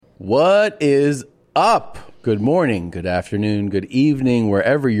What is up? Good morning, good afternoon, good evening,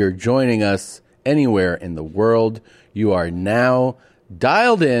 wherever you're joining us, anywhere in the world. You are now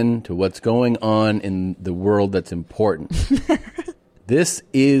dialed in to what's going on in the world that's important. This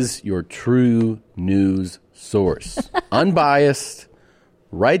is your true news source. Unbiased,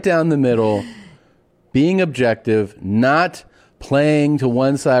 right down the middle, being objective, not playing to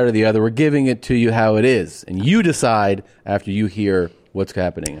one side or the other. We're giving it to you how it is. And you decide after you hear what's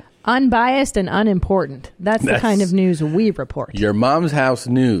happening. Unbiased and unimportant. That's the kind of news we report. Your mom's house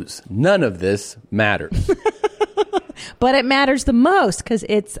news. None of this matters. But it matters the most because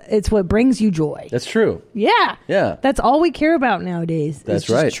it's what brings you joy. That's true. Yeah. Yeah. That's all we care about nowadays. That's it's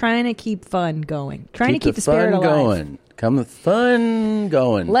just right. Trying to keep fun going. Trying to keep the spirit alive. Going. Come the fun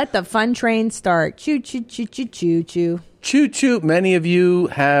going. Let the fun train start. Choo, choo, choo, choo, choo, choo. Choo, choo. Many of you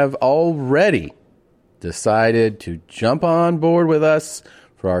have already decided to jump on board with us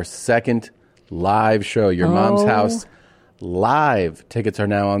for our second live show, Your Mom's House Live. Tickets are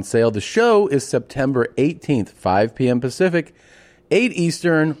now on sale. The show is September 18th, 5 p.m. Pacific, 8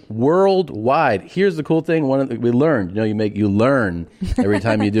 Eastern, worldwide. Here's the cool thing. We learned. You learn every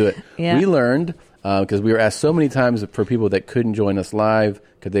time you do it. Yeah. We learned, because we were asked so many times for people that couldn't join us live,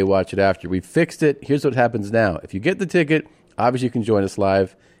 could they watch it after? We fixed it. Here's what happens now. If you get the ticket, obviously you can join us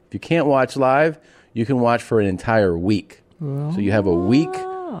live. If you can't watch live, you can watch for an entire week. So you have a week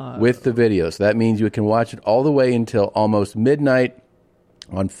with the video. So that means you can watch it all the way until almost midnight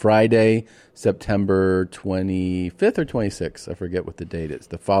on Friday, September 25th or 26th. I forget what the date is.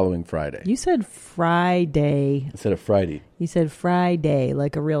 The following Friday. You said Friday. Instead of Friday. You said Friday,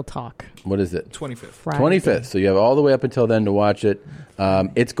 like a real talk. What is it? 25th. Friday. 25th. So you have all the way up until then to watch it.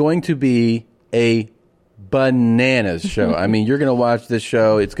 It's going to be a bananas show. I mean, you're going to watch this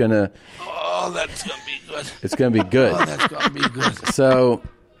show. It's going to... Oh, that's going to be good. It's going to be good. Oh, that's going to be good. So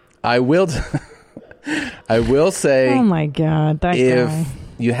I will say... Oh, my God. That if guy.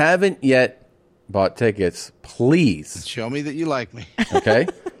 you haven't yet bought tickets, please. Show me that you like me. Okay?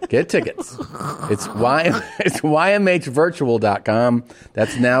 Get tickets. It's ymhvirtual.com.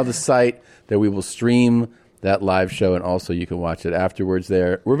 That's now the site that we will stream that live show, and also you can watch it afterwards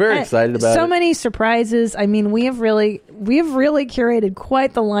there. We're very excited about it. So many surprises. I mean, we have really curated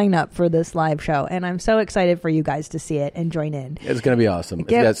quite the lineup for this live show, and I'm so excited for you guys to see it and join in. It's going to be awesome. It's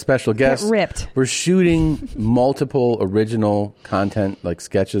got special guests. Get ripped. We're shooting multiple original content, like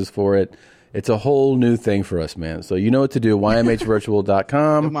sketches for it. It's a whole new thing for us, man. So you know what to do.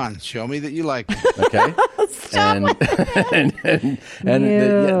 ymhvirtual.com. Come on, show me that you like me. Okay. and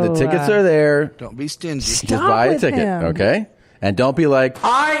the tickets are there. Don't be stingy. Just buy a ticket, okay? And don't be like,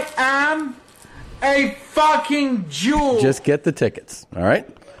 I am a fucking jewel. just get the tickets, all right?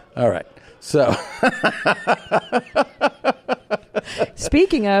 All right. So,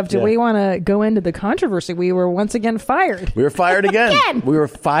 Speaking of, do we want to go into the controversy? We were once again fired. we were fired again. We were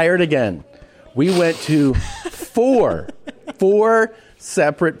fired again. We went to four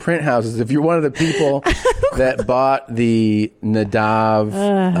separate print houses. If you're one of the people that bought the Nadav,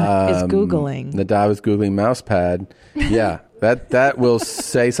 is Googling. Nadav is Googling mouse pad. Yeah, that will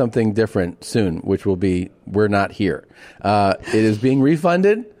say something different soon, which will be, we're not here. It is being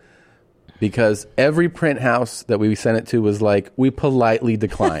refunded because every print house that we sent it to was like, we politely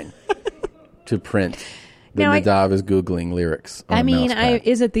decline to print the Nadav is Googling lyrics on a mouse pad.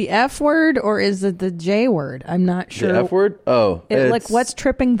 Is it the F word or is it the J word? I'm not sure. The F word? Oh. Like, what's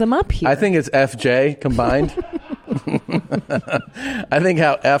tripping them up here? I think it's FJ combined. I think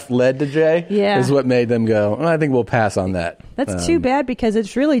how F led to J is what made them go, I think we'll pass on that. That's too bad because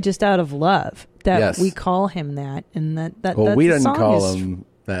it's really just out of love that we call him that. And that well, we didn't call him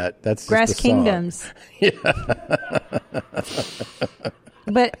that. That's Grass just the Kingdoms. Yeah.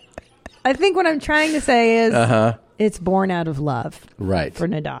 But I think what I'm trying to say is it's born out of love. Right. For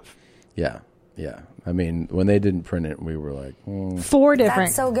Nadav. Yeah. Yeah. I mean, when they didn't print it, we were like, four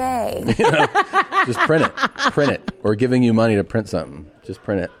different. That's so gay. Just print it. Print it. We're giving you money to print something. Just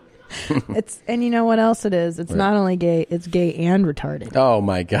print it. And you know what else it is? It's not only gay, it's gay and retarded. Oh,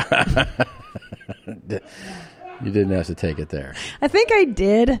 my God. You didn't have to take it there. I think I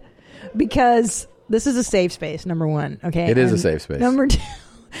did because this is a safe space, number one. Okay. It is a safe space. Number two.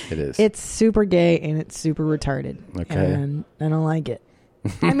 It is. It's super gay and it's super retarded. Okay. And I don't like it.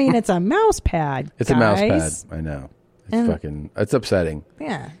 I mean, it's a mouse pad. It's guys. a mouse pad. I know. It's upsetting.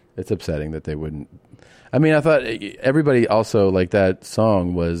 Yeah. It's upsetting that they wouldn't. I mean, I thought everybody also, like, that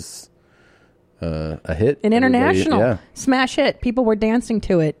song was a hit. An international smash hit. People were dancing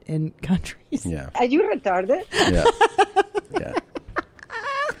to it in countries. Yeah. Are you retarded? Yeah. Yeah.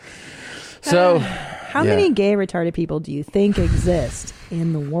 So, how many gay retarded people do you think exist?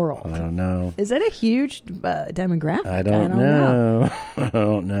 in the world. I don't know. Is it a huge demographic? I don't know. I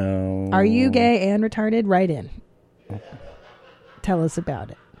don't know. Are you gay and retarded? Write in. Tell us about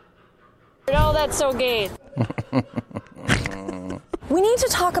it. Oh, that's so gay. We need to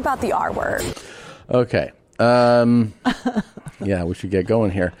talk about the R word. Okay. Yeah, we should get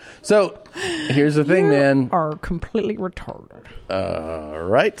going here. So, here's the thing, man. Are completely retarded.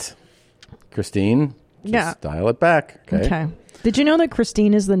 Right. Christine, just dial it back. Okay. Did you know that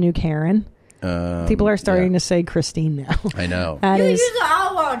Christine is the new Karen? People are starting to say Christine now. I know. That You is use the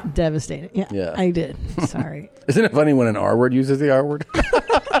R word. devastating. Yeah, I did. Sorry. Isn't it funny when an R word uses the R word?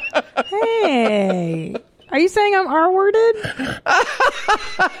 Hey. Are you saying I'm R-worded?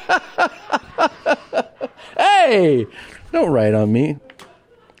 Hey! Don't write on me.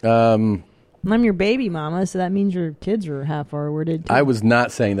 I'm your baby mama, so that means your kids are half R-worded too. I was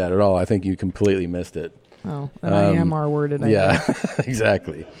not saying that at all. I think you completely missed it. Oh, and I am R-worded. Yeah,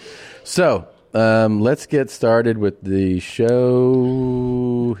 exactly. So, let's get started with the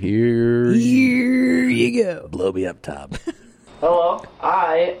show. Here you go. Blow me up top. Hello,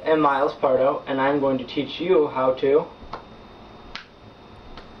 I am Miles Pardo, and I'm going to teach you how to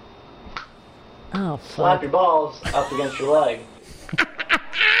slap your balls up against your leg.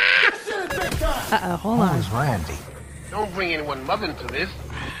 Hold on. Who's Randy? Don't bring anyone mother into this.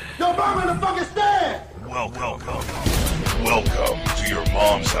 Yo, mom in the fucking stand! Welcome to your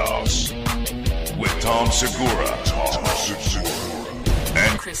mom's house with Tom Segura.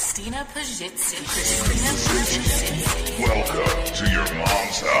 And Christina Pajitsi. welcome to your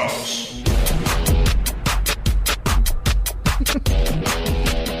mom's house.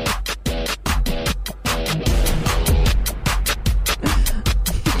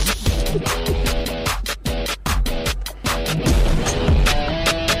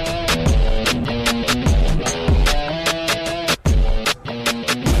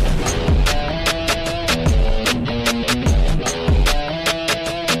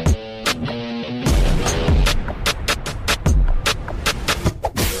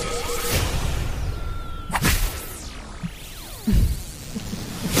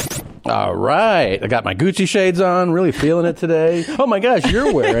 All right. I got my Gucci shades on. Really feeling it today. Oh, my gosh.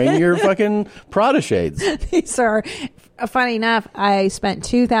 You're wearing your fucking Prada shades. These are, funny enough, I spent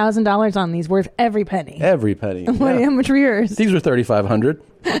 $2,000 on these, worth every penny. Every penny. How much were yours? These were $3,500.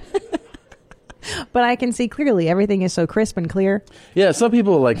 But I can see clearly. Everything is so crisp and clear. Yeah, some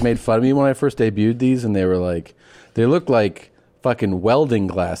people like made fun of me when I first debuted these, and they were like, they look like fucking welding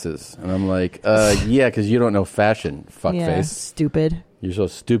glasses. And I'm like, yeah, because you don't know fashion, fuckface. Yeah, stupid. You're so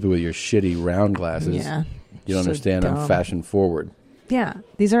stupid with your shitty round glasses. Yeah. You don't So understand dumb. I'm fashion forward. Yeah,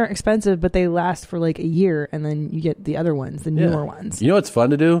 these are expensive, but they last for like a year, and then you get the other ones, the newer ones. You know what's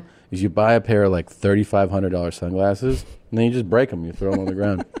fun to do? Is you buy a pair of like $3,500 sunglasses, and then you just break them. You throw them on the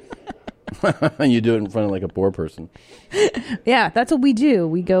ground. And you do it in front of like a poor person. Yeah, that's what we do.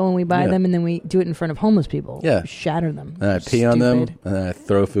 We go and we buy them, and then we do it in front of homeless people. Yeah. We shatter them. And I pee on them, and then I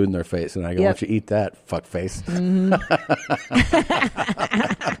throw food in their face, and I go, Yep. why don't you eat that, fuckface?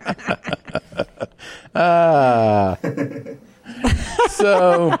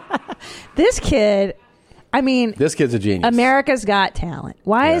 So this kid, I mean, this kid's a genius. America's Got Talent.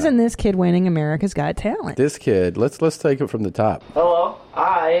 Why isn't this kid winning America's Got Talent? This kid, let's take it from the top. Hello,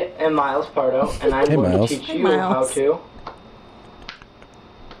 I am Miles Pardo, and I'm going Miles. to teach Hey, you how Miles. to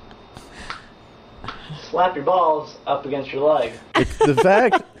slap your balls up against your leg. The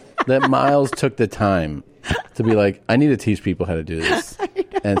fact that Miles took the time to be like, I need to teach people how to do this.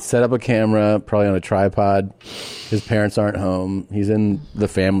 And set up a camera, probably on a tripod. His parents aren't home. He's in the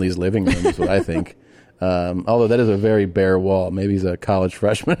family's living room, is what I think. Although that is a very bare wall. Maybe he's a college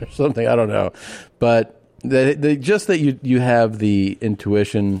freshman or something. I don't know. But just that you have the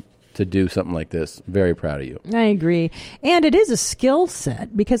intuition to do something like this, very proud of you. I agree. And it is a skill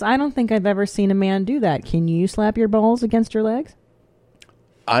set, because I don't think I've ever seen a man do that. Can you slap your balls against your legs?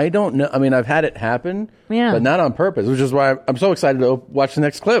 I don't know. I mean, I've had it happen, Yeah. but not on purpose, which is why I'm so excited to watch the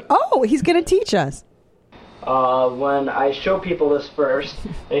next clip. Oh, he's going to teach us. When I show people this first,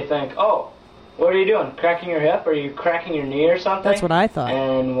 they think, oh, what are you doing? Cracking your hip? Are you cracking your knee or something? That's what I thought.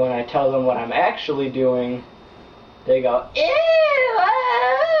 And when I tell them what I'm actually doing, they go, ew,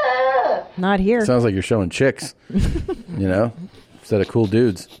 ah. Not here. Sounds like you're showing chicks, you know, instead of cool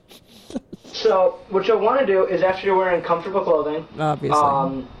dudes. So what you'll want to do is, after you're wearing comfortable clothing, Obviously.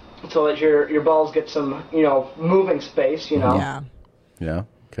 so that your balls get some, moving space, Yeah. Yeah.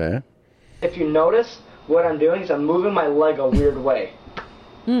 Okay. If you notice, what I'm doing is I'm moving my leg a weird way.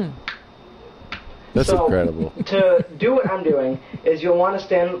 That's incredible. To do what I'm doing is you'll want to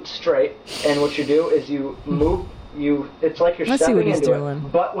stand straight, and what you do is you move it's like you're Let's see what stepping he's into doing.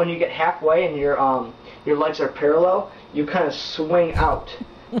 it. But when you get halfway and your legs are parallel, you kind of swing out,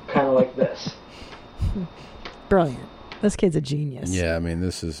 kind of like this. Brilliant. This kid's a genius. Yeah, I mean,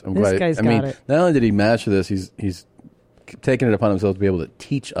 this This guy's got it. not only did he master this, he's taken it upon himself to be able to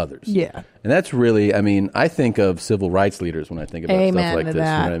teach others. Yeah. And that's really, I mean, I think of civil rights leaders when I think about Amen stuff like to this.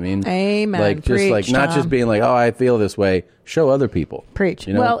 that. You know what I mean? Amen. Like, just Preach, like, not Tom. just being like, oh, I feel this way. Show other people. Preach.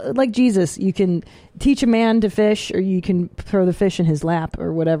 You know? Well, like Jesus, you can teach a man to fish, or you can throw the fish in his lap,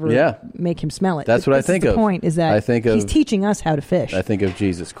 or whatever. Yeah. Make him smell it. That's what I This is think the of. point is that I think he's of- teaching us how to fish. I think of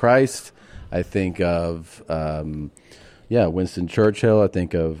Jesus Christ. I think of, Winston Churchill. I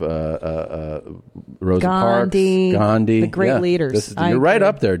think of Rosa Gandhi, Parks. Gandhi. the great leaders. You're right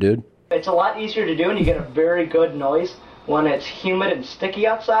up there, dude. It's a lot easier to do, and you get a very good noise when it's humid and sticky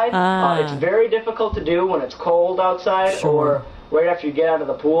outside. It's very difficult to do when it's cold outside or right after you get out of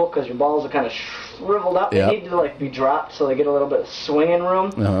the pool because your balls are kind of shriveled up. Yep. They need to be dropped so they get a little bit of swinging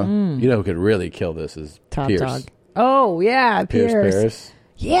room. You know who could really kill this is Top Pierce. dog. Oh yeah, Pierce Pierce. Paris.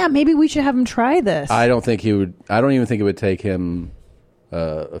 Yeah, maybe we should have him try this. I don't think he would. I don't even think it would take him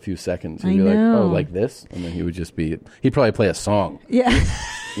a few seconds. He'd be like, know. "Oh, like this," and then he would just be. He'd probably play a song. Yeah.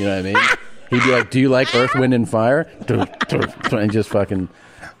 You know what I mean? He'd be like, "Do you like Earth, Wind, and Fire?" And just fucking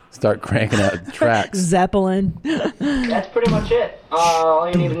start cranking out tracks. Zeppelin. That's pretty much it. All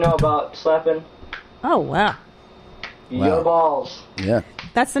you need to know about slapping Oh wow. your balls. Yeah.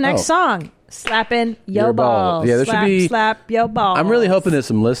 That's the next song. Slapping yo Your balls. balls. Yeah, there should slap, be- slap yo balls. I'm really hoping that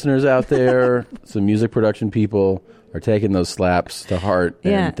some listeners out there, some music production people, are taking those slaps to heart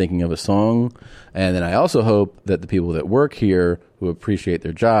and Yeah. thinking of a song. And then I also hope that the people that work here who appreciate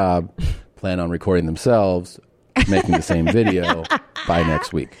their job plan on recording themselves making the same video by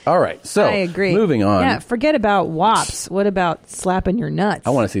next week. All right. So I agree. moving on. Yeah, forget about wops. What about slapping your nuts? I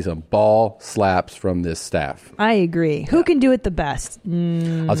want to see some ball slaps from this staff. I agree. Who can do it the best?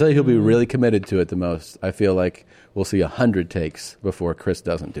 I'll tell you who'll be really committed to it the most. I feel like we'll see 100 takes before Chris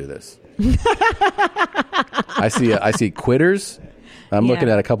doesn't do this. I see quitters. I'm looking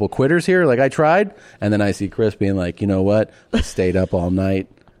at a couple quitters here. Like I tried, and then I see Chris being like, you know what? I stayed up all night,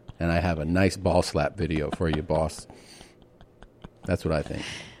 and I have a nice ball slap video for you, boss. That's what I think.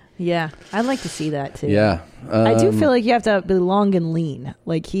 Yeah, I'd like to see that too. Yeah. I do feel like you have to be long and lean,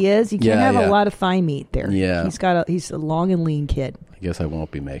 like he is. You can't have a lot of thigh meat there. Yeah. he's a long and lean kid. I guess I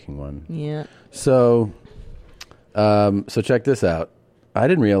won't be making one. Yeah. So check this out. I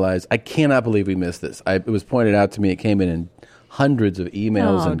didn't realize. I cannot believe we missed this. It was pointed out to me. It came in hundreds of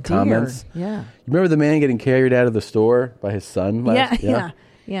emails and dear. comments. Yeah. You remember the man getting carried out of the store by his son last?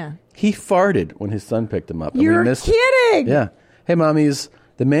 Yeah. He farted when his son picked him up. and You're we missed kidding. Yeah. Hey, mommies.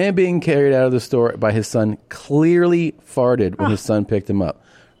 The man being carried out of the store by his son clearly farted when his son picked him up.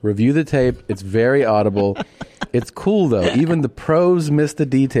 Review the tape. It's very audible. It's cool, though. Even the pros miss the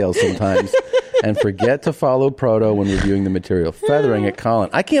details sometimes and forget to follow Proto when reviewing the material. Feathering at Colin.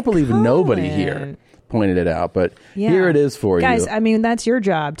 I can't believe nobody here pointed it out, but here it is for guys, you. I mean, that's your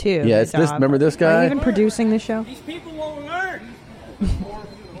job, too. Yeah, it's this. Remember this Are guy? you even producing the show? These people won't learn.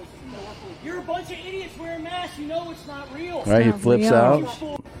 You're a bunch of idiots wearing masks. You know it's not real. All right, he flips real. out.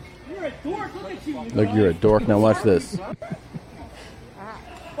 You're a dork. Look at you. Look, you're a dork. Now watch this.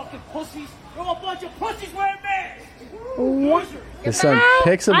 Fucking pussies. You're a bunch of pussies wearing masks. What? His son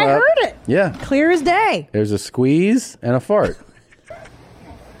picks him up. I heard it. Yeah. Clear as day. There's a squeeze and a fart.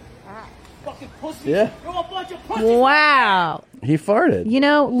 Fucking pussies. Yeah. You're a bunch of pussies. Wow. He farted. You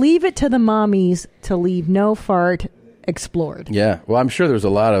know, leave it to the mommies to leave no fart explored. Yeah. Well, I'm sure there's a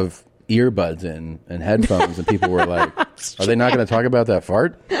lot of earbuds in and headphones, and people were like, are they not going to talk about that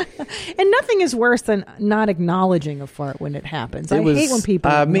fart? And nothing is worse than not acknowledging a fart when it happens. I hate when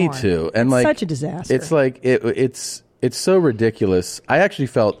people me ignore. too. And like, such a disaster. It's like it's so ridiculous. I actually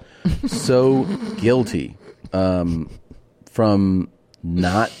felt so guilty from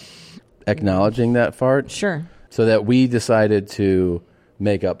not acknowledging that fart. Sure. So that we decided to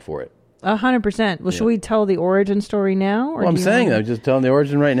make up for it. 100%. Well, should we tell the origin story now? Or Well, I'm do you saying wanna- I'm just telling the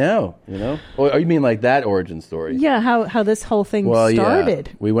origin right now. You know? Or you mean like that origin story? Yeah, how this whole thing Well, started.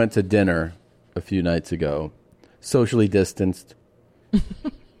 yeah. We went to dinner a few nights ago, socially distanced.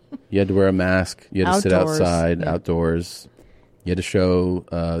 You had to wear a mask. You had to sit Outdoors, outside, yeah. outdoors. You had to show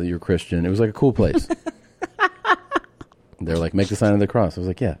you're Christian. It was like a cool place. They're like, make the sign of the cross. I was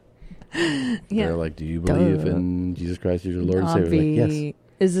like, yeah. They're like, do you believe in Jesus Christ as your Lord and Savior? I was like, yes.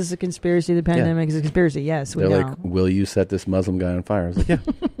 Is this a conspiracy? The pandemic is a conspiracy. Yes, we They're know. like, will you set this Muslim guy on fire? I was like,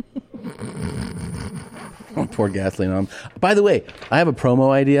 yeah. Pour gasoline on him. By the way, I have a promo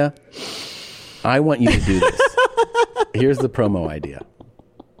idea. I want you to do this. Here's the promo idea.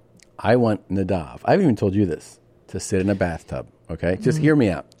 I want Nadav. I haven't even told you this. to sit in a bathtub. Okay, just hear me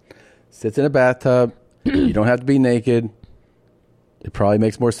out. Sits in a bathtub. You don't have to be naked. It probably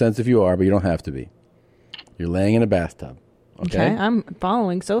makes more sense if you are, but you don't have to be. You're laying in a bathtub. Okay, I'm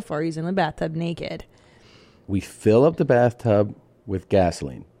following so far. He's in the bathtub naked. We fill up the bathtub with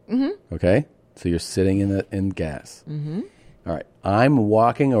gasoline. Okay, so you're sitting in gas. All right, I'm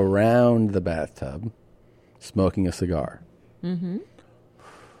walking around the bathtub, smoking a cigar.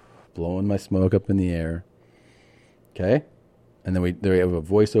 Blowing my smoke up in the air. Okay, and then we have a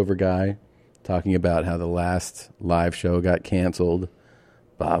voiceover guy talking about how the last live show got canceled.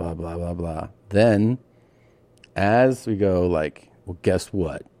 Blah blah blah blah blah. Then, as we go, like, well, guess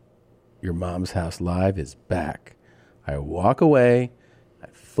what? Your Mom's House Live is back. I walk away. I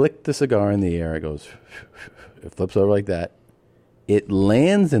flick the cigar in the air. It goes, it flips over like that. It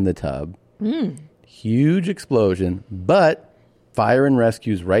lands in the tub. Huge explosion, but fire and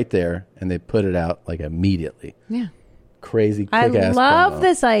rescue's right there, and they put it out like immediately. Yeah. Crazy I kick-ass love promo.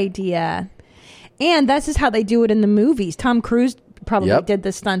 this idea. And that's just how they do it in the movies. Tom Cruise probably did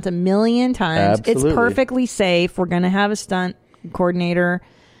this stunt a million times. Absolutely. It's perfectly safe. We're going to have a stunt coordinator.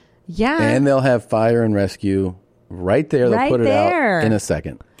 Yeah. And they'll have fire and rescue right there. They'll Right put it there. out in a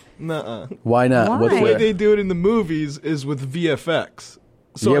second. Nuh-uh. Why not? Why? What's The way the- they do it in the movies is with VFX.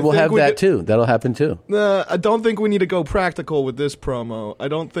 So yeah, I we'll think have that too. That'll happen too. I don't think we need to go practical with this promo. I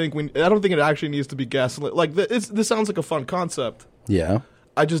don't think it actually needs to be gasoline. Like this sounds like a fun concept. Yeah.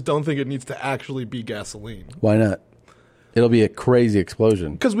 I just don't think it needs to actually be gasoline. Why not? It'll be a crazy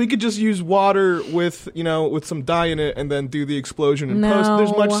explosion. Because we could just use water with some dye in it and then do the explosion in post.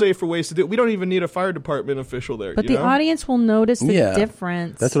 There's much safer ways to do it. We don't even need a fire department official there. But the audience will notice the Yeah.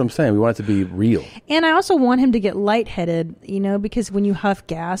 difference. That's what I'm saying. We want it to be real. And I also want him to get lightheaded, because when you huff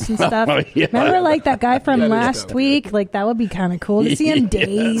gas and stuff, Oh, yeah. remember like that guy from That is last dope. week? Like that would be kind of cool to see him Yes.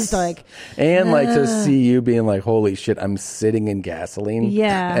 dazed, like And like to see you being like, holy shit, I'm sitting in gasoline.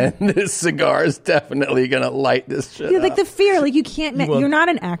 Yeah. And this cigar is definitely going to light this shit like up. the fear, like you can't. Well- You're not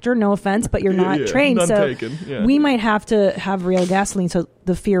an actor, no offense, but you're not Yeah, trained, none so taken, yeah. we might have to have real gasoline so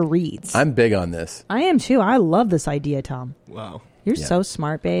the fear reads. I'm big on this. I am too. I love this idea, Tom. Wow. You're Yeah. so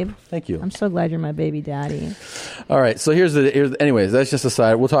smart, babe. Thank you. I'm so glad you're my baby daddy. All right. So anyways, that's just a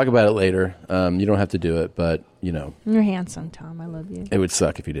side. We'll talk about it later. You don't have to do it, but You're handsome, Tom. I love you. it would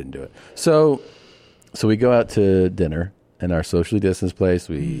suck if you didn't do it. So we go out to dinner in our socially distanced place.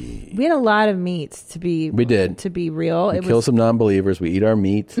 We We had a lot of meats to be. We did. To be real. kill some non-believers. We eat our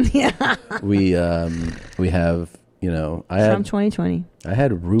meat. Yeah. We have, From 2020. I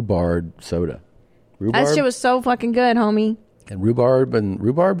had rhubarb soda. Rhubarb That shit was so fucking good, homie. and rhubarb.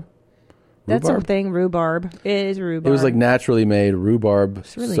 That's Rhubarb? something. Rhubarb. It is rhubarb. It was like naturally made rhubarb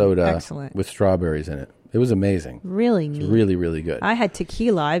really soda excellent. with strawberries in it. It was amazing. really It's neat. really, really good. I had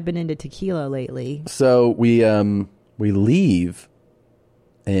tequila. I've been into tequila lately. So we leave,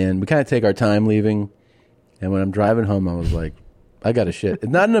 and we kind of take our time leaving. And when I'm driving home, I was like, I got to shit.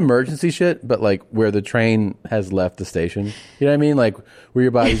 It's not an emergency shit, but like where the train has left the station. You know what I mean? Like where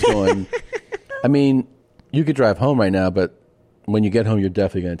your body's going. I mean, you could drive home right now, but when you get home, you're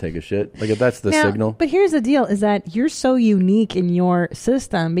definitely going to take a shit. Like if that's the Now, signal. But here's the deal: is that you're so unique in your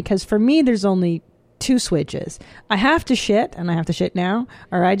system because for me, there's only two switches. I have to shit, and I have to shit now,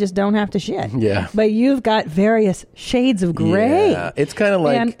 or I just don't have to shit. Yeah. But you've got various shades of gray. Yeah, it's kind of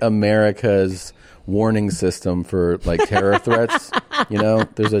like And- America's warning system for like terror threats.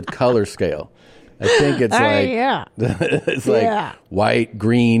 There's a color scale. I think it's like yeah. it's like Yeah. white,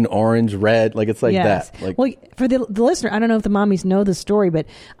 green, orange, red. Like it's like Yes. that. Like Well, for the listener, I don't know if the mommies know the story, but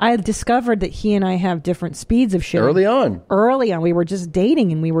I discovered that he and I have different speeds of shit. early on. Early on, we were just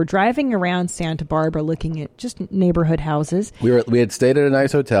dating and we were driving around Santa Barbara looking at just neighborhood houses. We had stayed at a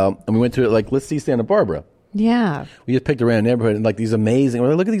nice hotel and we went to like, let's see Santa Barbara. Yeah. We just picked around a neighborhood and like these amazing. We're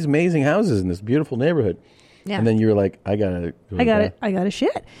like, look at these amazing houses in this beautiful neighborhood. Yeah. And then you're like, I gotta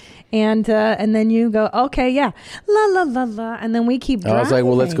shit. And then you go, okay, yeah, la la la la, and then we keep driving. I was like,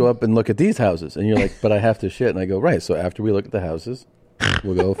 well, let's go up and look at these houses. And you're like, but I have to shit. And I go, right. So after we look at the houses,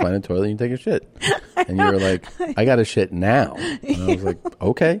 we'll go find a toilet and you take a shit. And you're like, I got to shit now. And I was like,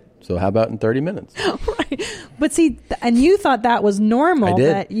 okay. So how about in 30 minutes? Right. But see, and you thought that was normal, I did.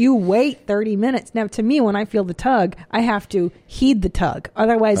 that you wait 30 minutes. Now, to me, when I feel the tug, I have to heed the tug.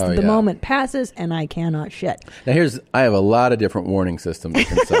 Otherwise, Oh, the yeah. moment passes and I cannot shit. Now I have a lot of different warning systems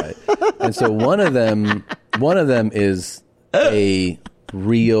inside. And so one of them is a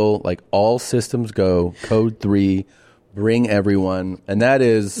real, like all systems go, code 3, bring everyone. And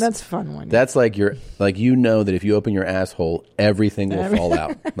that's a fun one. That's like that if you open your asshole, everything will fall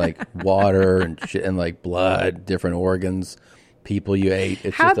out. Like water and shit and like blood, different organs. people you ate.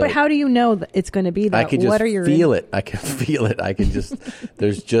 It's But how do you know that it's going to be that? I can just feel it. I can feel it. I can just,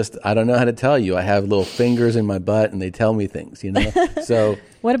 I don't know how to tell you. I have little fingers in my butt and they tell me things, So.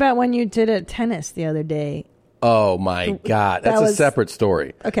 What about when you did a tennis the other day? Oh my God. That's a separate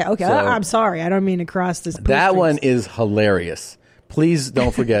story. Okay. So, I'm sorry. I don't mean to cross this. That one is hilarious. Please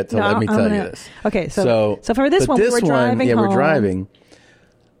don't forget to let me tell you this. Okay. So for this one, we were driving home. We're driving.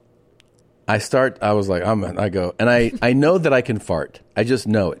 I was like, and I know that I can fart. I just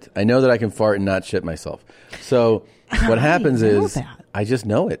know it. I know that I can fart and not shit myself. So what happens is I just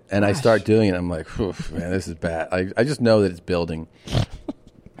know it. And I start doing it. I'm like, man, this is bad. I just know that it's building.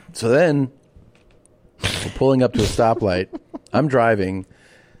 So then we're pulling up to a stoplight. I'm driving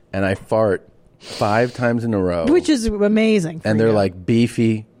and I fart 5 times in a row. Which is amazing. And they're like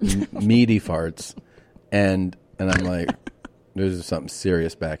beefy, meaty farts. And I'm like, there's something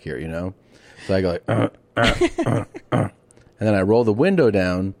serious back here, So I go like, and then I roll the window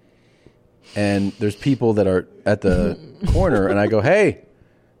down, and there's people that are at the corner, and I go, hey,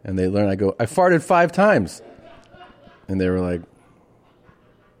 and they learn. I go, I farted 5 times, and they were like,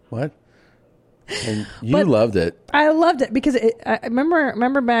 what? And you loved it. I loved it because I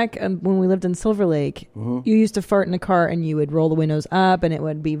remember back when we lived in Silver Lake, you used to fart in the car, and you would roll the windows up, and it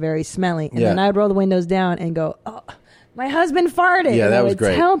would be very smelly, and then I would roll the windows down and go, oh. My husband farted. Yeah, that was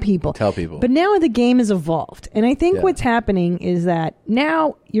great. Tell people. But now the game has evolved. And I think what's happening is that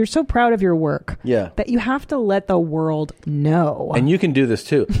now you're so proud of your work that you have to let the world know. And you can do this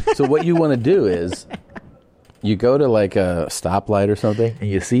too. So what you want to do is you go to like a stoplight or something and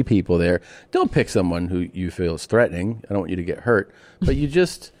you see people there. Don't pick someone who you feel is threatening. I don't want you to get hurt. But you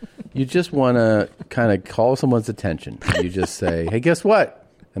just want to kind of call someone's attention. You just say, hey, guess what?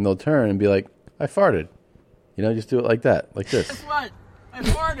 And they'll turn and be like, I farted. Just do it like that, like this. Guess what? I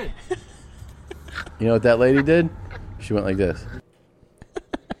farted. You know what that lady did? She went like this.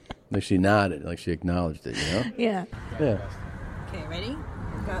 Like she nodded, like she acknowledged it, Yeah. Yeah. Okay, ready? Here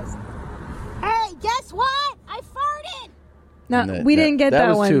it goes. Hey, guess what? I farted. No, we didn't get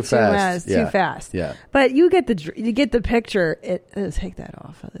that one too fast. Too fast. Yeah. But you get the picture. Take that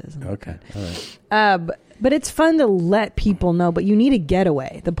off of this. Okay. All right. But it's fun to let people know. But you need a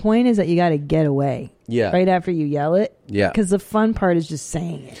getaway. The point is that you got to get away. Yeah. Right after you yell it. Yeah. Because the fun part is just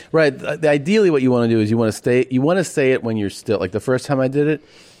saying it. Right. Ideally, what you want to do is you want to say it when you're still. Like the first time I did it,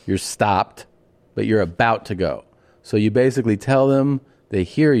 you're stopped, but you're about to go. So you basically tell them, they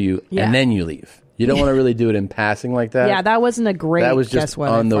hear you, and then you leave. You don't want to really do it in passing like that. Yeah, that wasn't a great. That was just guess what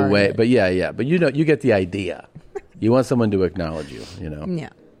on the farted. way. But yeah. But you get the idea. You want someone to acknowledge you. Yeah.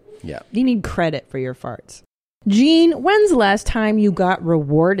 Yeah. You need credit for your farts. Gene, when's the last time you got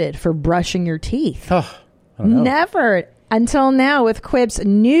rewarded for brushing your teeth? Oh, I don't know. Never. Until now, with Quip's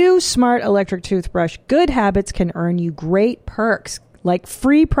new smart electric toothbrush, good habits can earn you great perks like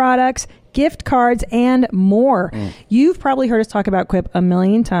free products, gift cards, and more. You've probably heard us talk about Quip a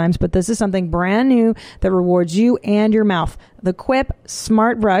million times, but this is something brand new that rewards you and your mouth. The Quip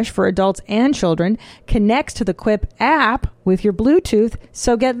Smart Brush for adults and children connects to the Quip app with your Bluetooth.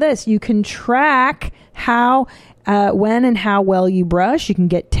 So get this, you can track when and how well you brush. You can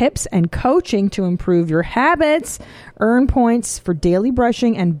get tips and coaching to improve your habits, earn points for daily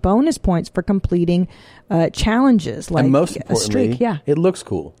brushing, and bonus points for completing challenges like and most a importantly, streak. Yeah. It looks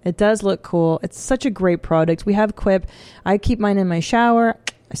cool. It does look cool. It's such a great product. We have Quip. I keep mine in my shower.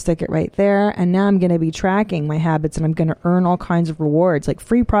 I stick it right there. And now I'm going to be tracking my habits, and I'm going to earn all kinds of rewards like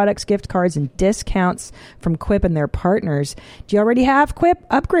free products, gift cards, and discounts from Quip and their partners. Do you already have Quip?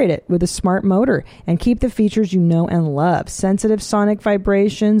 Upgrade it with a smart motor and keep the features you know and love. Sensitive sonic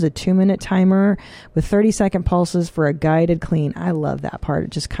vibrations, a 2-minute timer with 30-second pulses for a guided clean. I love that part.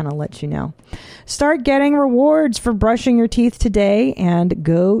 It just kind of lets you know. Start getting rewards for brushing your teeth today and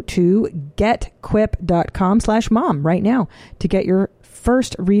go to getquip.com/mom right now to get your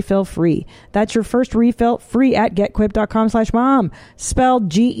first refill free. That's your first refill free at getquip.com/mom. Spelled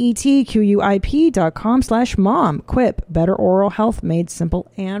GETQUIP.com/mom. Quip, better oral health made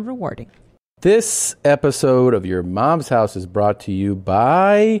simple and rewarding. This episode of Your Mom's House is brought to you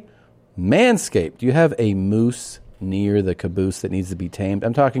by Manscaped. Do you have a moose near the caboose that needs to be tamed?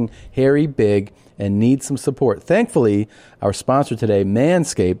 I'm talking hairy, big, and needs some support. Thankfully, our sponsor today,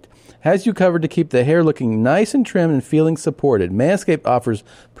 Manscaped, has you covered to keep the hair looking nice and trim and feeling supported. Manscaped offers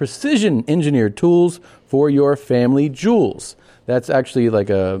precision-engineered tools for your family jewels. That's actually like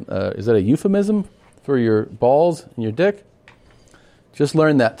is that a euphemism for your balls and your dick? Just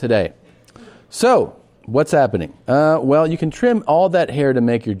learned that today. So, what's happening? Well, you can trim all that hair to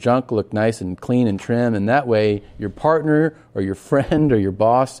make your junk look nice and clean and trim, and that way your partner or your friend or your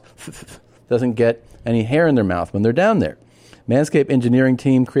boss doesn't get any hair in their mouth when they're down there. Manscaped engineering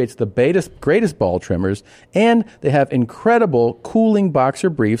team creates the greatest ball trimmers, and they have incredible cooling boxer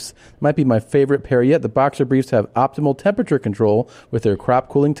briefs. Might be my favorite pair yet. The boxer briefs have optimal temperature control with their crop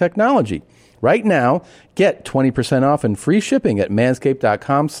cooling technology. Right now, get 20% off and free shipping at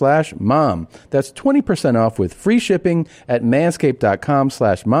manscaped.com/mom. That's 20% off with free shipping at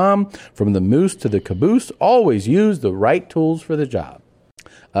manscaped.com/mom. From the moose to the caboose, always use the right tools for the job.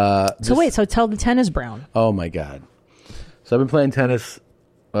 So tell the tennis brown. Oh, my God. So I've been playing tennis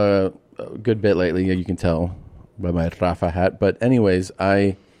a good bit lately. You can tell by my Rafa hat. But anyways,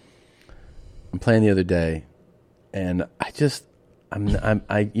 I'm playing the other day, and I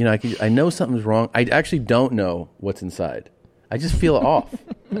know something's wrong. I actually don't know what's inside. I just feel off.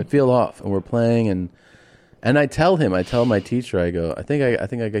 I feel off, and we're playing, and I tell my teacher, I go, I think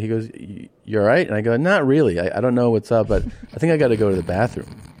I go. He goes, "You're all right?" And I go, "Not really. I don't know what's up, but I think I got to go to the bathroom."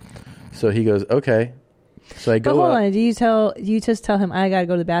 So he goes, "Okay." So I go. But hold on. Do you just tell him I got to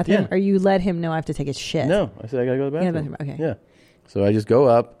go to the bathroom, or you let him know I have to take his shit? No, I said I got to go to the bathroom. Okay. Yeah. So I just go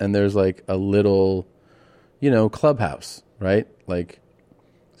up, and there's like a little, clubhouse, right? Like,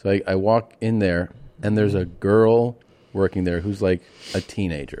 so I walk in there, and there's a girl working there who's like a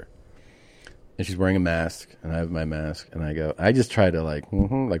teenager, and she's wearing a mask, and I have my mask, and I just try to like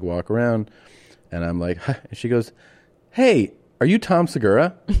walk around, and I'm like, huh, and she goes, "Hey, are you Tom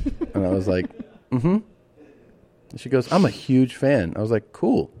Segura?" And I was like, "Mm-hmm." And she goes, "I'm a huge fan." I was like,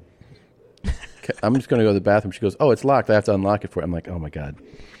 "Cool. I'm just going to go to the bathroom." She goes, "Oh, it's locked. I have to unlock it for you." I'm like, "Oh my God."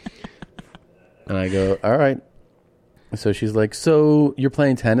 And I go, "All right." So she's like, "So you're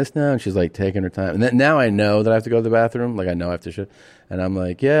playing tennis now?" And she's like taking her time. And then now I know that I have to go to the bathroom. Like I know I have to shit. And I'm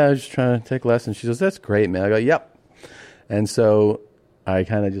like, "Yeah, I was just trying to take lessons." She goes, "That's great, man." I go, "Yep." And so I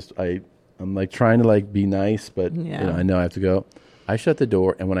kind of I'm like trying to like be nice, but I know I have to go. I shut the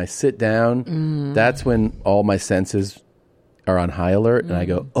door, and when I sit down, that's when all my senses are on high alert, and I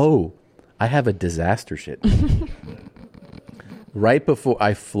go, "Oh, I have a disaster shit." Right before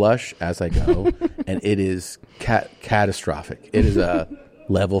I flush as I go, and it is catastrophic. It is a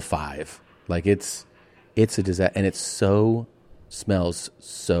level 5. Like it's a disaster, and it smells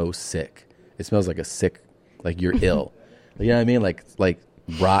so sick. It smells like like you're ill. You know what I mean? Like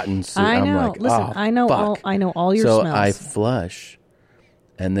rotten soup. I know. I'm like, Listen, oh, I know fuck. I know all your so smells. I flush,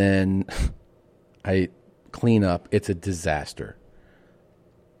 and then I clean up. It's a disaster.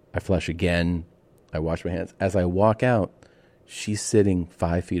 I flush again. I wash my hands. As I walk out, she's sitting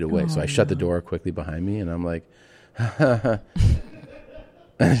 5 feet away. So I shut the door quickly behind me, and I'm like,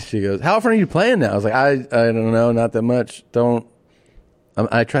 she goes, "How often are you playing now?" I was like, I don't know, not that much.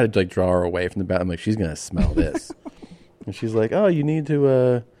 I try to like draw her away from the bathroom. I'm like, she's going to smell this. And she's like, "Oh, you need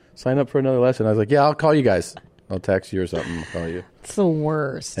to sign up for another lesson." I was like, "Yeah, I'll call you guys. I'll text you or something. I'll call you." It's the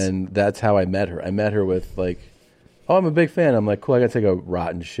worst. And that's how I met her. I met her with like, "Oh, I'm a big fan." I'm like, "Cool, I got to take a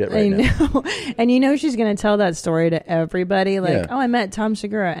rotten shit right now." And she's going to tell that story to everybody. Like, "Oh, I met Tom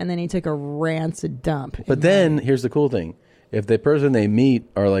Segura," and then he took a rancid dump. But then here's the cool thing: if the person they meet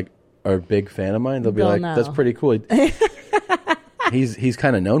are a big fan of mine, they'll be like, know. "That's pretty cool." He's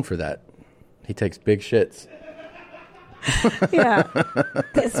kind of known for that. He takes big shits. Yeah,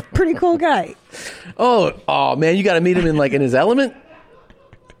 that's a pretty cool guy. Oh man, you got to meet him in his element.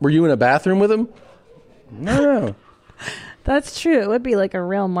 Were you in a bathroom with him? No. That's true. It would be like a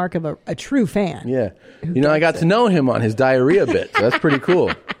real mark of a true fan. Yeah. I got to know him on his diarrhea bit, so that's pretty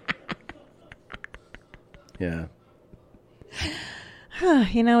cool. Yeah.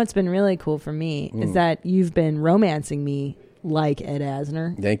 What's been really cool for me is that you've been romancing me like Ed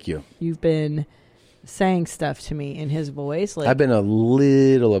Asner. Thank you. You've been saying stuff to me in his voice. Like I've been a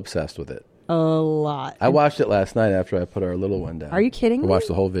little obsessed with it. A lot. I watched it last night after I put our little one down. Are you kidding me? I watched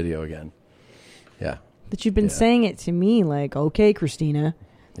the whole video again. Yeah. But you've been saying it to me like, "Okay, Christina.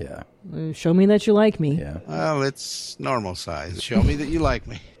 Yeah. Show me that you like me." Yeah. Well, it's normal size. Show me that you like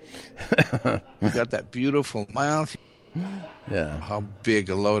me. You got that beautiful mouth. Yeah. How big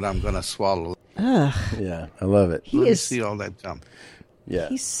a load I'm going to swallow. Ugh. Yeah, I love it. Let me see all that dump. Yeah.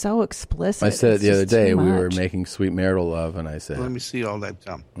 He's so explicit. I said It's it the other just too day we were much. making sweet marital love, and I said, Let me see all that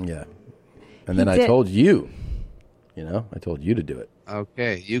dump. Yeah. And then I told you, I told you to do it.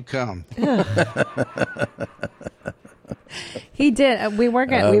 Okay, you come. He did. We were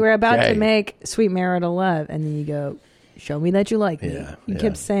about to make sweet marital love, and then you go, "Show me that you like me." Yeah, you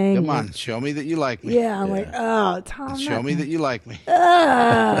kept saying, Come on, show me that you like me. Yeah, I'm like, "Oh, Tom, Show me that you like me.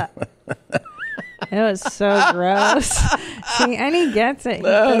 It was so gross. See, and he gets it. He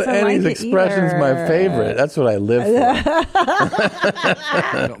doesn't Annie's like it expression's either. my favorite. That's what I live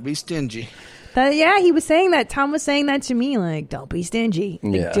for. Don't be stingy. He was saying that. Tom was saying that to me, like, "Don't be stingy."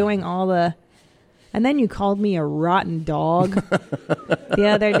 Like, Yeah. doing all the And then you called me a rotten dog the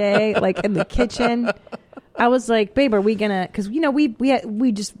other day, like in the kitchen. I was like, babe, are we gonna? Because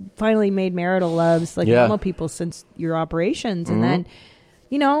we just finally made marital loves like normal people since your operations, and then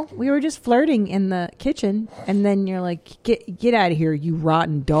we were just flirting in the kitchen, and then you're like, get out of here, you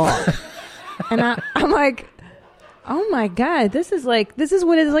rotten dog. And I'm like, oh my God, this is what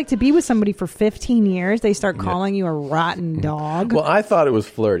it's like to be with somebody for 15 years. They start calling you a rotten dog. Well, I thought it was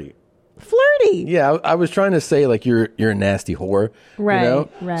flirty. Flirty. Yeah, I was trying to say like you're a nasty whore, right?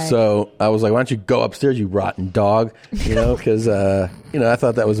 Right. So I was like, why don't you go upstairs, you rotten dog? Because I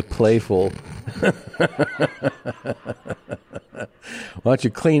thought that was playful. Why don't you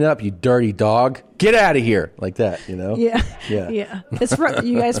clean up, you dirty dog? Get out of here, like that, Yeah. It's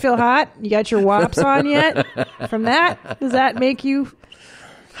you guys feel hot? You got your wops on yet? From that, does that make you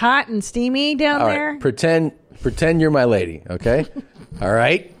hot and steamy down there? Right. Pretend you're my lady, okay? All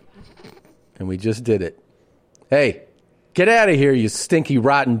right. And we just did it. Hey, get out of here, you stinky,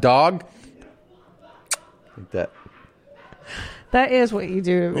 rotten dog. Like that. That is what you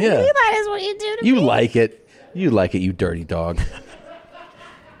do to me. Yeah. That is what you do to me. You like it. You like it, you dirty dog.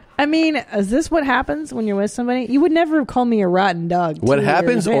 I mean, is this what happens when you're with somebody? You would never call me a rotten dog. What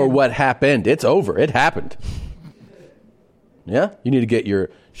happens or what happened? It's over. It happened. Yeah? You need to get your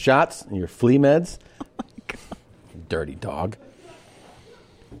shots and your flea meds. Oh my God. Dirty dog.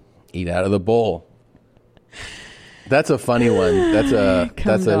 Eat out of the bowl. That's a funny one. That's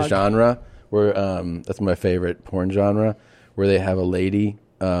a genre where that's my favorite porn genre, where they have a lady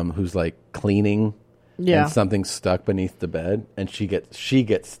who's like cleaning and something's stuck beneath the bed, and she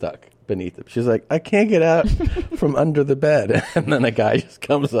gets stuck beneath it. She's like, I can't get out from under the bed, and then a guy just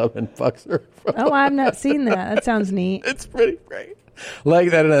comes up and fucks her. Oh, I've not seen that. That sounds neat. It's pretty great.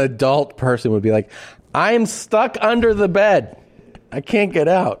 Like that an adult person would be like, I am stuck under the bed. I can't get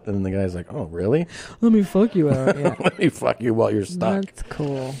out. And the guy's like, oh, really? Let me fuck you out. Yeah. Let me fuck you while you're stuck. That's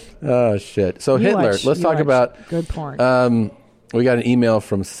cool. Oh, shit. So Hitler, let's talk about good porn. We got an email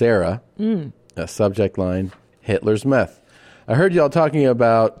from Sarah. A subject line, Hitler's meth. I heard y'all talking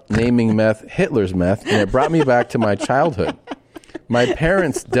about naming meth Hitler's meth, and it brought me back to my childhood. My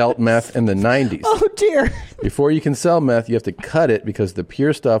parents dealt meth in the 90s. Oh, dear. Before you can sell meth, you have to cut it because the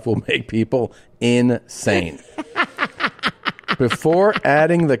pure stuff will make people insane. Before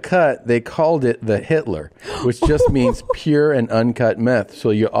adding the cut, they called it the Hitler, which just means pure and uncut meth. So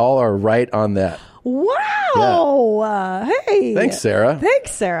you all are right on that. Wow. Yeah. Hey. Thanks, Sarah.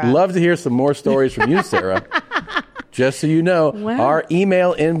 Love to hear some more stories from you, Sarah. Just so you know, our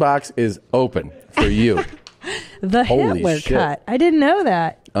email inbox is open for you. The Holy Hitler shit. cut. I didn't know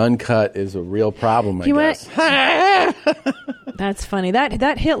that. Uncut is a real problem, I guess. That's funny.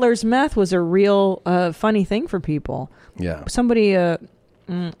 That Hitler's meth was a real funny thing for people. Yeah. Somebody, our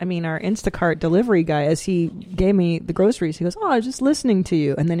Instacart delivery guy, as he gave me the groceries, he goes, I was just listening to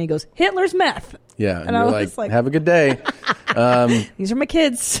you. And then he goes, Hitler's meth. Yeah. And you're like, have a good day. These are my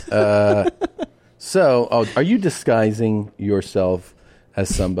kids. So, are you disguising yourself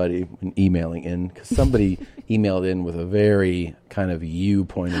as somebody when emailing in? Because somebody emailed in with a very kind of you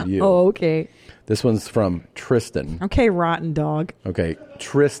point of view. Oh, okay. This one's from Tristan. Okay, rotten dog. Okay,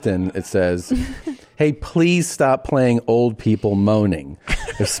 Tristan, it says, hey, please stop playing old people moaning,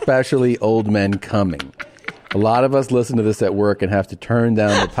 especially old men coming. A lot of us listen to this at work and have to turn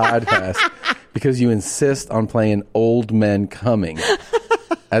down the podcast because you insist on playing old men coming.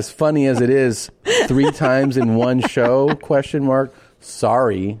 As funny as it is, 3 times in one show, ?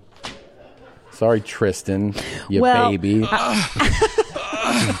 Sorry, Tristan, you baby.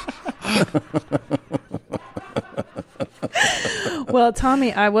 Well,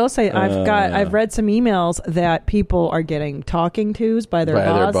 Tommy, I will say I've read some emails that people are getting talking tos by their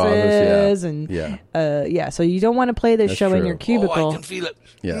bosses, and so you don't want to play this show in your cubicle. Oh, I can feel it.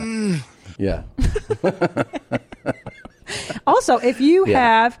 Yeah. Also, if you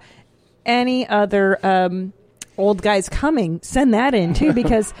have any other old guys coming, send that in too,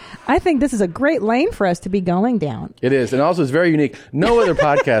 because I think this is a great lane for us to be going down. It is, and also it's very unique. No other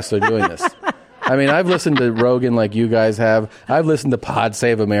podcasts are doing this. I mean, I've listened to Rogan like you guys have. I've listened to Pod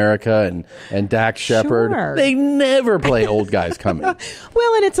Save America and Dax Shepard. Sure. They never play old guys coming.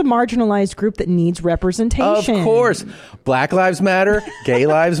 Well, and it's a marginalized group that needs representation. Of course. Black lives matter. Gay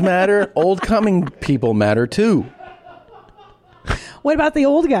lives matter. Old coming people matter too. What about the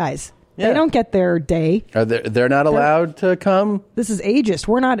old guys? Yeah. They don't get their day. They're not allowed to come? This is ageist.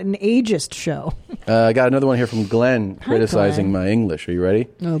 We're not an ageist show. I got another one here from Glenn criticizing my English. Are you ready?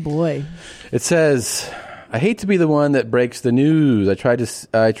 Oh, boy. It says, I hate to be the one that breaks the news.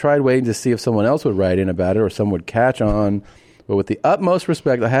 I tried waiting to see if someone else would write in about it or someone would catch on. But with the utmost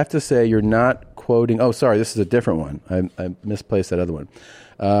respect, I have to say you're not quoting. Oh, sorry, this is a different one. I misplaced that other one.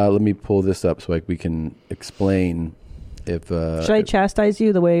 Let me pull this up so we can explain. If should I chastise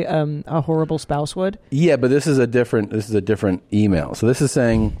you the way a horrible spouse would? Yeah, but this is a different email. So this is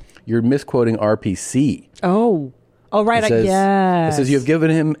saying you're misquoting RPC. Oh, right. Yes. It says you have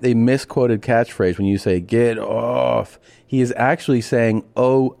given him a misquoted catchphrase when you say "get off." He is actually saying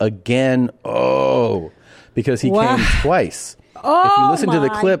 "oh again, oh," because he came twice. Oh, if you listen to the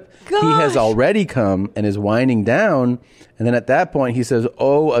clip, he has already come and is winding down, and then at that point he says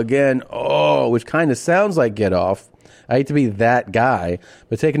 "oh again, oh," which kind of sounds like "get off." I hate to be that guy,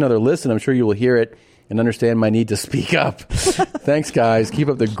 but take another listen. I'm sure you will hear it and understand my need to speak up. Thanks, guys. Keep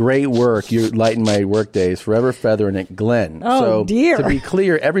up the great work. You lighten my work days. Forever feathering it, Glenn. Oh, dear. To be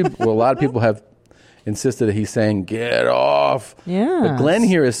clear, a lot of people have insisted that he's saying, get off. Yeah. But Glenn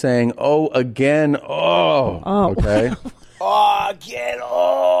here is saying, oh, again, oh. Okay. Oh, get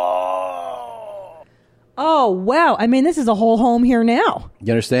off. Oh, wow. I mean, this is a whole home here now.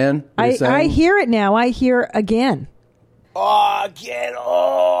 You understand what he's I saying? hear it now. I hear again. Oh, get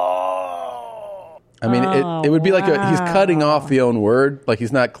off. I mean, it would be like he's cutting off the own word. Like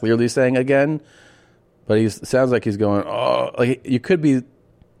he's not clearly saying again, but he sounds like he's going, oh. Like you could be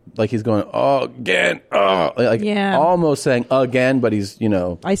like he's going, oh, again, oh. Like almost saying again, but he's,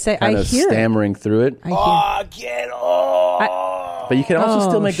 kind of stammering through it. Oh, get off. But you can also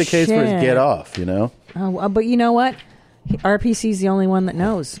still make the case for his get off, Oh, but you know what? RPC's the only one that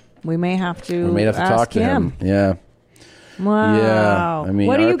knows. We may have to talk to him. Yeah. Wow. Yeah. I mean,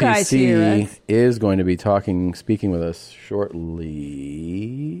 what do you RPC guys hear? is going to be speaking with us shortly.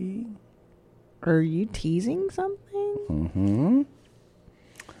 Are you teasing something? Mm-hmm.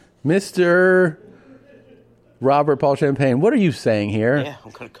 Mr. Robert Paul Champagne, what are you saying here? Yeah,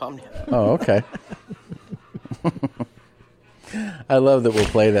 I'm going to come now. Oh, okay. I love that we'll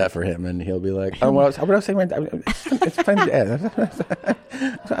play that for him, and he'll be like, "Oh, what I was saying, it's fine. I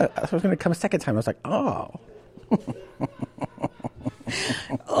was going to come a second time. I was like, oh."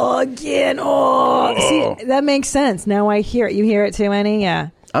 Again, see, that makes sense. Now I hear it. You hear it too, Annie? Yeah.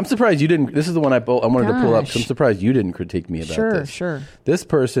 I'm surprised you didn't. This is the one I wanted to pull up. So I'm surprised you didn't critique me about this. Sure. This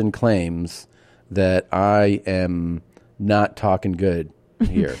person claims that I am not talking good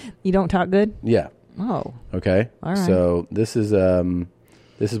here. You don't talk good? Yeah. Oh. Okay. All right. So this is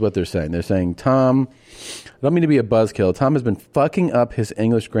what they're saying. They're saying, Tom, I don't mean to be a buzzkill. Tom has been fucking up his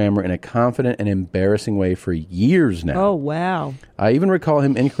English grammar in a confident and embarrassing way for years now. Oh, wow. I even recall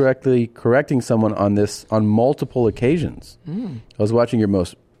him incorrectly correcting someone on this on multiple occasions. I was watching your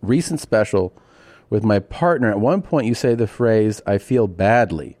most recent special with my partner. At one point, you say the phrase, I feel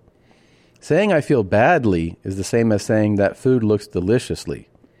badly. Saying I feel badly is the same as saying that food looks deliciously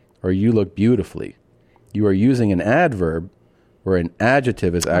or you look beautifully. You are using an adverb where an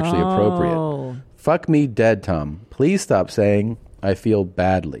adjective is actually appropriate. Fuck me dead, Tom. Please stop saying I feel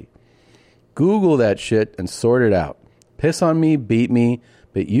badly. Google that shit and sort it out. Piss on me, beat me,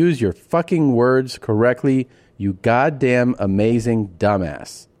 but use your fucking words correctly, you goddamn amazing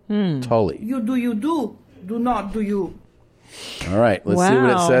dumbass. Tully. You do not do you. All right, let's see what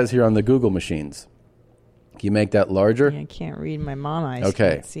it says here on the Google machines. Can you make that larger? I can't read my mom eyes.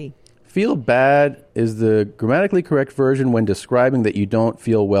 Okay. Let's see. Feel bad is the grammatically correct version when describing that you don't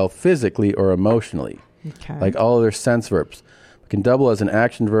feel well physically or emotionally. Okay. Like all other sense verbs. It can double as an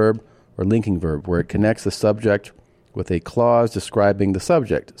action verb or linking verb where it connects the subject with a clause describing the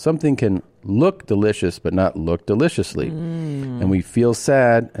subject. Something can look delicious but not look deliciously. And we feel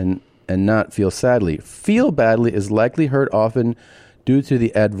sad and not feel sadly. Feel badly is likely heard often due to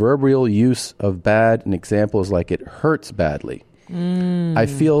the adverbial use of bad in examples like it hurts badly. I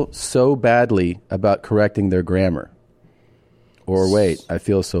feel so badly about correcting their grammar. Or wait, I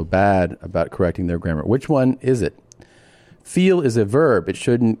feel so bad about correcting their grammar. Which one is it? Feel is a verb. It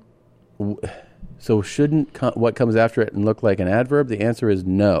shouldn't. So shouldn't what comes after it and look like an adverb? The answer is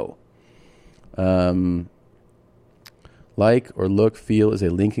no. Like or look, feel is a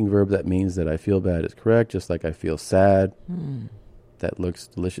linking verb. That means that I feel bad is correct, just like I feel sad. That looks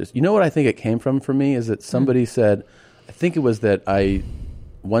delicious. You know what I think it came from for me is that somebody said, I think it was that I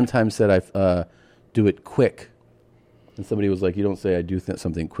one time said I do it quick. And somebody was like, you don't say I do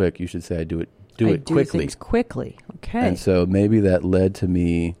something quick. You should say I do it quickly. Things quickly. Okay. And so maybe that led to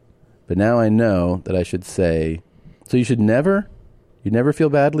me. But now I know that I should say, so you never feel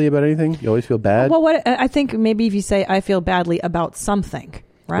badly about anything? You always feel bad? Well, what I think maybe if you say I feel badly about something,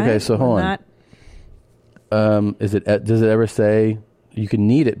 right? Okay, so hold on. Does it ever say you can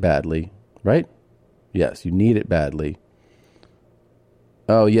need it badly, right? Yes, you need it badly.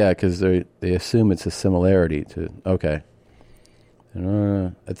 Oh, yeah, because they assume it's a similarity to, okay.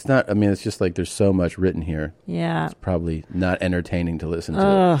 It's not. I mean, it's just like there's so much written here. Yeah. It's probably not entertaining to listen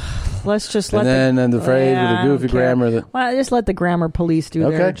to. Let's just let and the phrase with the goofy grammar. Well, just let the grammar police do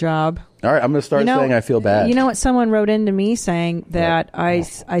their job. All right, I'm going to start saying I feel bad. You know what? Someone wrote into me saying that I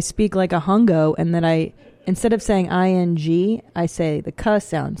speak like a hungo, and that instead of saying ing, I say the cuss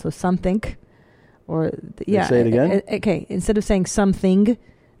sound. So something, or say it again. Okay, instead of saying something,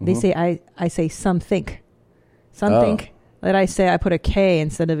 they say I say something. That I say I put a K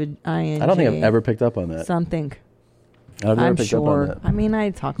instead of an ing. I don't think I've ever picked up on that. Something. I've never picked up on that. I mean,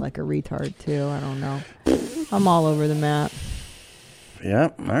 I talk like a retard too. I don't know. I'm all over the map. Yeah.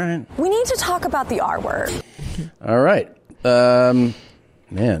 All right. We need to talk about the R word. All right. Man,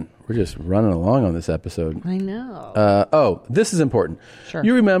 we're just running along on this episode. I know. This is important. Sure.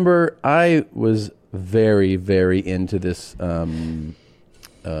 You remember I was very, very into this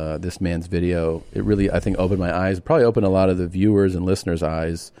this man's video. It really, I think, opened my eyes. Probably opened a lot of the viewers and listeners'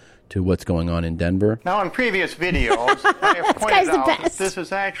 eyes to what's going on in Denver. Now, in previous videos, I have pointed out that this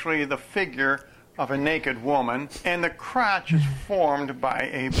is actually the figure of a naked woman, and the crotch is formed by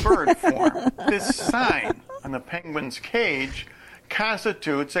a bird form. This sign on the penguin's cage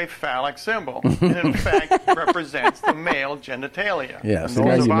constitutes a phallic symbol, and in fact represents the male genitalia. Yes, and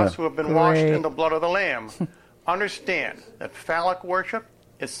those of us who have been washed in the blood of the Lamb understand that phallic worship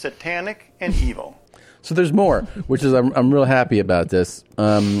is satanic and evil. So there's more, which is I'm real happy about this.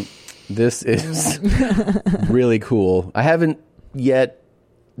 This is really cool. I haven't yet.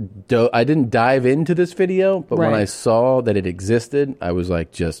 I didn't dive into this video, but when I saw that it existed, I was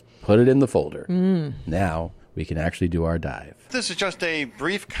like, just put it in the folder. Now we can actually do our dive. This is just a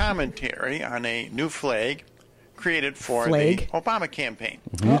brief commentary on a new flag created for the Obama campaign.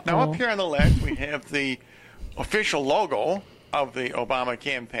 Now, up here on the left, we have the official logo of the Obama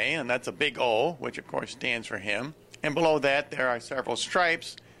campaign, and that's a big O, which of course stands for him. And below that, there are several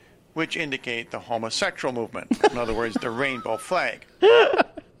stripes, which indicate the homosexual movement. In other words, the rainbow flag.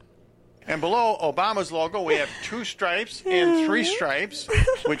 And below Obama's logo, we have 2 stripes and 3 stripes,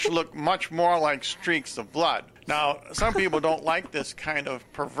 which look much more like streaks of blood. Now, some people don't like this kind of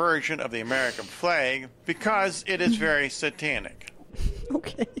perversion of the American flag because it is very satanic.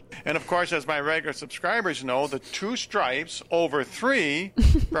 Okay. And of course, as my regular subscribers know, the 2 stripes over 3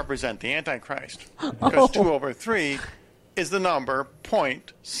 represent the Antichrist. Because 2 over 3 is the number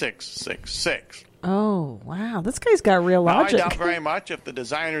 0.666. Oh, wow. This guy's got real logic. Now, I doubt very much if the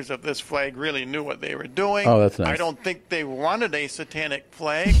designers of this flag really knew what they were doing. Oh, that's nice. I don't think they wanted a satanic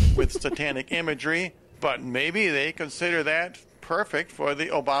flag with satanic imagery, but maybe they consider that perfect for the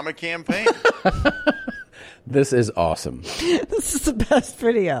Obama campaign. This is awesome. This is the best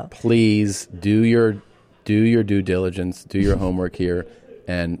video. Please do your due diligence, do your homework here,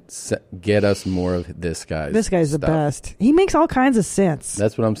 and get us more of this guy's This guy's stuff. the best. He makes all kinds of sense.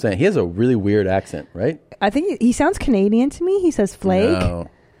 That's what I'm saying. He has a really weird accent, right? I think he sounds Canadian to me. He says flag. No.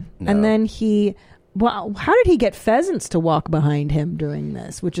 And then how did he get pheasants to walk behind him during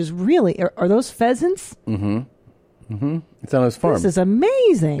this? Which is really, are those pheasants? Mm-hmm. Mm-hmm. It's on his farm. This is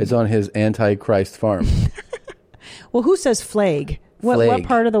amazing. It's on his Antichrist farm. Well, who says flag? What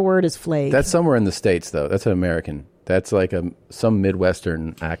part of the word is flag? That's somewhere in the States, though. That's an American. That's like some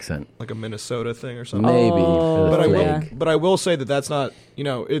Midwestern accent. Like a Minnesota thing or something. Maybe. But I will say that that's not,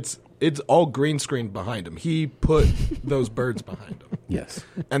 it's all green screen behind him. He put those birds behind him. Yes.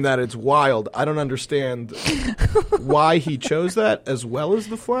 And that it's wild. I don't understand why he chose that as well as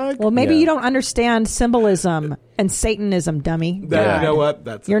the flag. Well, maybe you don't understand symbolism and Satanism, dummy. You know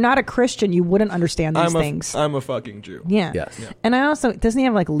what? You're not a Christian. You wouldn't understand these things. I'm a fucking Jew. Yeah. Yes. Yeah. And doesn't he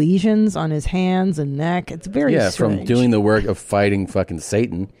have like lesions on his hands and neck? It's very strange. From doing the work of fighting fucking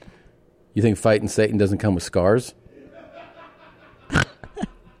Satan. You think fighting Satan doesn't come with scars?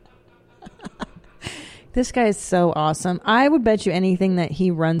 This guy is so awesome. I would bet you anything that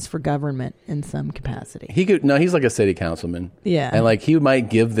he runs for government in some capacity. He's like a city councilman. Yeah. And like he might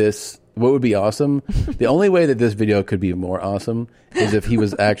give this, what would be awesome? The only way that this video could be more awesome is if he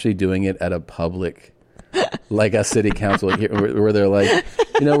was actually doing it at a public, like a city council where they're like,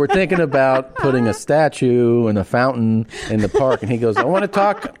 we're thinking about putting a statue and a fountain in the park. And he goes, I want to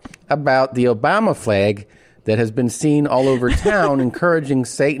talk about the Obama flag that has been seen all over town encouraging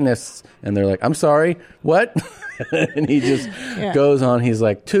Satanists. And they're like, I'm sorry, what? And he just goes on. He's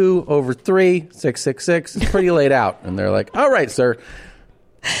like, 2 over 3, 666. It's pretty laid out. And they're like, all right, sir.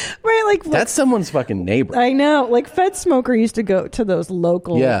 Right, like that's someone's fucking neighbor. I know. Like Fed Smoker used to go to those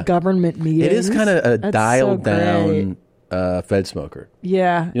local government meetings. It is kind of a dialed down Fed Smoker.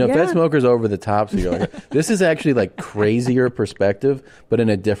 Yeah. You know, Fed Smoker's over the top, so you're like, this is actually like crazier perspective, but in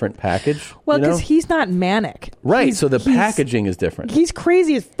a different package. Well, because he's not manic. Right, so the packaging is different. He's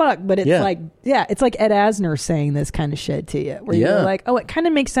crazy as fuck, but it's it's like Ed Asner saying this kind of shit to you, where you're like, oh, it kind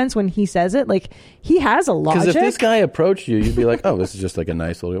of makes sense when he says it. Like, he has a logic. Because if this guy approached you, you'd be like, oh, this is just like a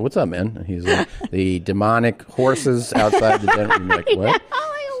nice little, what's up, man? And he's like, the demonic horses outside the den. You're like, what?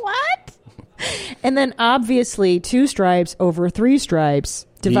 What? And then obviously 2 stripes over 3 stripes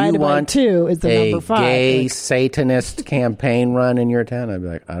divided by 2 is the number 5. A gay Satanist campaign run in your town? I'd be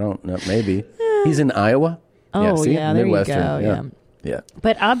like, I don't know, maybe. He's in Iowa? Oh, see? there you go. Yeah.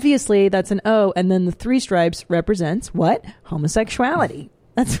 But obviously that's an O, and then the 3 stripes represents what? Homosexuality.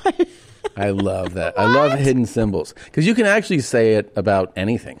 That's why. I love that. I love hidden symbols. Because you can actually say it about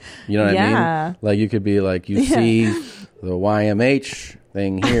anything. You know what I mean? Like, you could be like, you see the YMH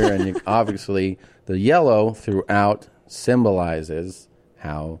thing here, and obviously the yellow throughout symbolizes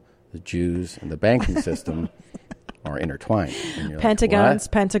how the Jews and the banking system are intertwined. Pentagons,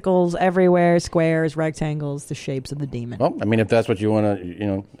 pentacles everywhere, squares, rectangles, the shapes of the demon. Well, I mean, if that's what you want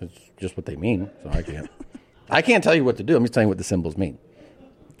to, it's just what they mean. So I can't tell you what to do. I'm just telling you what the symbols mean.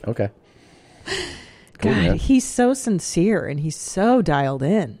 Okay. Cool, God, man. He's so sincere and he's so dialed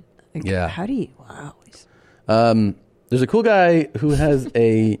in. Like, how do you? Wow. There's a cool guy who has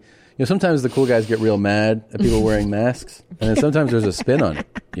sometimes the cool guys get real mad at people wearing masks, and then sometimes there's a spin on it.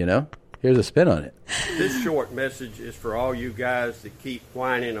 Here's a spin on it. This short message is for all you guys that keep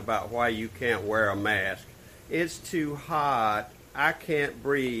whining about why you can't wear a mask. It's too hot. I can't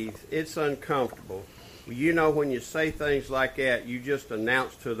breathe. It's uncomfortable. Well, when you say things like that, you just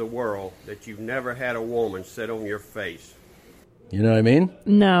announce to the world that you've never had a woman sit on your face. You know what I mean?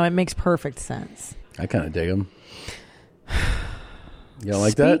 No, it makes perfect sense. I kind of dig him. You don't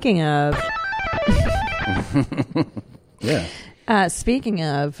like Speaking of... Yeah. Speaking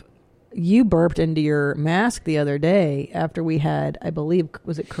of, you burped into your mask the other day after we had, I believe,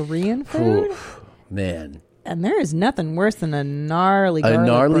 was it Korean food? Man. And there is nothing worse than a gnarly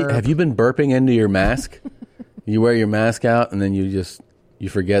burp. Have you been burping into your mask? You wear your mask out and then you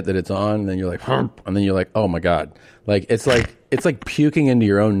forget that it's on, and then you're like, and then you're like, oh my God. Like, it's like puking into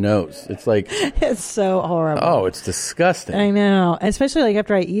your own nose. It's like, it's so horrible. Oh, it's disgusting. I know. Especially like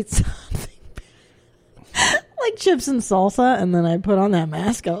after I eat something like chips and salsa, and then I put on that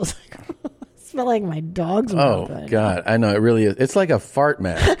mask. I was like, I smell like my dog's mouth. Oh God. I know, it really is. It's like a fart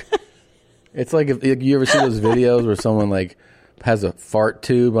mask. It's like if you ever see those videos where someone like has a fart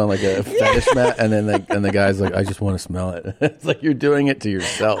tube on like a fetish mat, and then the guy's like, I just want to smell it. It's like you're doing it to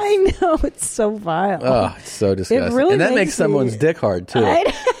yourself. I know, it's so vile. Oh, it's so disgusting. It really and that makes someone's dick hard too.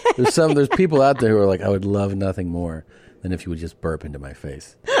 There's people out there who are like, I would love nothing more than if you would just burp into my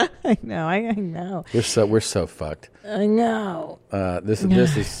face. I know. I know. We're so fucked. I know. This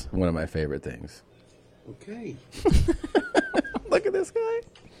is one of my favorite things. Okay. Look at this guy.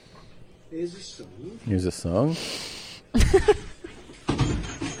 Here's a song. Here's a song.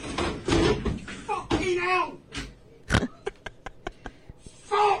 Fucking hell!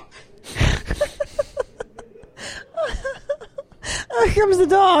 Fuck! Here comes the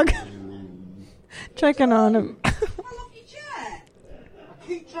dog. Checking on him. I love your chair. I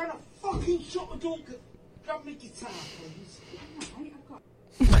keep trying to fucking shut the door. Grab me guitar, please.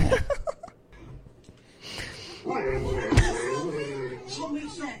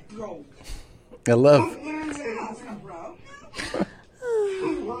 Something's not broke. I love.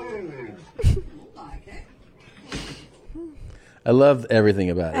 I love everything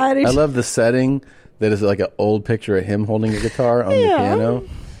about it. I love the setting that is like an old picture of him holding a guitar on the piano.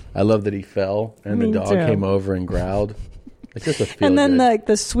 I love that he fell and the dog came over and growled. It's just a feel and then good.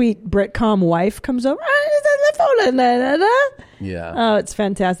 the sweet Britcom wife comes over. Yeah. Oh, it's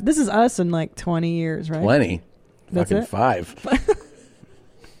fantastic. This is us in like 20 years, right? 20. That's fucking it? 5.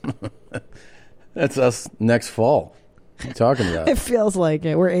 That's us next fall. What are you talking about? It feels like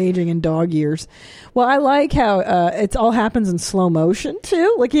it. We're aging in dog years. Well, I like how it all happens in slow motion,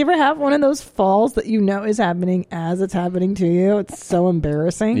 too. Like, you ever have one of those falls that you know is happening as it's happening to you? It's so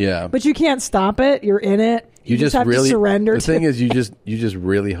embarrassing. Yeah. But you can't stop it. You're in it. You just have really to surrender. The thing is, you just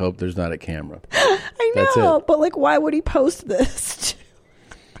really hope there's not a camera. I know, but like, why would he post this?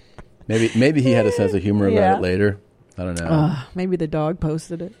 Maybe he had a sense of humor about it later. I don't know. Maybe the dog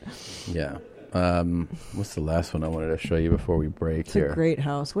posted it. Yeah. What's the last one I wanted to show you before we break It's here? a great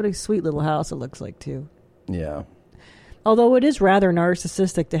house. What a sweet little house it looks like, too. Yeah. Although it is rather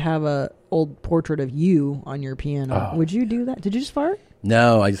narcissistic to have a old portrait of you on your piano. Would you do that? Did you just fart?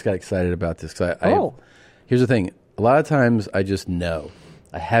 No, I just got excited about this. Here's the thing. A lot of times I just know.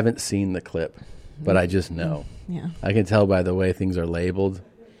 I haven't seen the clip. but I just know. Yeah. I can tell by the way things are labeled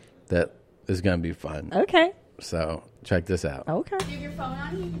that this is going to be fun. Okay. So check this out. Okay. If you have your phone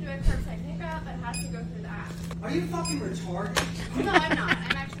on, you can do it curbside pickup, but it has to go through the app. Are you fucking retarded? No, I'm not.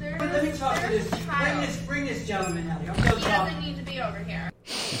 I'm actually Let me talk to this. Bring this gentleman out here. I'm so He doesn't need to be over here.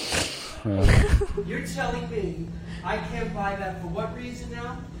 You're telling me I can't buy that for what reason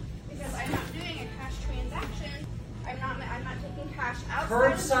now? Because I'm not doing a cash transaction. I'm not taking cash outside.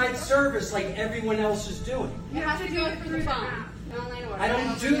 Curbside service like everyone else is doing. You have to go through the phone. Online order. I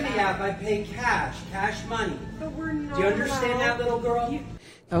don't do the app. I pay cash money. But we're not. Do you understand that, little girl?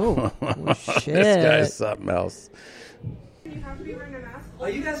 Oh, shit. This guy's something else. You have to be wearing a mask. Are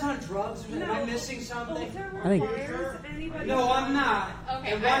you guys on drugs? Am I missing something? I think. No, I'm not.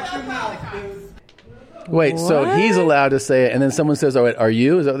 Okay, And watch your mouth, dude. Wait, so he's allowed to say it, and then someone says, "Oh, wait, are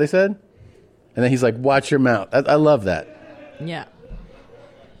you?" Is that what they said? And then he's like, "Watch your mouth." I love that. Yeah.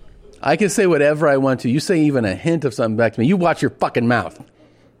 I can say whatever I want to. You say even a hint of something back to me. You watch your fucking mouth.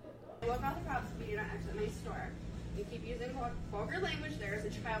 What about the cops if you do not exit my store? You keep using vulgar language. There is a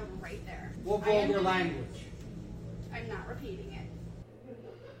child right there. What vulgar language? I'm not repeating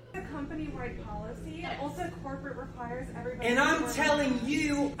it. A company-wide policy. Also, corporate requires everybody. And I'm telling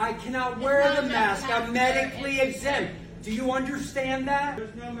you, I cannot wear the mask. I'm medically exempt. Do you understand that?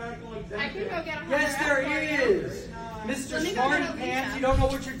 There's no medical exemption. I can go get a Yes, there is. Mr. Let me go Smarty get a Pants, visa. you don't know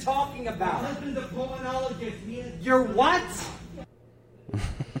what you're talking about. My husband's a pulmonologist. You're what?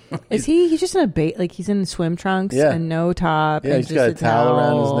 Is he? He's just in a bait. Like he's in swim trunks and no top. Yeah, and he's just got a towel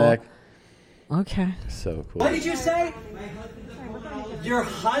around his neck. Okay. So cool. What did you say? Your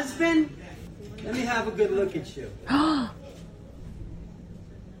husband? Let me have a good look at you.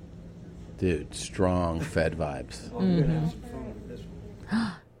 Dude, strong Fed vibes. What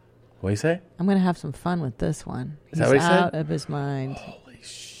do you say? I'm going to have some fun with this one. Is He's that what he said? out of his mind. Holy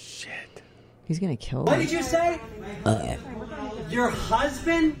shit. He's going to kill What him. did you say? Your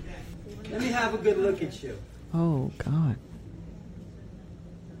husband? Let me have a good look at you. Oh, God.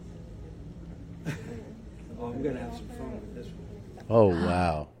 Oh, I'm going to have some fun with this one. Oh,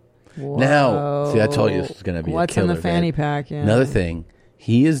 wow. Whoa. Now, see, I told you this was going to be What's a killer. in the fanny vid. pack? Yeah. Another thing,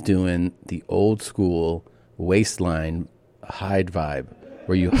 he is doing the old school waistline hide vibe,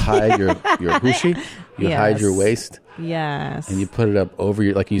 where you hide your hoochie, you hide your waist, Yes. and you put it up over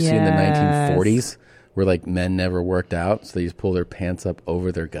your, like you see in the Yes. 1940s, where like men never worked out, so they just pull their pants up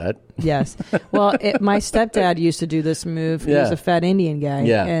over their gut. Yes. Well, my stepdad used to do this move. He was Yeah. a fat Indian guy.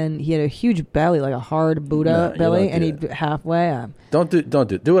 Yeah. And he had a huge belly, like a hard Buddha No, you belly, don't and do he'd halfway. Don't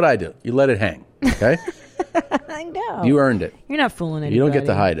do what I do. You let it hang, okay? I know. You earned it. You're not fooling anybody. You don't get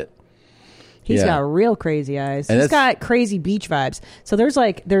to hide it. He's Yeah. got real crazy eyes. And He's that's- got crazy beach vibes. So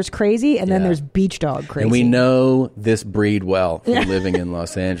there's crazy, and then Yeah. there's beach dog crazy. And we know this breed well from living in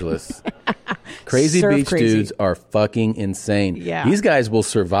Los Angeles. Crazy Surf beach crazy. dudes are fucking insane. Yeah. These guys will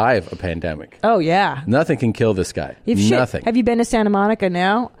survive a pandemic. Oh, yeah. Nothing can kill this guy. Shit, Nothing. have you been to Santa Monica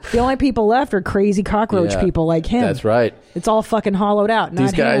now? The only people left are crazy cockroach Yeah. people like him. That's right. It's all fucking hollowed out.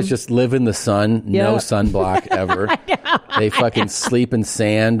 These not guys him. just live in the sun, no Yep. sunblock ever. They fucking sleep in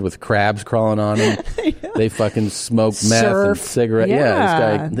sand with crabs crawling on them. They fucking smoke meth and Surf. cigarette.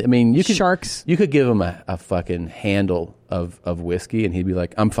 Yeah. This guy. I mean, you could Sharks. You could give him a fucking handle of whiskey, and he'd be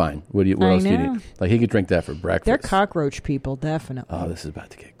like, "I'm fine. What else do you know. need?" Like he could drink that for breakfast. They're cockroach people, definitely. Oh, this is about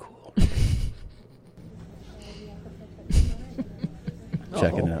to get cool.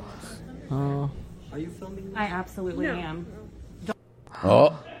 Check it out. Oh. Are you filming? I absolutely am.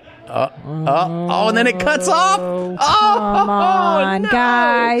 Oh, and then it cuts off. Oh, Come on, no.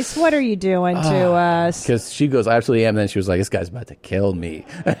 guys. What are you doing to us? Because she goes, I absolutely am. And then she was like, this guy's about to kill me.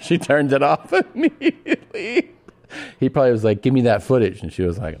 She turned it off immediately. He probably was like, give me that footage. And she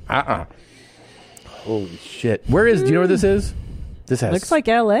was like, Holy shit. Do you know where this is? This has, Looks like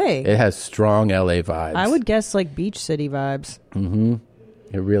L.A. It has strong LA vibes. I would guess like Beach City vibes. Mm-hmm.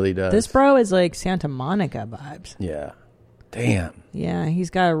 It really does. This bro is like Santa Monica vibes. Yeah. Damn. Yeah, he's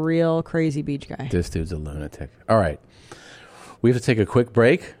got a real crazy beach guy. This dude's a lunatic. All right. We have to take a quick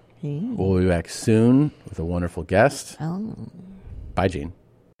break. We'll be back soon with a wonderful guest. Oh. Bye, Gene.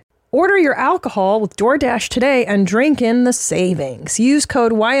 Order your alcohol with DoorDash today and drink in the savings. Use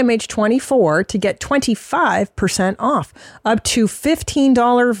code YMH24 to get 25% off, up to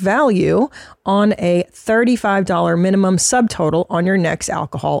 $15 value on a $35 minimum subtotal on your next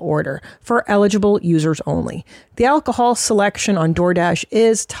alcohol order for eligible users only. The alcohol selection on DoorDash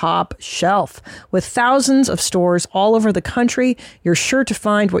is top shelf. With thousands of stores all over the country, you're sure to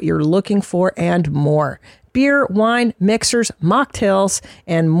find what you're looking for and more. Beer, wine, mixers, mocktails,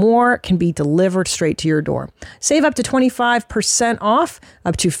 and more can be delivered straight to your door. Save up to 25% off,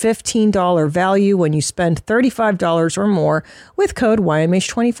 up to $15 value when you spend $35 or more with code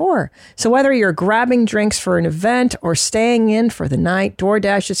YMH24. So whether you're grabbing drinks for an event or staying in for the night,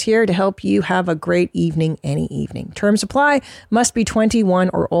 DoorDash is here to help you have a great evening any evening. Terms apply. Must be 21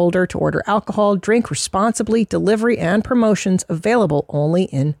 or older to order alcohol. Drink responsibly. Delivery and promotions available only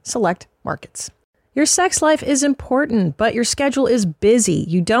in select markets. Your sex life is important, but your schedule is busy.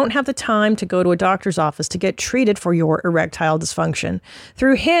 You don't have the time to go to a doctor's office to get treated for your erectile dysfunction.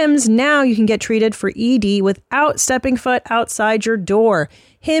 Through HIMS, now you can get treated for ED without stepping foot outside your door.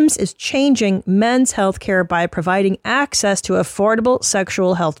 HIMS is changing men's health care by providing access to affordable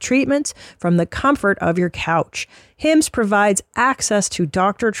sexual health treatments from the comfort of your couch. HIMS provides access to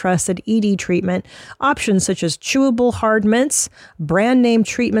doctor-trusted ED treatment options such as chewable hard mints, brand name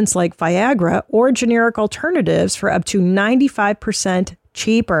treatments like Viagra, or generic alternatives for up to 95%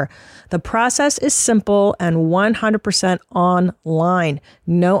 cheaper. The process is simple and 100% online.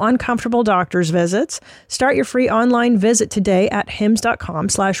 No uncomfortable doctor's visits. Start your free online visit today at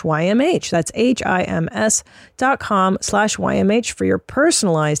hims.com/YMH. That's HIMS.com/YMH for your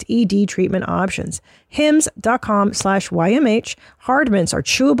personalized ED treatment options. hims.com/YMH. Hard mints are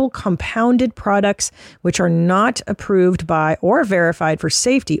chewable compounded products which are not approved by or verified for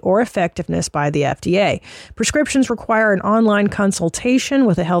safety or effectiveness by the FDA. Prescriptions require an online consultation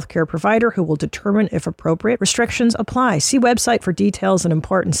with a healthcare provider who will determine if appropriate. Restrictions apply. See website for details and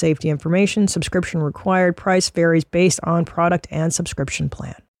important safety information. Subscription required. Price varies based on product and subscription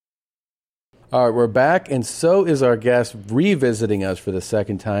plan. All right, we're back, and so is our guest revisiting us for the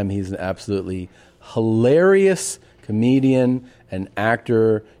second time. He's an absolutely hilarious comedian and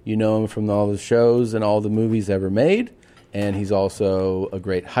actor. You know him from all the shows and all the movies ever made. And he's also a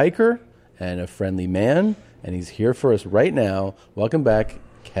great hiker and a friendly man. And he's here for us right now. Welcome back,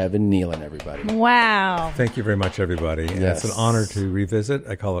 Kevin Nealon, everybody. Wow. Thank you very much, everybody. And Yes. it's an honor to revisit.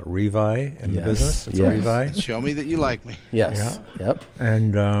 I call it revi in the Yes. business. It's Yes. a revi. Show me that you like me. Yes. Yeah. Yep.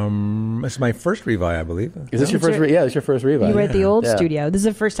 And it's my first revi, I believe. Is this your first? Yeah, it's your first revive. You were at the old Yeah. studio. This is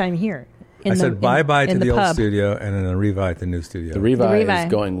the first time here. I said bye-bye to in the old pub. studio and then a revi at the new studio. The revive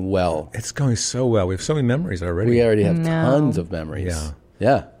is going well. It's going so well. We have so many memories already. We already have tons of memories.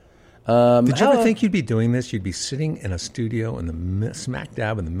 Yeah. Yeah. Did you ever think you'd be doing this? You'd be sitting in a studio in the smack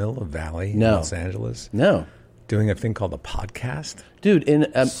dab in the middle of the valley in Los Angeles? No. Doing a thing called a podcast? Dude,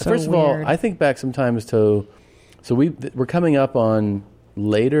 first of all, I think back sometimes to, so we're coming up on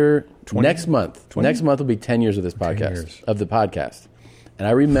later, 20? next month. 20? Next month will be 10 years of this 10 podcast, years. of the podcast. And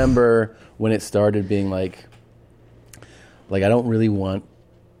I remember when it started being like I don't really want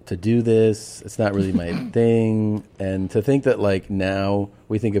to do this. It's not really my thing. And to think that like now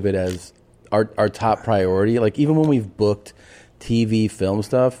we think of it as our top priority. Like even when we've booked TV, film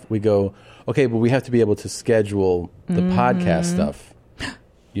stuff, we go, okay, but we have to be able to schedule the podcast stuff.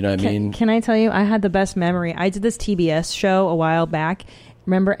 You know what I mean? Can I tell you, I had the best memory. I did this TBS show a while back.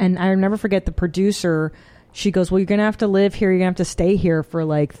 Remember, and I'll never forget the producer. She goes, well, you're going to have to live here. You're going to have to stay here for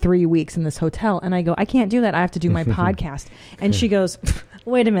like 3 weeks in this hotel. And I go, I can't do that. I have to do my podcast. And she goes,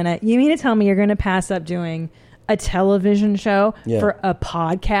 wait a minute. You mean to tell me you're going to pass up doing a television show for a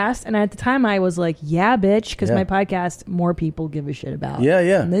podcast? And at the time I was like, yeah, bitch, because my podcast, more people give a shit about. Yeah.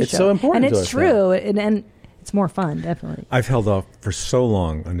 than this It's show. so important And to it's us true. And it's more fun, definitely. I've held off for so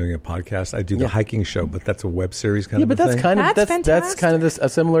long on doing a podcast. I do the hiking show, but that's a web series kind of but a that's thing. kind of that's kind of a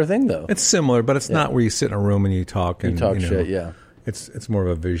similar thing though. It's similar, but it's not where you sit in a room and you talk and talk you know, shit, yeah. It's more of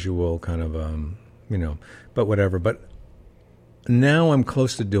a visual kind of but whatever. But now I'm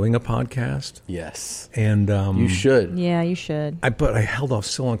close to doing a podcast. Yes. And you should. Yeah, you should. But I held off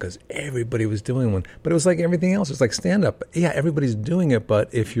so long because everybody was doing one. But it was like everything else. It's like stand-up. Yeah, everybody's doing it,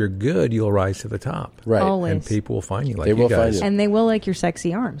 but if you're good, you'll rise to the top. Right. Always. And people will find you like They will you guys. find you. And they will like your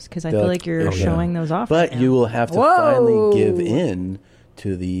sexy arms because I feel like you're showing those off. But right now. you will have to Whoa. finally give in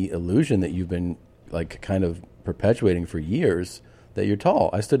to the illusion that you've been like kind of perpetuating for years that you're tall.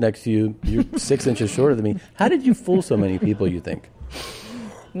 I stood next to you. You're 6 inches shorter than me. How did you fool so many people, you think?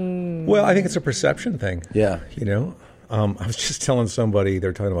 Well, I think it's a perception thing. Yeah. You know, I was just telling somebody,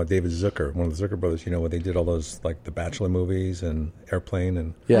 they're talking about David Zucker, one of the Zucker brothers, you know, when they did all those, like, the Bachelor movies and Airplane.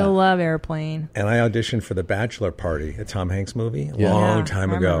 And I love Airplane. And I auditioned for the Bachelor Party, a Tom Hanks movie, a Yeah. long Yeah,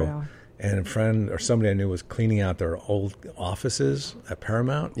 time I ago. remember and a friend or somebody I knew was cleaning out their old offices at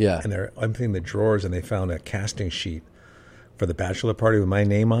Paramount. Yeah. And they're emptying the drawers, and they found a casting sheet for the bachelor party with my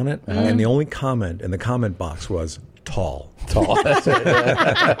name on it. And the only comment in the comment box was tall. That's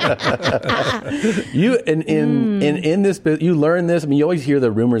right. You in this business, you learn this. I mean, you always hear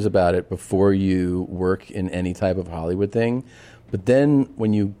the rumors about it before you work in any type of Hollywood thing, but then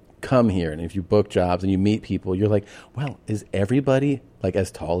when you come here and if you book jobs and you meet people, you're like, well, is everybody like as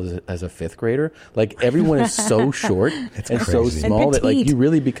tall as a fifth grader? Like everyone is so short and crazy. so small that like you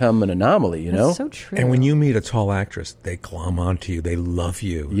really become an anomaly, you know? That's so true. And when you meet a tall actress, they glom onto you. They love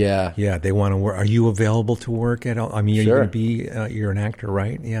you. Yeah. Yeah, they want to work. Are you available to work at all? I mean, Sure. you're going to be, you're an actor,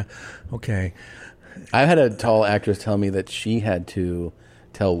 right? Yeah. Okay. I had a tall actress tell me that she had to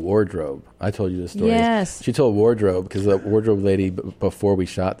tell wardrobe. I told you this story. Yes. She told wardrobe because the wardrobe lady before we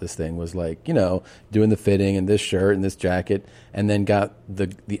shot this thing was like, you know, doing the fitting and this shirt and this jacket, and then got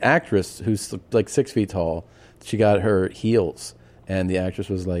the actress who's like 6 feet tall. She got her heels, and the actress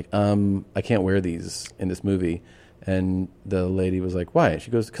was like, I can't wear these in this movie. And the lady was like, why?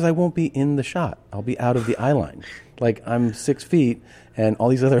 She goes, because I won't be in the shot. I'll be out of the eye line. Like, I'm 6 feet, and all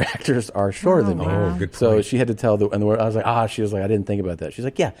these other actors are shorter than me. Oh, good point. So she had to tell I was like, she was like, I didn't think about that. She's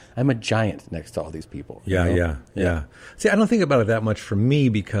like, yeah, I'm a giant next to all these people. Yeah, you know? yeah. See, I don't think about it that much for me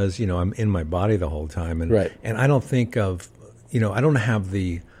because, you know, I'm in my body the whole time. And, Right. and I don't think of, you know, I don't have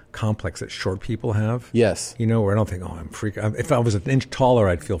the complex that short people have. Yes. You know, where I don't think, I'm freak. If I was an inch taller,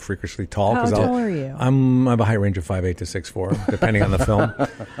 I'd feel freakishly tall. How tall are you? I have a height range of 5'8" to 6'4", depending on the film.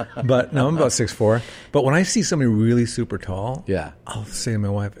 But no, I'm about 6'4". But when I see somebody really super tall, Yeah. I'll say to my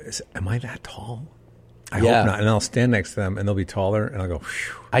wife, am I that tall? I Yeah. hope not. And I'll stand next to them, and they'll be taller, and I'll go,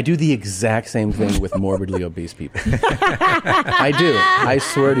 phew. I do the exact same thing with morbidly obese people. I do. I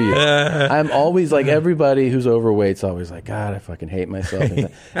swear to you. I'm always like, everybody who's overweight's always like, God, I fucking hate myself.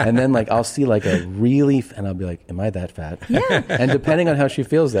 And then like I'll see like a really, and I'll be like, am I that fat? Yeah. And depending on how she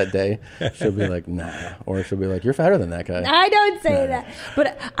feels that day, she'll be like, nah. Or she'll be like, you're fatter than that guy. I don't say that.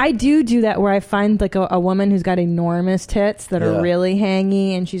 But I do that where I find like a woman who's got enormous tits that are really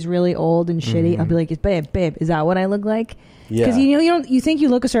hangy and she's really old and shitty. I'll be like, babe, is that what I look like? Because you think you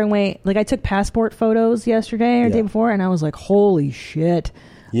look a certain way. Like I took passport photos yesterday or the day before, and I was like, "Holy shit,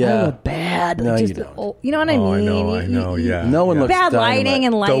 I look bad." No, like, you don't. Oh, you know what I mean? I know. Yeah. No one looks bad dynamite. lighting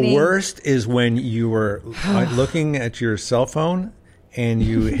and lighting. The worst is when you were looking at your cell phone and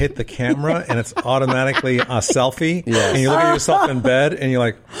you hit the camera and it's automatically a selfie. Yes. And you look at yourself in bed and you're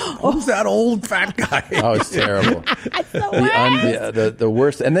like, who's that old fat guy? Oh, it's terrible. The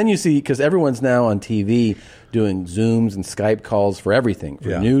worst. And then you see, because everyone's now on TV doing Zooms and Skype calls for everything,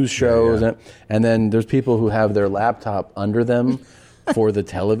 for news shows. And then there's people who have their laptop under them for the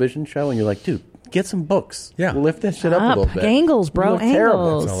television show. And you're like, dude, get some books. Yeah. Lift that shit up a little bit. Angles, bro. You look terrible.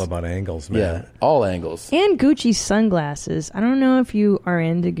 Angles. It's all about angles, man. Yeah, all angles. And Gucci sunglasses. I don't know if you are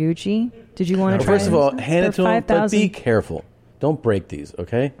into Gucci. Did you want to try First of all, them? hand it to They're them, but be $5,000. careful. Don't break these,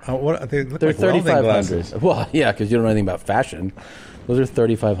 okay? They look They're like welding $3,500. glasses. Well, yeah, because you don't know anything about fashion. Those are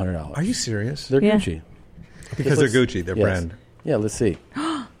 $3,500. Are you serious? They're Gucci. Because they're Gucci, their Yes. brand. Yeah, let's see.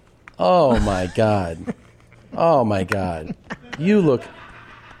 Oh, my God. Oh, my God. You look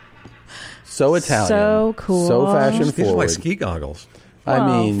so Italian. So cool. So fashion These are forward. like ski goggles. I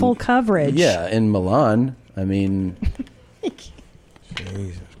Well, mean, full coverage. Yeah, in Milan. I mean,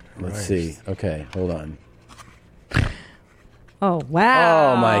 Jesus let's Christ. see. Okay, hold on. Oh,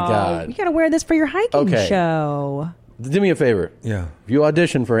 wow. Oh, my God. You got to wear this for your hiking Okay. show. Do me a favor. Yeah. If you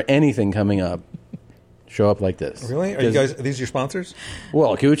audition for anything coming up, show up like this. Really? Are these your sponsors?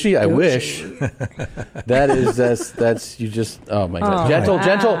 Well, Gucci, I wish. That's you just, oh my God. Gentle.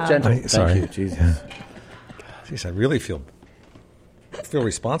 Thank Sorry. you, Jesus. Jeez, I really feel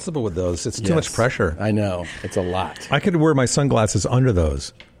responsible with those. It's too much pressure. I know. It's a lot. I could wear my sunglasses under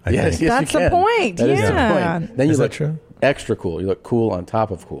those. I Yes, think. That's you the can. point, That is the yeah. point. Then you Is that look true? extra cool. You look cool on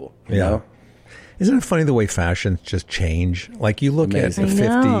top of cool. You know? Isn't it funny the way fashions just change? Like you look Amazing. at the I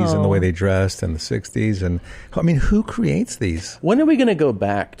 50s and the way know. they dressed and the 60s. And I mean, who creates these? When are we going to go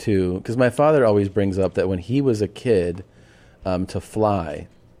back to, because my father always brings up that when he was a kid, to fly,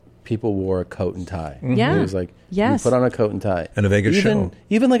 people wore a coat and tie. Yeah. He was like, Yes. you put on a coat and tie. And a Vegas show.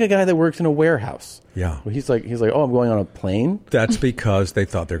 Even like a guy that works in a warehouse. Yeah. Where he's like, oh, I'm going on a plane. That's because they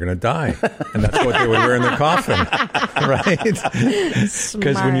thought they're going to die. And that's what they would wear in their coffin. Right?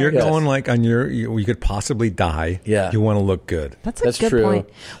 Because when you're Yes. going like on you could possibly die. Yeah. You want to look good. That's a That's good true. point.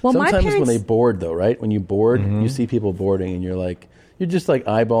 Well, Sometimes my parents, when they board, though, right? When you board, Mm-hmm. you see people boarding, and you're just like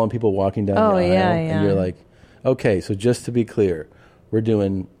eyeballing people walking down Oh, the aisle, yeah, and yeah. you're like, okay, so just to be clear, we're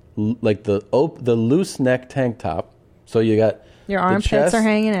doing like the loose neck tank top. So you got Your armpits are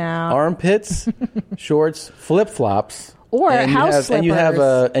hanging out. Armpits, shorts, flip-flops. Or house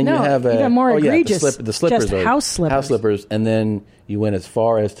slippers. And you have even more egregious. The slippers just are house slippers. House slippers, and then you went as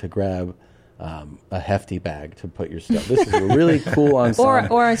far as to grab a hefty bag to put your stuff. This is a really cool ensemble.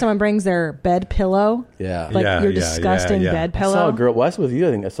 Or when someone brings their bed pillow. Yeah. Like your disgusting bed pillow. I saw a girl, well, I was with you,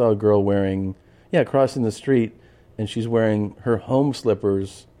 I think. I saw a girl wearing, crossing the street, and she's wearing her home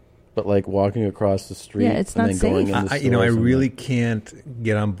slippers, but like walking across the street. Yeah, it's not and then safe. going in the store I really can't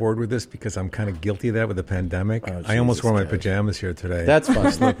get on board with this because I'm kind of guilty of that with the pandemic. I almost wore my pajamas here today. That's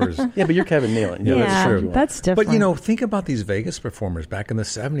fine. Slippers. Yeah, but you're Kevin Nealon. Yeah, that's true. That's different. But, think about these Vegas performers back in the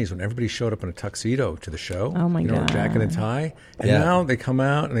 70s when everybody showed up in a tuxedo to the show. Oh, my God. Jacket and tie. And now they come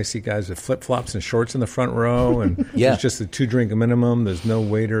out and they see guys with flip-flops and shorts in the front row. And there's just a 2-drink minimum. There's no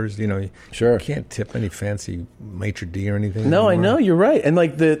waiters. You can't tip any fancy maitre d' or anything. No, anymore. I know. You're right. And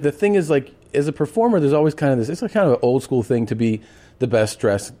like the thing is, like, as a performer, there's always kind of this. It's like kind of an old school thing to be the best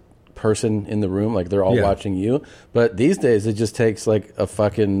dressed person in the room. Like they're all watching you. But these days, it just takes like a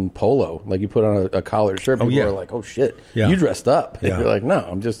fucking polo. Like you put on a collared shirt. People are like, "Oh shit, you dressed up." Yeah. You're like, "No,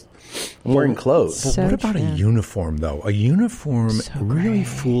 I'm wearing clothes." But what about a uniform though? A uniform really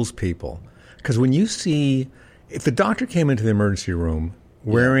fools people because when you see if the doctor came into the emergency room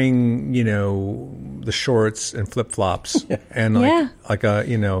wearing the shorts and flip flops and like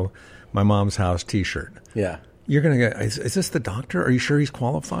a my mom's house T-shirt. Yeah. You're going to get, is this the doctor? Are you sure he's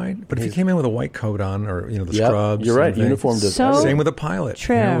qualified? But if he came in with a white coat on or, the scrubs. You're right. Uniform does same with a pilot.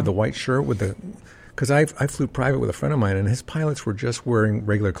 True. With the white shirt, because I flew private with a friend of mine and his pilots were just wearing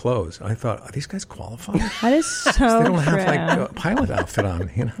regular clothes. I thought, are these guys qualified? That is so They don't true. have like a pilot outfit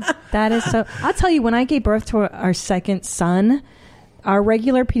on, That is so. I'll tell you, when I gave birth to our second son, our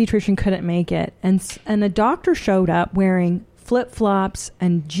regular pediatrician couldn't make it. And a doctor showed up wearing flip-flops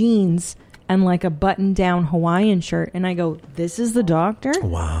and jeans and like a button-down Hawaiian shirt. And I go, this is the doctor?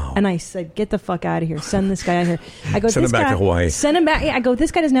 Wow. And I said, get the fuck out of here. Send this guy out here. I go, send him back to Hawaii. Send him back. Yeah, I go,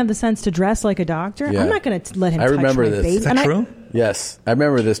 this guy doesn't have the sense to dress like a doctor. Yeah. I'm not going to let him touch my baby. Is that true? Yes. I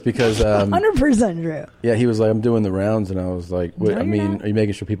remember this because... 100% true. Yeah, he was like, I'm doing the rounds. And I was like, wait, are you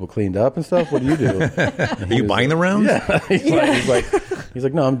making sure people cleaned up and stuff? What do you do? Are you buying the rounds? Yeah. He's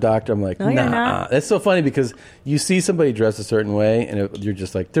like, no, I'm doctor. I'm like, nah. That's so funny because you see somebody dressed a certain way and you're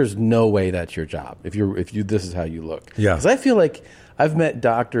just like, there's no way that's your job if you this is how you look. Yeah. Because I feel like I've met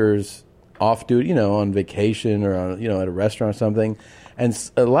doctors off duty, on vacation or on, at a restaurant or something.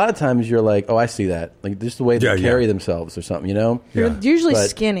 And a lot of times you're like, oh, I see that. Like just the way they carry themselves or something, They're usually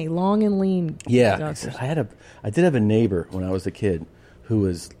skinny, long and lean. Yeah. Doctors. I did have a neighbor when I was a kid who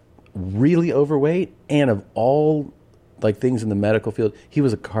was really overweight, and of all like things in the medical field, he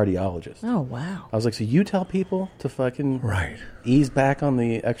was a cardiologist. Oh, wow. I was like, so you tell people to fucking ease back on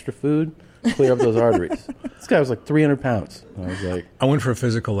the extra food, clear up those arteries. This guy was like 300 pounds. I was like, I went for a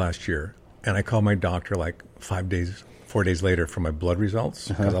physical last year, and I called my doctor like 4 days later for my blood results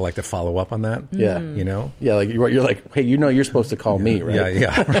because I like to follow up on that. Yeah. Yeah, like you're like, hey, you're supposed to call me, right?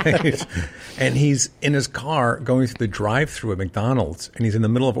 Yeah, right. And he's in his car going through the drive-through at McDonald's, and he's in the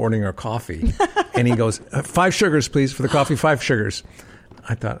middle of ordering our coffee, and he goes, 5 sugars, please, for the coffee, 5 sugars.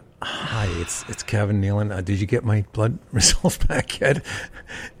 I thought, hi, it's Kevin Nealon. Did you get my blood results back yet?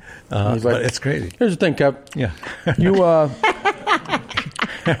 He's like, but it's crazy. Here's the thing, Kev. Yeah. You,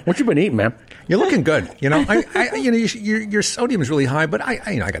 what you been eating, man? You're looking good. Your sodium is really high, but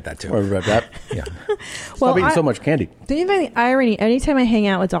I got that too. Worry about that. Yeah. Stop eating so much candy. Do you find the irony? Anytime I hang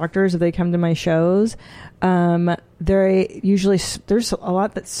out with doctors or they come to my shows, there's a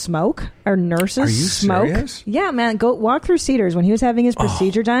lot that smoke. Our nurses Are you smoke. Serious? Yeah, man. Go walk through Cedars. When he was having his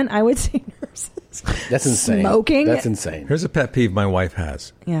procedure done, I would see nurses. That's insane. Smoking. That's insane. Here's a pet peeve my wife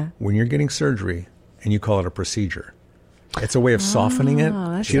has. Yeah. When you're getting surgery and you call it a procedure, it's a way of softening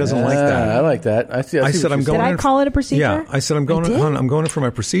it. She doesn't like that. I like that. I said I'm going. Did I call it a procedure? Yeah. I said I'm going. I'm going in for my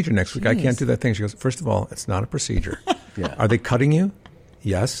procedure next week. I can't do that thing. She goes, first of all, it's not a procedure. Yeah. Are they cutting you?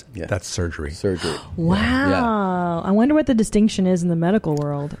 Yes. Yeah. That's surgery. Wow. Yeah. I wonder what the distinction is in the medical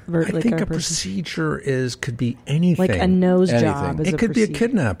world. I think a procedure could be anything. Like a nose job. It could be a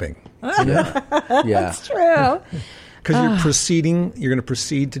kidnapping. Yeah. That's true. Because you're going to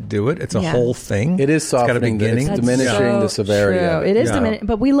proceed to do it. It's a whole thing. It is softening. It's diminishing the severity. True. It is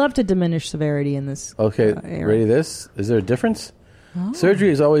but we love to diminish severity in this. Okay, ready this? Is there a difference? Oh. Surgery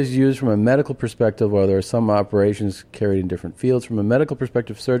is always used from a medical perspective, while there are some operations carried in different fields. From a medical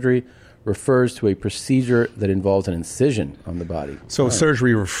perspective, surgery refers to a procedure that involves an incision on the body. So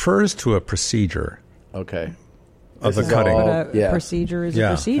surgery refers to a procedure. Okay. Of the cutting. Procedure is a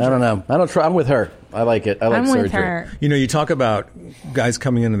procedure. I don't know. I don't try. I'm with her. I like it. I like surgery. With her. You talk about guys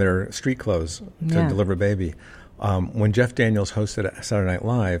coming in their street clothes to deliver a baby. When Jeff Daniels hosted Saturday Night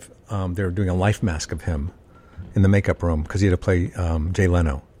Live, they were doing a life mask of him in the makeup room because he had to play Jay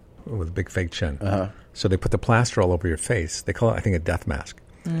Leno with a big fake chin. So they put the plaster all over your face. They call it, I think, a death mask.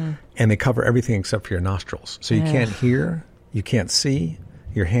 And they cover everything except for your nostrils. So you can't hear, you can't see,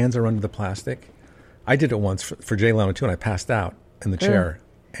 your hands are under the plastic. I did it once for Jay Leno, too, and I passed out in the chair.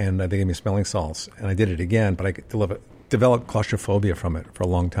 And they gave me smelling salts. And I did it again, but I developed claustrophobia from it for a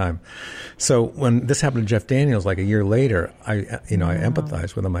long time. So when this happened to Jeff Daniels, like a year later, I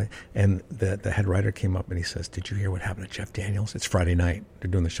empathized with him. And the head writer came up and he says, "Did you hear what happened to Jeff Daniels? It's Friday night.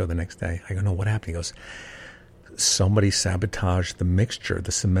 They're doing the show the next day." I go, "No, what happened?" He goes, "Somebody sabotaged the mixture,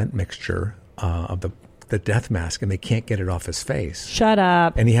 the cement mixture of the death mask, and they can't get it off his face." Shut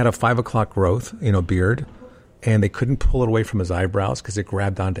up. And he had a 5 o'clock growth, beard, and they couldn't pull it away from his eyebrows because it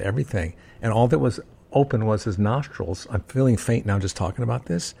grabbed onto everything. And all that was open was his nostrils. I'm feeling faint now just talking about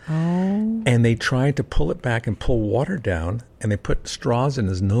this. And they tried to pull it back and pull water down, and they put straws in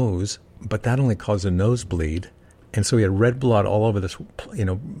his nose, but that only caused a nosebleed. And so he had red blood all over this,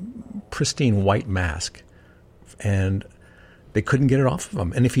 pristine white mask. And they couldn't get it off of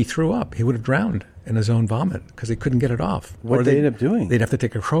him. And if he threw up, he would have drowned in his own vomit because they couldn't get it off. What did they end up doing? They'd have to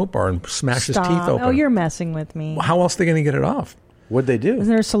take a crowbar and smash his teeth open. Oh, you're messing with me. Well, how else are they going to get it off? What'd they do? Is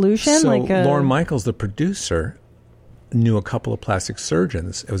there a solution? So Lorne Michaels, the producer, knew a couple of plastic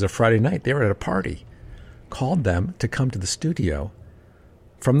surgeons. It was a Friday night. They were at a party. Called them to come to the studio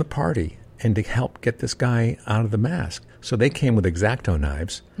from the party and to help get this guy out of the mask. So they came with X-Acto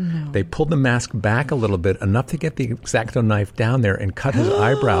knives. No. They pulled the mask back a little bit, enough to get the X-Acto knife down there and cut his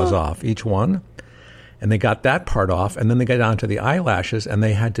eyebrows off, each one. And they got that part off, and then they got down to the eyelashes, and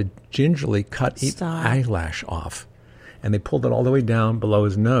they had to gingerly cut each eyelash off. And they pulled it all the way down below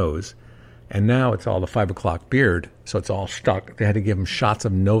his nose. And now it's all the 5 o'clock beard, so it's all stuck. They had to give him shots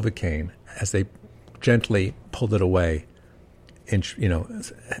of Novocaine as they gently pulled it away,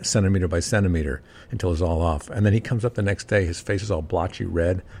 centimeter by centimeter, until it was all off. And then he comes up the next day, his face is all blotchy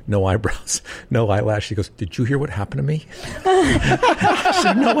red, no eyebrows, no eyelash. He goes, "Did you hear what happened to me?" I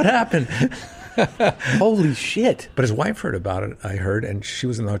said, "No, what happened?" Holy shit. But his wife heard about it, I heard, and she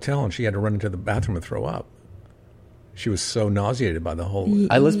was in the hotel, and she had to run into the bathroom and throw up. She was so nauseated by the whole...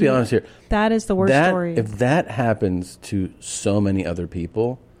 Let's be honest here. That is the worst story. If that happens to so many other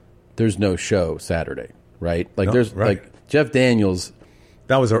people, there's no show Saturday, right? Like Jeff Daniels...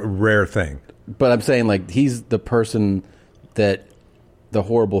 That was a rare thing. But I'm saying, like, he's the person that the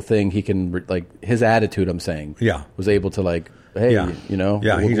horrible thing he can... his attitude, I'm saying, was able to, hey,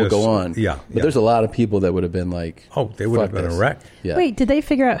 we'll go on. But there's a lot of people that would have been like... Oh, they would have been a wreck. Yeah. Wait, did they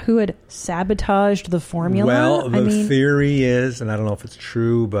figure out who had sabotaged the formula? Well, the theory is, and I don't know if it's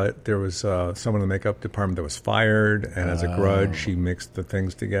true, but there was someone in the makeup department that was fired, and as a grudge, she mixed the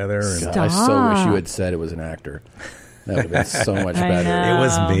things together. And I so wish you had said it was an actor. That would have been so much better. It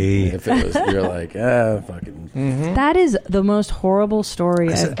was me. If it was, you're like, fucking. Mm-hmm. That is the most horrible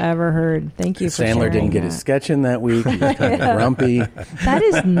story I've ever heard. Thank you for sharing Sandler didn't get his sketch in that week. He was kind of grumpy. That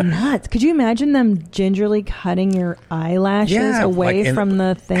is nuts. Could you imagine them gingerly cutting your eyelashes away from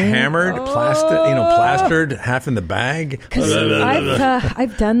the thing? Hammered, plastered, half in the bag. Because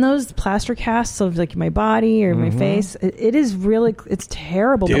I've done those plaster casts of my body or my face. It is really, it's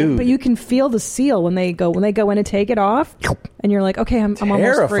terrible. But you can feel the seal when they go in to take it off. And you're like, okay, I'm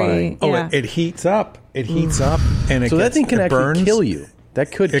almost free. Oh, yeah. It heats up. It heats up, and that thing can actually kill you.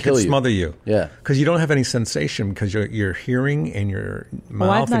 That could kill you. It could smother you. Yeah, because you don't have any sensation because your hearing and your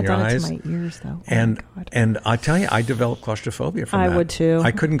mouth and your eyes. I've not done it to my ears though. And I tell you, I developed claustrophobia from that. I would too.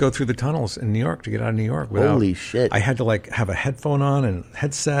 I couldn't go through the tunnels in New York to get out of New York. Holy shit! I had to have a headphone on and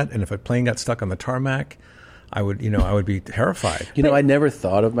headset, and if a plane got stuck on the tarmac, I would be terrified. I never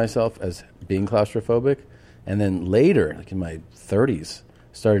thought of myself as being claustrophobic. And then later, in my 30s,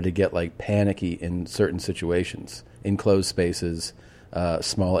 started to get panicky in certain situations, enclosed spaces,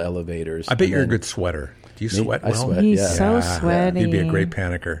 small elevators. I bet you're a good sweater. Do you sweat well? I sweat, He's so sweaty. You'd be a great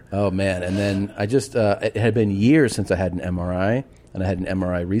panicker. Oh, man. And then I just, it had been years since I had an MRI, and I had an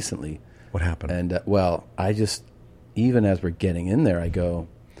MRI recently. What happened? And, I just, even as we're getting in there, I go,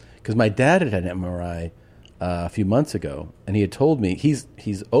 because my dad had an MRI a few months ago, and he had told me, he's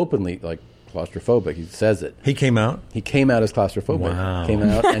openly, claustrophobic. He says it. He came out? He came out as claustrophobic. Wow. Came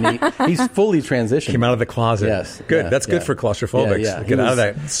out, and he's fully transitioned. Came out of the closet. Yes. Good. That's good for claustrophobics. Yeah. Get out of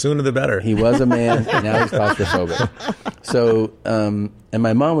that. Sooner the better. He was a man, and now he's claustrophobic. So, and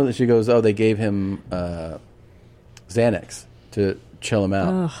my mom, she goes, they gave him Xanax to chill him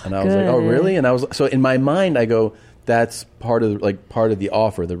out. And I was like, oh, really? And I was, so in my mind, I go, that's part of the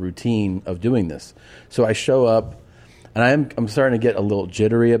offer, the routine of doing this. So I show up. And I'm starting to get a little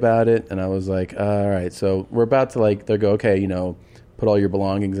jittery about it. And I was like, all right, so we're about to like, they go, okay, put all your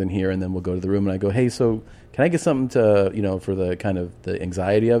belongings in here, and then we'll go to the room. And I go, hey, so can I get something to, for the kind of the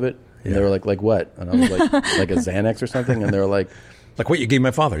anxiety of it? And they were like what? And I was like, like a Xanax or something. And they were like what you gave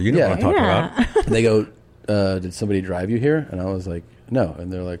my father. You know what I'm talking about. And they go, did somebody drive you here? And I was like, no.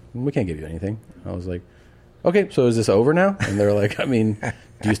 And they're like, we can't give you anything. I was like, okay, so is this over now? And they're like, I mean,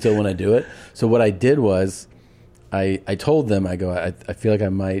 do you still want to do it? So what I did was I told them, I go, I feel like I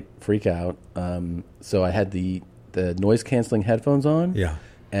might freak out. So I had the noise canceling headphones on. Yeah.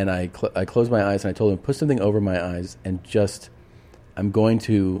 And I closed my eyes, and I told them, put something over my eyes, and just, I'm going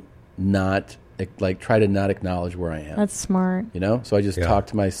to not, like, try to not acknowledge where I am. That's smart. So I just talked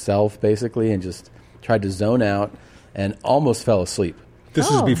to myself, basically, and just tried to zone out and almost fell asleep. This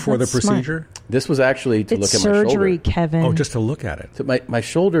is before the procedure? Smart. This was actually to look at my shoulder. It's surgery, Kevin. Oh, just to look at it. So my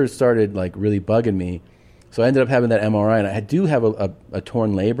shoulders started, like, really bugging me. So I ended up having that MRI, and I do have a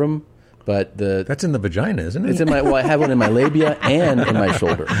torn labrum, but that's in the vagina, isn't it? It's in I have one in my labia and in my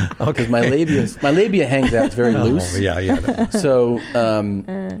shoulder. Okay. Because my labia hangs out. It's very loose. Yeah. So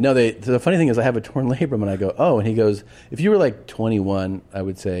no, the funny thing is, I have a torn labrum, and I go, oh, and he goes, if you were like 21, I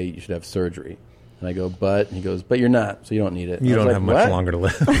would say you should have surgery. And I go, but? And he goes, but you're not, so you don't need it. You don't have much longer to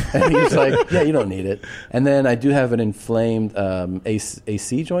live. And he's like, yeah, you don't need it. And then I do have an inflamed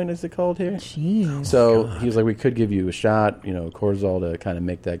AC joint, is it called here? Jeez. So he was like, we could give you a shot, cortisol to kind of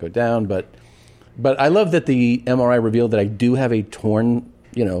make that go down. But I love that the MRI revealed that I do have a torn,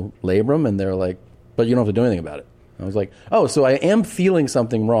 labrum, and they're like, but you don't have to do anything about it. I was like, oh, so I am feeling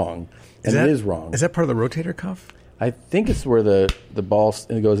something wrong, and it is wrong. Is that part of the rotator cuff? I think it's where the ball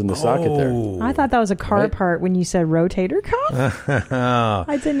goes in the socket there. I thought that was a car part when you said rotator cuff.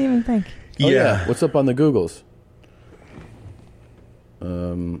 I didn't even think. Yeah. What's up on the Googles?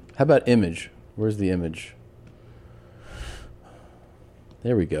 How about image? Where's the image?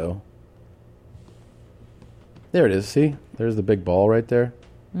 There we go. There it is. See? There's the big ball right there.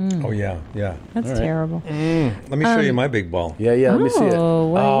 Mm. Oh, yeah. That's terrible. Let me show you my big ball. Yeah, let me see it.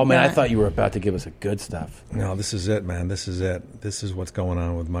 Oh, man, I thought you were about to give us a good stuff. No, this is it, man. This is it. This is what's going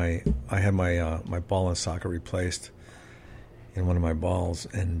on with I had my ball and socket replaced in one of my balls,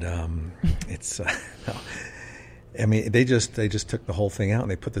 and it's... I mean, they just took the whole thing out, and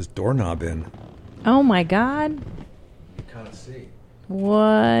they put this doorknob in. Oh, my God. You kind of see.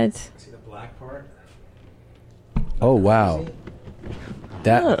 What? See the black part? Oh, wow.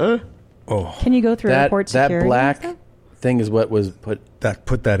 That Can you go through airport security? That black thing is what was put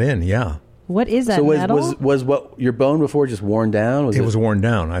that in, yeah. What is that? So metal? was what your bone before just worn down? It was worn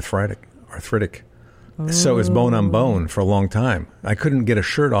down, arthritic. So it's bone on bone for a long time. I couldn't get a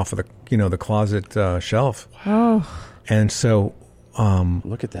shirt off of the closet shelf. Oh. And so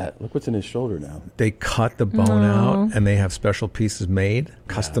look at that. Look what's in his shoulder now. They cut the bone out, and they have special pieces made,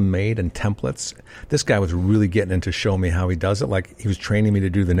 custom made, and templates. This guy was really getting into showing me how he does it. Like, he was training me to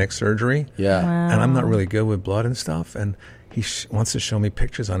do the next surgery. Yeah. Wow. And I'm not really good with blood and stuff. And he wants to show me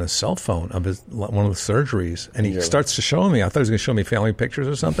pictures on his cell phone of one of the surgeries. And he starts to show me. I thought he was going to show me family pictures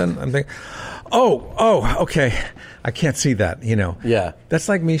or something. I'm thinking, oh, okay. I can't see that, Yeah. That's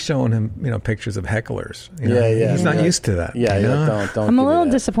like me showing him, pictures of hecklers. Yeah. He's not used to that. Yeah, don't. I'm a little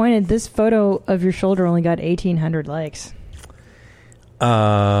disappointed. This photo of your shoulder only got 1,800 likes.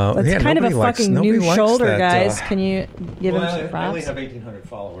 That's kind of a fucking new shoulder, guys. Can you give him some props? I only have 1,800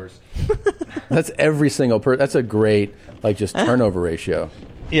 followers. That's every single person. That's a great, just turnover ratio.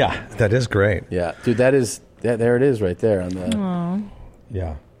 Yeah, that is great. Yeah, dude, there it is right there on the. Aww.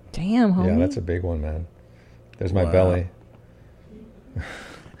 Yeah. Damn, homie. Yeah, that's a big one, man. There's my belly.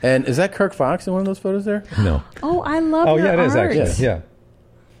 And is that Kirk Fox in one of those photos there? No. Oh, I love your it is art. actually. Yeah.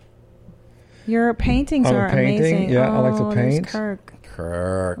 Your paintings are amazing. Yeah, I like to paint. Kirk.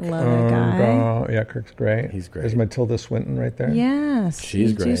 Love that guy. Yeah, Kirk's great. He's great. There's my Tilda Swinton right there. Yes.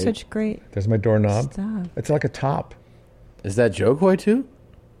 She's great. You do such great There's my doorknob. stuff. It's like a top. Is that Joe Coy too?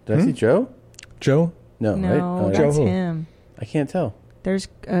 Did I see Joe? Joe? No, right? No, that's Joe who? him. I can't tell. There's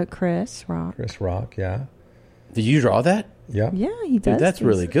Chris Rock. Chris Rock, yeah. Did you draw that? Yeah. Yeah, he does. Dude, that's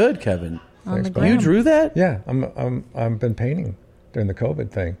really good, Kevin. On the You ground. drew that? Yeah, I've been painting during the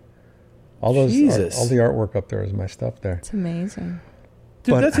COVID thing. All those, Jesus. all the artwork up there is my stuff there. It's amazing.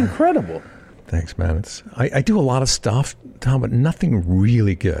 Dude, that's incredible. Thanks, man. I do a lot of stuff, Tom, but nothing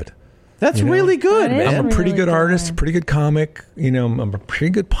really good. That's really good, man. I'm a pretty good artist, pretty good comic. I'm a pretty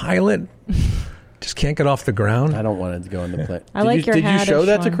good pilot. Just can't get off the ground. I don't want it to go in the plane. I like your Did you hat, show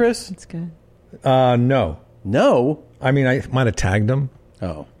that to Sean. Chris? It's good. No. No? I mean, I might have tagged him.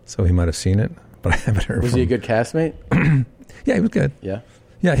 Oh. So he might have seen it, but I haven't heard Was from he a him. good castmate? Yeah, he was good. Yeah.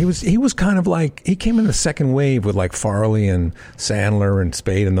 Yeah, he was kind of like, he came in the second wave with like Farley and Sandler and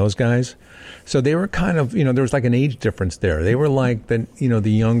Spade and those guys. So they were kind of, there was like an age difference there. They were like the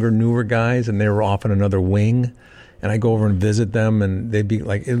younger, newer guys, and they were off in another wing. And I go over and visit them, and it would be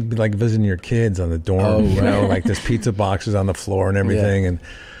like visiting your kids on the dorm, like there's pizza boxes on the floor and everything,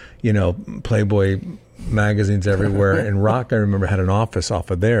 and Playboy magazines everywhere. And Rock, I remember, had an office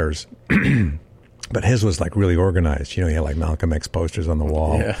off of theirs. But his was like really organized. He had like Malcolm X posters on the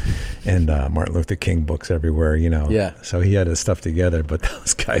wall and Martin Luther King books everywhere, Yeah. So he had his stuff together. But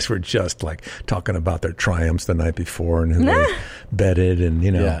those guys were just like talking about their triumphs the night before and who they bedded and,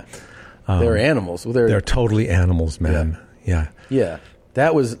 Yeah. They're animals. Well, they're totally animals, man. Yeah. Yeah.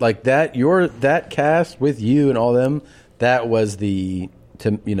 That was like that. That cast with you and all them, that was that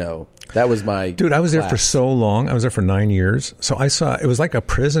was my dude. I was there for so long. I was there for 9 years. So I saw, it was like a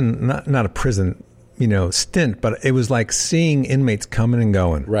prison, not a prison, stint, but it was like seeing inmates coming and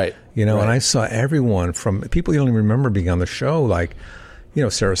going. Right. And I saw everyone from people you don't even remember being on the show, like,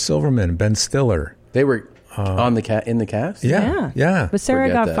 Sarah Silverman, Ben Stiller. They were in the cast? Yeah. But Sarah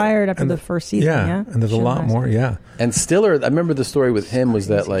got fired after the first season, yeah? And there's a lot more, And Stiller, I remember the story with him was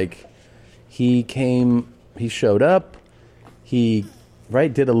that, like, he showed up, he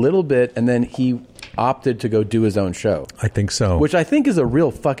did a little bit, and then he opted to go do his own show. I think so. Which I think is a real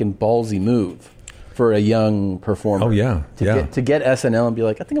fucking ballsy move for a young performer. Oh, yeah. To get SNL and be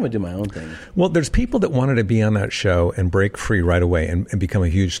like, I think I'm going to do my own thing. Well, there's people that wanted to be on that show and break free right away and become a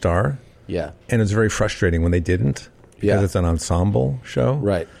huge star. Yeah. And it's very frustrating when they didn't because it's an ensemble show.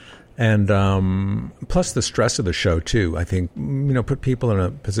 Right. And plus the stress of the show, too, I think, put people in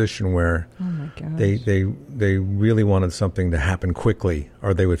a position where they really wanted something to happen quickly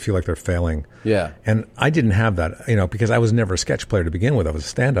or they would feel like they're failing. Yeah. And I didn't have that, because I was never a sketch player to begin with. I was a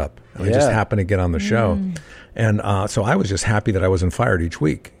stand-up. I just happened to get on the show. And so I was just happy that I wasn't fired each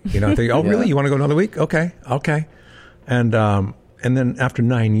week. I think, oh, really? You want to go another week? Okay. And then after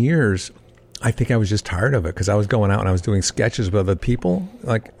 9 years, I think I was just tired of it because I was going out and I was doing sketches with other people,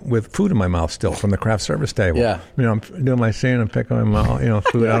 like with food in my mouth still from the craft service table. Yeah. I'm doing my scene and picking my mouth,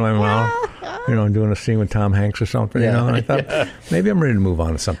 food out of my mouth. I'm doing a scene with Tom Hanks or something, And I thought, maybe I'm ready to move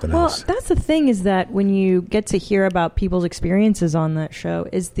on to something else. Well, that's the thing is that when you get to hear about people's experiences on that show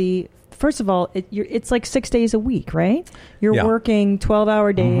first of all, it's like 6 days a week, right? You're working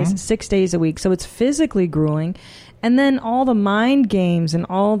 12-hour days, 6 days a week. So it's physically grueling. And then all the mind games and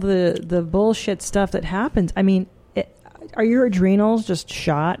all the bullshit stuff that happens. I mean, are your adrenals just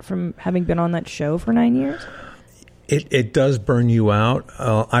shot from having been on that show for 9 years? It does burn you out.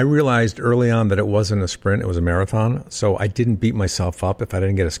 I realized early on that it wasn't a sprint, it was a marathon. So I didn't beat myself up if I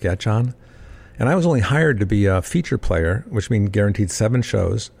didn't get a sketch on. And I was only hired to be a feature player, which means guaranteed 7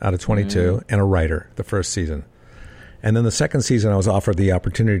 shows out of 22 and a writer the first season. And then the second season, I was offered the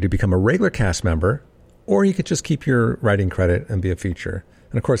opportunity to become a regular cast member, or you could just keep your writing credit and be a feature.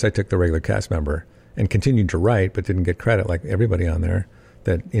 And of course, I took the regular cast member and continued to write, but didn't get credit like everybody on there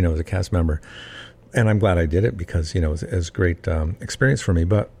that, was a cast member. And I'm glad I did it because, it was a great experience for me.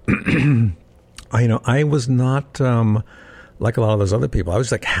 But, I was not like a lot of those other people. I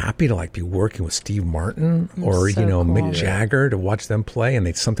was like happy to like be working with Steve Martin or, so cool. Mick Jagger to watch them play.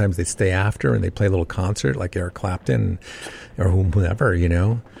 And sometimes they'd stay after and they'd play a little concert like Eric Clapton or whomever,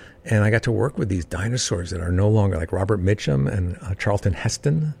 And I got to work with these dinosaurs that are no longer like Robert Mitchum and Charlton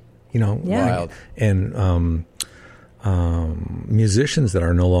Heston, Wild. And musicians that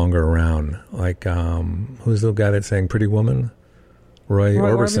are no longer around, like who's the guy that sang Pretty Woman? Roy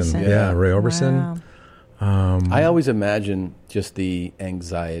Orbison. Yeah, Roy Orbison. Wow. I always imagine just the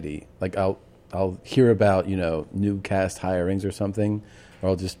anxiety. Like I'll hear about, new cast hirings or something, or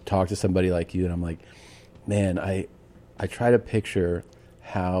I'll just talk to somebody like you and I'm like, man, I try to picture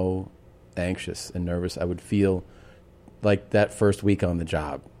how anxious and nervous I would feel like that first week on the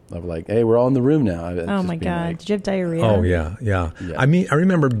job. Of like, hey, we're all in the room now. Oh my God. Like, did you have diarrhea? Oh, yeah. I mean, I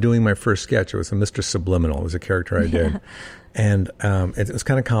remember doing my first sketch. It was a Mr. Subliminal. It was a character I did. And it was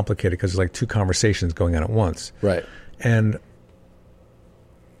kind of complicated because there's like 2 conversations going on at once. Right. And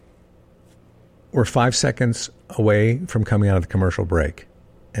we're 5 seconds away from coming out of the commercial break.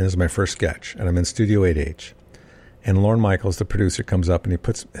 And this is my first sketch. And I'm in Studio 8H. And Lorne Michaels, the producer, comes up and he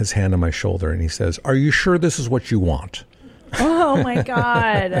puts his hand on my shoulder and he says, "Are you sure this is what you want?" Oh my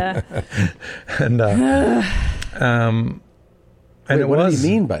God. And Wait, what did he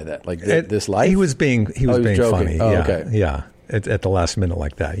mean by that? Like this life? He was being joking. funny. Oh, yeah, okay. Yeah. At the last minute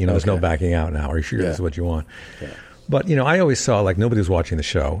like that. There's no backing out now. Are you sure this is what you want? Yeah. But, I always saw like nobody was watching the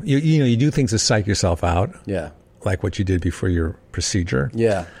show. You do things to psych yourself out. Yeah. Like what you did before your procedure.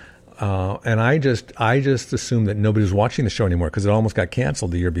 Yeah. And I just assumed that nobody was watching the show anymore because it almost got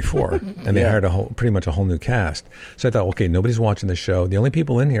canceled the year before, and they hired pretty much a whole new cast. So I thought, okay, nobody's watching the show. The only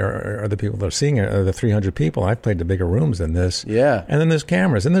people in here are the people that are seeing it, are the 300 people. I've played the bigger rooms than this. Yeah. And then there's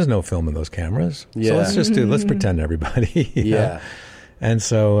cameras, and there's no film in those cameras. Yeah. So let's pretend everybody. Yeah. And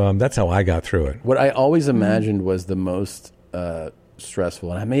so that's how I got through it. What I always imagined was the most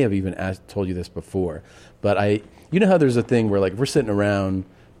stressful, and I may have even told you this before, but you know how there's a thing where like we're sitting around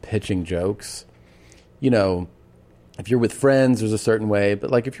pitching jokes, if you're with friends there's a certain way, but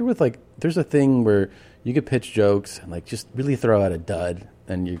like if you're with there's a thing where you could pitch jokes and like just really throw out a dud,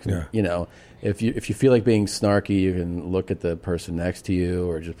 and you can if you feel like being snarky, you can look at the person next to you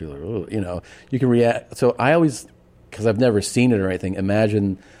or just be like, oh, you can react. So I always, because I've never seen it or anything,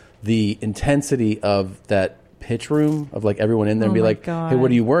 imagine the intensity of that pitch room of like everyone in there and be like, hey,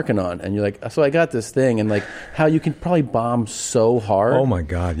 what are you working on? And you're like, so I got this thing, and like how you can probably bomb so hard. Oh my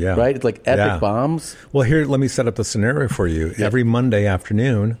God, yeah. Right? It's like epic bombs. Well, here, let me set up the scenario for you. Yeah. Every Monday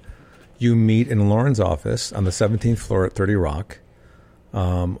afternoon, you meet in Lauren's office on the 17th floor at 30 Rock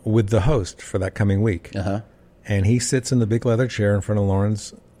with the host for that coming week. Uh-huh. And he sits in the big leather chair in front of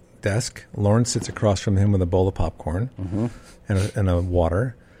Lauren's desk. Lauren sits across from him with a bowl of popcorn and a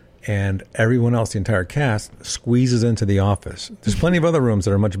water. And everyone else, the entire cast, squeezes into the office. There's plenty of other rooms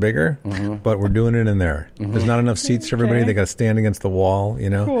that are much bigger, but we're doing it in there. There's not enough seats for everybody. They got to stand against the wall,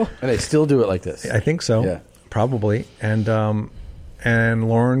 Cool. And they still do it like this. I think so. Yeah. Probably. And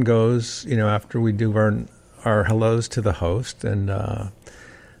Lauren goes, after we do our hellos to the host, and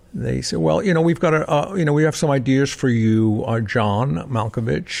they say, well, we've got we have some ideas for you, John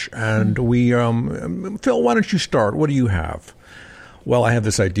Malkovich, and we, Phil, why don't you start? What do you have? Well, I have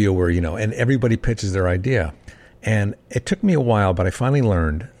this idea where, and everybody pitches their idea. And it took me a while, but I finally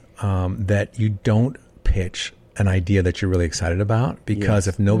learned that you don't pitch an idea that you're really excited about, because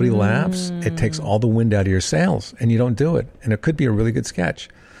if nobody laughs, it takes all the wind out of your sails, and you don't do it. And it could be a really good sketch.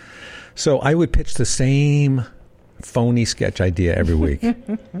 So I would pitch the same phony sketch idea every week.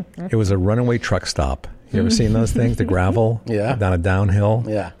 It was a runaway truck stop. You ever seen those things? The gravel down a downhill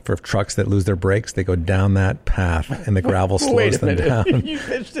for trucks that lose their brakes. They go down that path, and the gravel slows them down. You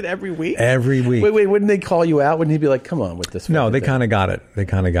pitched it every week? Every week. Wait, wouldn't they call you out? Wouldn't he be like, come on with this? No, they kind of got it. They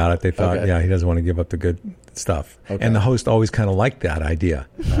thought, he doesn't want to give up the good stuff. Okay. And the host always kind of liked that idea.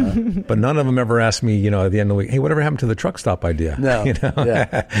 But none of them ever asked me, at the end of the week, hey, whatever happened to the truck stop idea? No.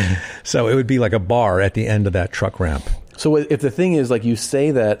 So it would be like a bar at the end of that truck ramp. So if the thing is, like, you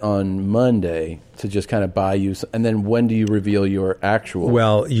say that on Monday to just kind of buy you, and then when do you reveal your actual?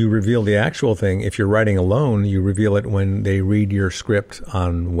 Well, you reveal the actual thing. If you're writing alone, you reveal it when they read your script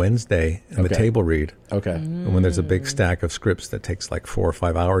on Wednesday in the table read. Okay. And when there's a big stack of scripts that takes like 4 or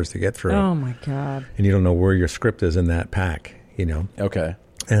 5 hours to get through. Oh, my God. And you don't know where your script is in that pack, Okay.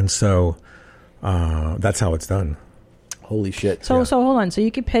 And so that's how it's done. Holy shit. So hold on. So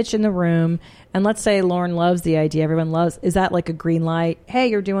you could pitch in the room, and let's say Lauren loves the idea. Everyone loves. Is that like a green light? Hey,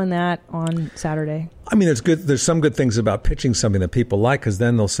 you're doing that on Saturday. I mean, there's some good things about pitching something that people like, because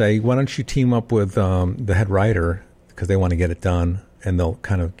then they'll say, why don't you team up with the head writer, because they want to get it done, and they'll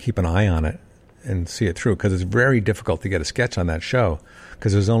kind of keep an eye on it and see it through, because it's very difficult to get a sketch on that show,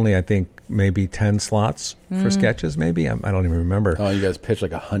 because there's only, I think, maybe 10 slots for sketches, maybe. I don't even remember. Oh, you guys pitch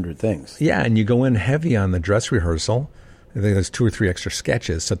like 100 things. Yeah, and you go in heavy on the dress rehearsal. I think there's 2 or 3 extra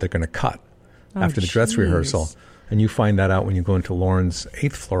sketches that they're going to cut after the dress rehearsal. And you find that out when you go into Lauren's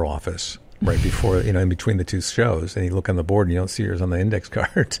 8th floor office right before, in between the 2 shows. And you look on the board and you don't see yours on the index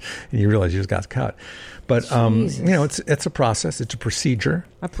card. And you realize you just got cut. But, it's a process. It's a procedure.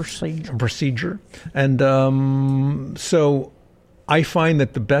 A procedure. And so I find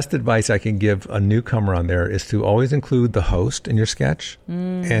that the best advice I can give a newcomer on there is to always include the host in your sketch.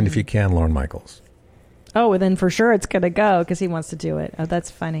 And if you can, Lorne Michaels. Oh, well, then for sure it's going to go because he wants to do it. Oh,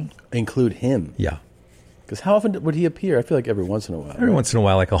 that's funny. Include him. Yeah. Because how often would he appear? I feel like every once in a while. Every once in a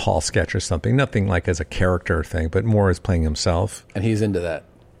while, like a hall sketch or something. Nothing like as a character thing, but more as playing himself. And he's into that.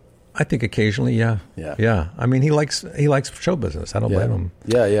 I think occasionally, yeah. I mean, he likes show business. I don't blame him.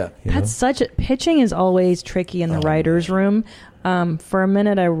 Yeah. That's pitching is always tricky in the writer's room. For a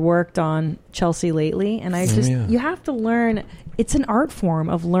minute, I worked on Chelsea Lately, and I just you have to learn. It's an art form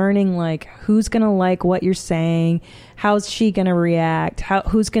of learning, like, who's going to like what you're saying, how's she going to react,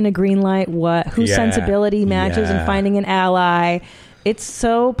 who's going to greenlight what, whose sensibility matches, and finding an ally. It's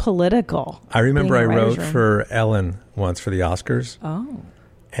so political. I remember I wrote for Ellen once for the Oscars. Oh.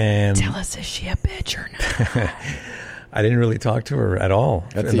 And tell us, is she a bitch or not? I didn't really talk to her at all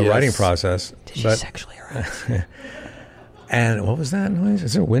in the writing process. Did she sexually harass? And what was that noise?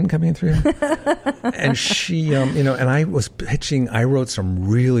 Is there wind coming through? And she, and I was pitching. I wrote some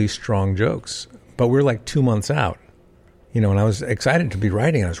really strong jokes, but we're like 2 months out. And I was excited to be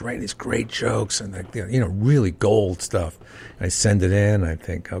writing. I was writing these great jokes and really gold stuff. And I send it in. I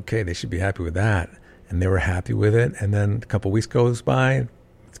think, okay, they should be happy with that, and they were happy with it. And then a couple of weeks goes by,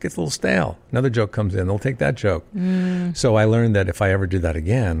 it gets a little stale. Another joke comes in. They'll take that joke. So I learned that if I ever did that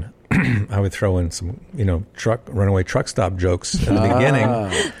again, I would throw in some, runaway truck stop jokes in the beginning.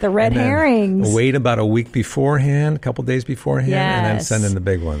 The red herrings. Wait about a week beforehand, a couple days beforehand, and then send in the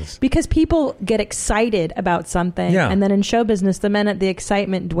big ones. Because people get excited about something, and then in show business, the minute the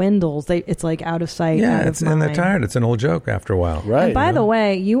excitement dwindles, it's like out of sight, out of mind. And they're tired. It's an old joke after a while. Right. And by the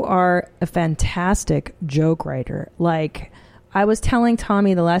way, you are a fantastic joke writer. Like, I was telling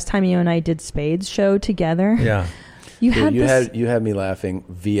Tommy the last time you and I did Spade's show together. Yeah. You had me laughing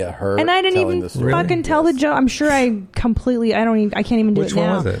via her, and I didn't even fucking tell the joke. I'm sure I can't even do Which it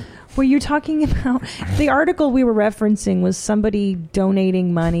now. one was it? Were you talking about the article we were referencing was somebody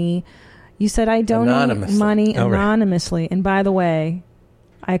donating money. You said I donate money anonymously, and by the way,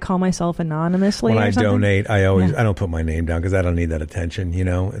 I call myself anonymously. When or I something. donate, I don't put my name down because I don't need that attention.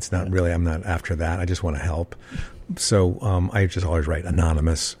 It's not really. I'm not after that. I just want to help. So I just always write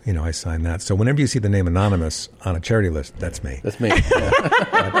anonymous. I sign that. So whenever you see the name anonymous on a charity list, that's me. That's me.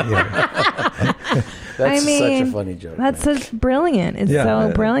 That's such a funny joke. That's so brilliant. It's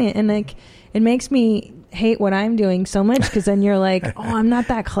so brilliant, and it makes me hate what I'm doing so much because then you're like, oh, I'm not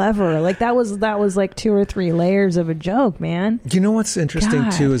that clever. Like that was like 2 or 3 layers of a joke, man. You know what's interesting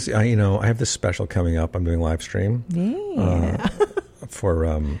too is I have this special coming up. I'm doing live stream for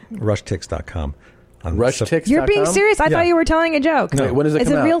rushtix.com. Rushtix.com? You're being serious? I thought you were telling a joke. No, when does it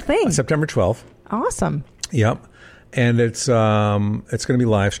come out? It's a real thing. September 12th. Awesome. Yep. And it's going to be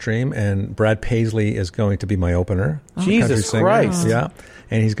live stream, and Brad Paisley is going to be my opener. Jesus Christ. Yeah.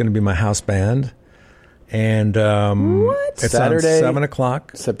 And he's going to be my house band. And it's Saturday, on 7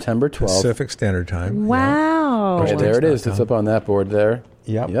 o'clock. September 12th. Pacific Standard Time. Wow. Okay, there it is. It's up on that board there.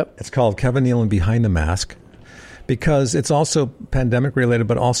 Yep. It's called Kevin Nealon Behind the Mask. Because it's also pandemic related,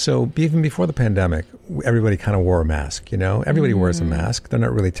 but also even before the pandemic, everybody kind of wore a mask. Everybody wears a mask. They're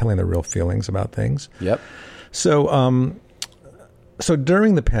not really telling their real feelings about things. Yep. So, so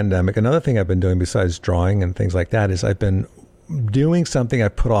during the pandemic, another thing I've been doing besides drawing and things like that is I've been doing something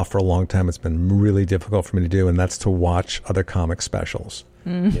I've put off for a long time. It's been really difficult for me to do, and that's to watch other comic specials.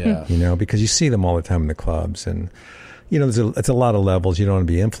 Yeah. Because you see them all the time in the clubs, and it's a lot of levels. You don't want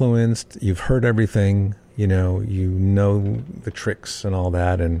to be influenced. You've heard everything. You know the tricks and all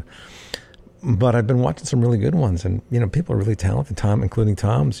that, but I've been watching some really good ones, and people are really talented. Tom, including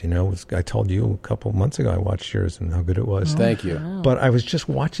Tom's. I told you a couple months ago I watched yours and how good it was. Thank you. Wow. But I was just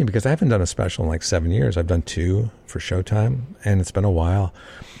watching because I haven't done a special in like 7 years. I've done 2 for Showtime, and it's been a while.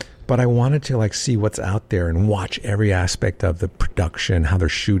 But I wanted to see what's out there and watch every aspect of the production, how they're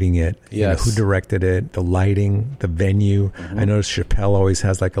shooting it, who directed it, the lighting, the venue. Mm-hmm. I noticed Chappelle always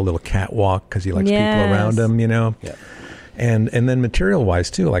has like a little catwalk because he likes people around him, Yeah. And then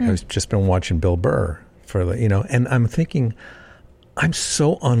material-wise too. Like I've just been watching Bill Burr for the, and I'm thinking, I'm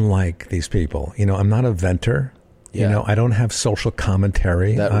so unlike these people. I'm not a venter. Yeah. I don't have social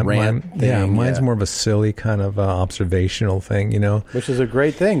commentary. That rant thing. Mine's more of a silly kind of observational thing, Which is a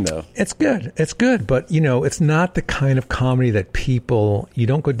great thing, though. It's good. It's good. But, it's not the kind of comedy that you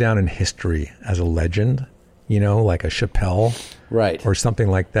don't go down in history as a legend, like a Chappelle. Right. Or something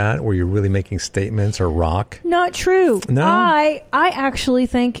like that, where you're really making statements, or rock. Not true. No? I actually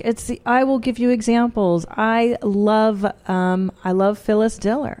think I will give you examples. I love Phyllis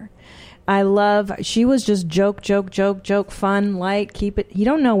Diller. She was just joke, fun, light, keep it. You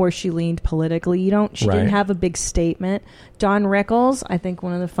don't know where she leaned politically. She didn't have a big statement. Don Rickles, I think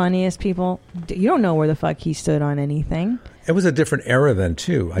one of the funniest people. You don't know where the fuck he stood on anything. It was a different era then,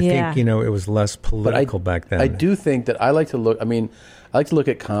 too. I think, it was less political back then. I do think that I like to look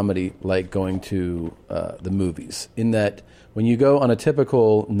at comedy like going to the movies, in that when you go on a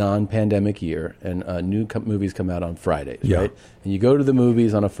typical non-pandemic year and new movies come out on Fridays, right? And you go to the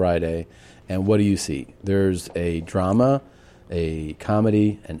movies on a Friday, and what do you see? There's a drama, a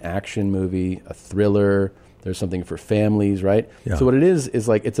comedy, an action movie, a thriller. There's something for families, right? Yeah. So what it is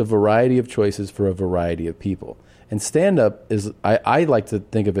like it's a variety of choices for a variety of people. And stand-up is, I like to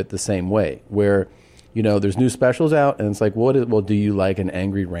think of it the same way, where there's new specials out, and it's like, do you like an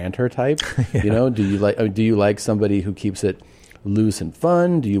angry ranter type? Yeah. Do you like somebody who keeps it loose and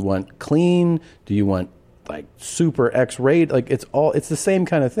fun? Do you want clean? Do you want like super X-rated? Like it's the same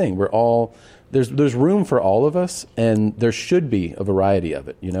kind of thing. We're all there's room for all of us, and there should be a variety of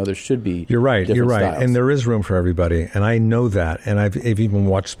it. There should be. You're right. styles. And there is room for everybody, and I know that. And I've even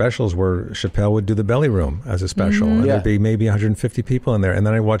watched specials where Chappelle would do the Belly Room as a special, and there'd be maybe 150 people in there. And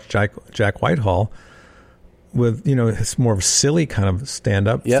then I watched Jack Whitehall with it's more of a silly kind of stand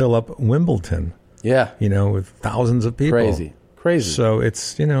up, fill up Wimbledon. Yeah, with thousands of people. Crazy. So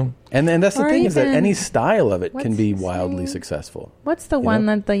it's and that's the thing is that any style of it can be wildly successful. What's the one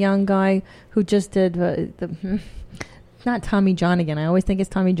that the young guy who just did not Tommy John again? I always think it's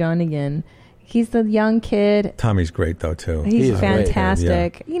Tommy John again. He's the young kid. Tommy's great though too. He's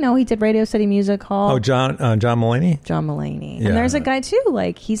fantastic. Yeah. He did Radio City Music Hall. Oh, John Mulaney. John Mulaney. And there's a guy too.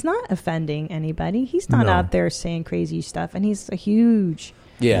 Like he's not offending anybody. He's not out there saying crazy stuff, and he's a huge.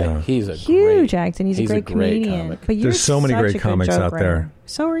 Yeah, he's a huge act, and he's a great comedian. Comic. But there's so many great comics out there.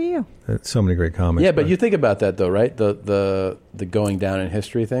 So are you. So many great comics. Yeah, but you think about that though, right? The going down in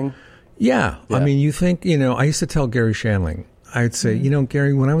history thing. Yeah. I mean, you think I used to tell Gary Shandling. I'd say,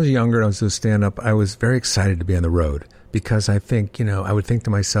 Gary, when I was younger and I was doing stand-up, I was very excited to be on the road because I think, I would think to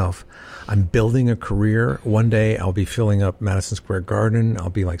myself, I'm building a career. One day I'll be filling up Madison Square Garden. I'll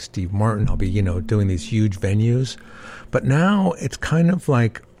be like Steve Martin. I'll be, doing these huge venues. But now it's kind of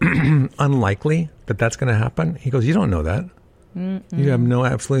like unlikely that that's going to happen. He goes, you don't know that. Mm-mm. You have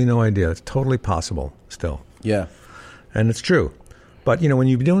absolutely no idea. It's totally possible still. Yeah. And it's true. But, when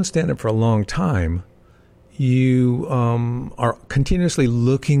you've been doing stand-up for a long time, you are continuously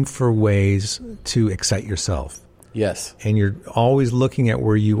looking for ways to excite yourself. Yes. And you're always looking at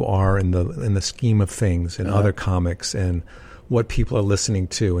where you are in the scheme of things and other comics and what people are listening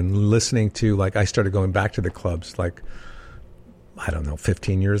to. Like I started going back to the clubs like, I don't know,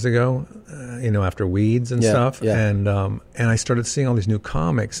 15 years ago, after Weeds and stuff. Yeah. And I started seeing all these new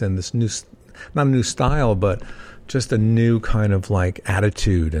comics and this new, not a new style, but just a new kind of like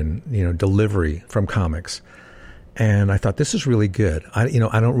attitude and, delivery from comics. And I thought, this is really good. I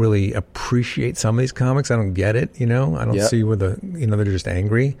don't really appreciate some of these comics. I don't get it, I don't see where they're just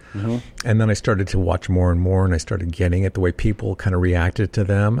angry. Mm-hmm. And then I started to watch more and more, and I started getting it, the way people kind of reacted to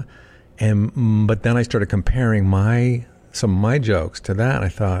them. But then I started comparing some of my jokes to that, and I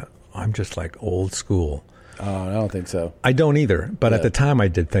thought, I'm just like old school. Oh, I don't think so. I don't either. But at the time, I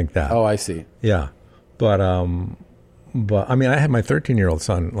did think that. Oh, I see. Yeah. But I mean, I had my 13-year-old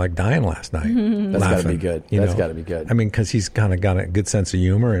son like dying last night. That's got to be good. That's got to be good. I mean, because he's kind of got a good sense of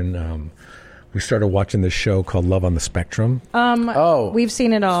humor, and we started watching this show called Love on the Spectrum. We've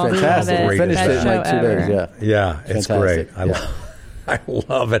seen it all. Fantastic. We finished it in like 2 days. Yeah, it's great. I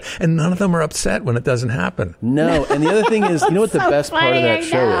love it. And none of them are upset when it doesn't happen. No. And the other thing is, what the best part of that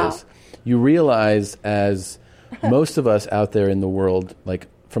show is? You realize, as most of us out there in the world, like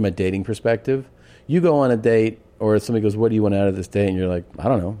from a dating perspective, you go on a date, or somebody goes, what do you want out of this date? And you're like, I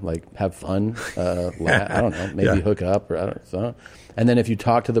don't know, like have fun, I don't know, maybe hook up, or I don't know. And then if you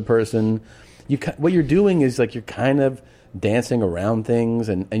talk to the person, what you're doing is like you're kind of dancing around things,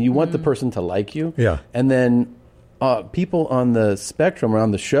 and you want the person to like you. Yeah. And then people on the spectrum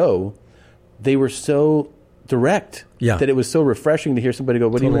around the show, they were so direct that it was so refreshing to hear somebody go,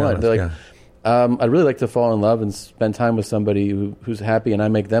 what do you want? Honest, They're like, I'd really like to fall in love and spend time with somebody who's happy, and I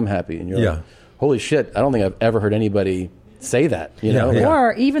make them happy. And you're like, holy shit, I don't think I've ever heard anybody say that,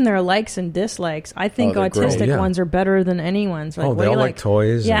 Or even their likes and dislikes. I think autistic ones are better than anyone's. Like, they all like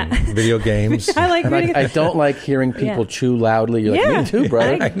toys and video games. I don't like hearing people chew loudly. You're like, me too,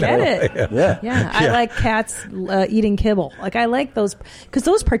 brother. I get it. Yeah. I like cats eating kibble. Like, I like those, because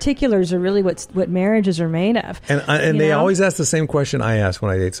those particulars are really what marriages are made of. And they always ask the same question I ask when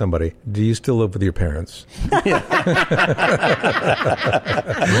I date somebody. Do you still live with your parents? That's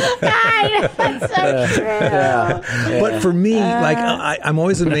so true. But for me, like I'm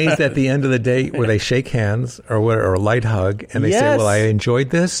always amazed at the end of the date where they shake hands or a light hug, and they say, well, I enjoyed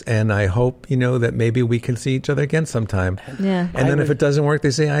this, and I hope, that maybe we can see each other again sometime. Yeah. And then if it doesn't work,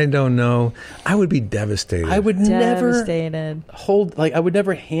 they say, I don't know. I would be devastated. I would never I would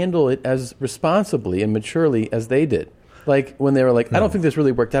never handle it as responsibly and maturely as they did. Like, when they were like, I don't think this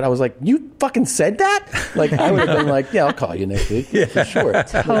really worked out, I was like, you fucking said that? Like, I would have been like, yeah, I'll call you next week. For sure.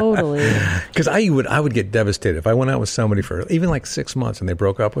 Totally. Because I would get devastated if I went out with somebody for even like 6 months and they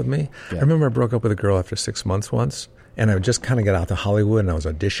broke up with me. Yeah. I remember I broke up with a girl after 6 months once, and I would just kind of get out to Hollywood, and I was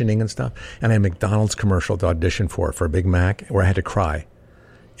auditioning and stuff, and I had a McDonald's commercial to audition for a Big Mac, where I had to cry.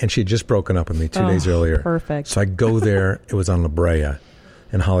 And she had just broken up with me 2 days earlier. Perfect. So I go there. It was on La Brea.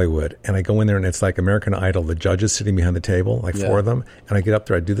 in Hollywood, and I go in there and it's like American Idol. The judges sitting behind the table, like 4 of them, and I get up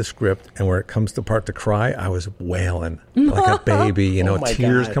there, I do the script, and where it comes to the part to cry, I was wailing like a baby, you know,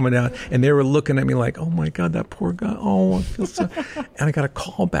 tears coming down, and they were looking at me like, oh my God, that poor guy. Oh, I feel so. And I got a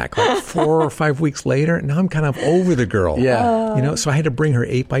call back like 4 or 5 weeks later, and now I'm kind of over the girl. Yeah, you know, so I had to bring her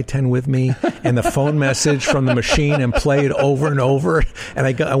 8x10 with me and the phone message from the machine and play it over and over. And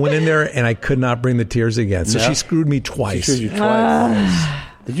I went in there and I could not bring the tears again. So she screwed me twice. She screwed you twice.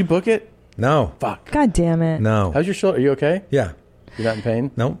 Did you book it? No. Fuck. God damn it. No. How's your shoulder? Are you okay? Yeah. You're not in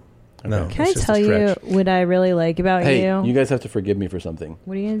pain? Nope. Okay. No. Can I tell you what I really like about Hey, you? you guys have to forgive me for something.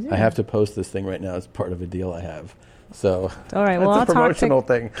 What are you going to do? I have to post this thing right now as part of a deal I have. So, all right, well, it's a promotional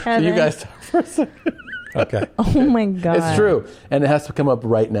thing. Kevin. So you guys talk for a second. Okay. Oh my God. It's true. And it has to come up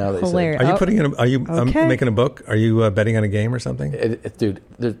right now. They Hilarious. said. Are you putting in are you making a book? Are you betting on a game or something? Dude,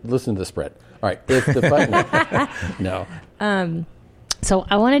 listen to the spread. All right. If the fight, no. So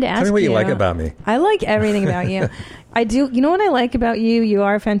I wanted to ask you. Tell me what you like about me. I like everything about you. I do. You know what I like about you? You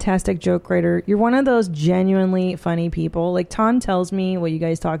are a fantastic joke writer. You're one of those genuinely funny people. Like Tom tells me what you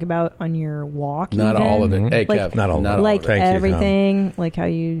guys talk about on your walk. Not even. all of it. Hey, like, Kev. Not all of it. Like Thank everything. You, like how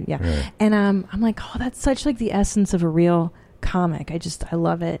you, yeah. Right. And I'm like, oh, that's such like the essence of a real comic. I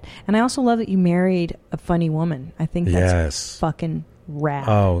love it. And I also love that you married a funny woman. I think that's fucking rad.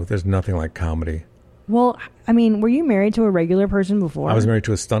 Oh, there's nothing like comedy. Well, I mean, were you married to a regular person before? I was married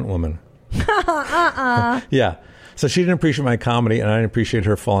to a stunt woman. Yeah. So she didn't appreciate my comedy, and I didn't appreciate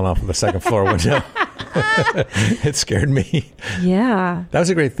her falling off of the second floor window. It scared me. Yeah. That was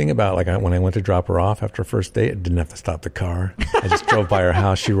a great thing about when I went to drop her off after a first date, I didn't have to stop the car. I just drove by her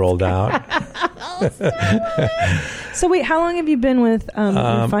house. She rolled out. So wait, how long have you been with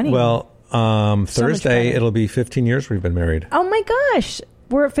Funny? Well, Thursday, it'll be 15 years we've been married. Oh my gosh.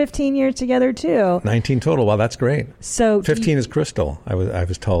 We're 15 years together too. 19 total. Wow, that's great. So 15 is Crystal. I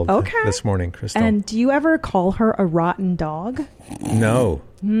was told this morning, Crystal. And do you ever call her a rotten dog? No.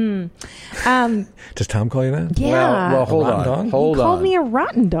 Does Tom call you that? Yeah. Well, hold on. You called me a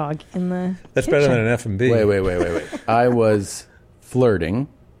rotten dog in the That's kitchen. better than an F&B. Wait. I was flirting.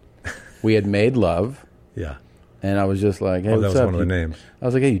 We had made love. Yeah. And I was just like, hey, that what's was up? one of the names. I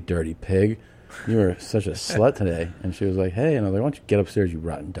was like, hey, you dirty pig. You were such a slut today. And she was like, hey. And I was like, why don't you get upstairs, you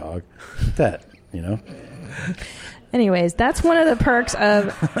rotten dog? Like that, you know? Anyways, that's one of the perks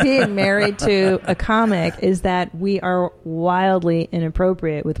of being married to a comic is that we are wildly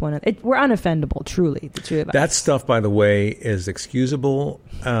inappropriate with one another. We're unoffendable, truly, the two of us. That stuff, by the way, is excusable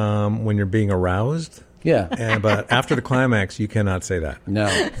when you're being aroused. Yeah. But after the climax, you cannot say that. No,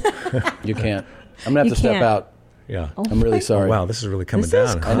 you can't. I'm going to have to step out. Yeah. I'm really sorry. Oh, wow, this is really coming This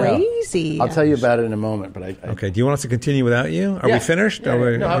down. is crazy. I'll tell you about it in a moment. But Okay, do you want us to continue without you? Are we finished? Yeah,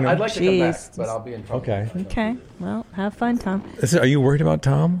 Are we, no, I'd like to come back, Jeez. but I'll be in trouble. Okay. Well, have fun, Tom. Are you worried about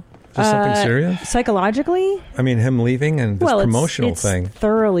Tom? Is this something serious? Psychologically? I mean, him leaving and this promotional it's thing.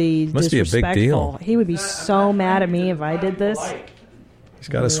 Thoroughly Must be a big deal. He would be so mad at me if I did this. He's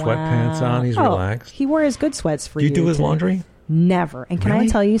got his sweatpants on. He's relaxed. He wore his good sweats for you. Do you do his laundry? Never. And can I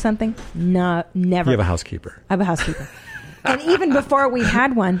tell you something? No, never. You have a housekeeper. I have a housekeeper. And even before we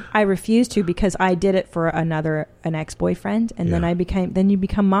had one, I refused to because I did it for an ex-boyfriend, and then you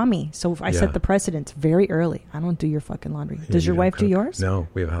become mommy. So I set the precedence very early. I don't do your fucking laundry. Does your wife do yours? No,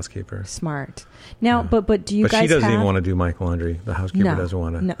 we have a housekeeper. Smart. Now, but do you guys? But she doesn't even want to do my laundry. The housekeeper doesn't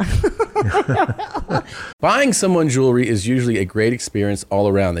want to. No. Buying someone jewelry is usually a great experience all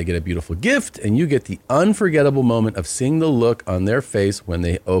around. They get a beautiful gift, and you get the unforgettable moment of seeing the look on their face when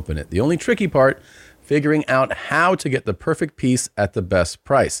they open it. The only tricky part, figuring out how to get the perfect piece at the best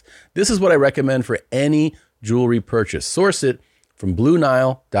price. This is what I recommend for any jewelry purchase. Source it from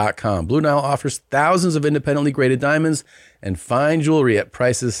BlueNile.com. Blue Nile offers thousands of independently graded diamonds and fine jewelry at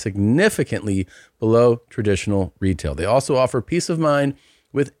prices significantly below traditional retail. They also offer peace of mind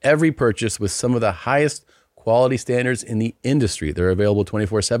with every purchase with some of the highest quality standards in the industry. They're available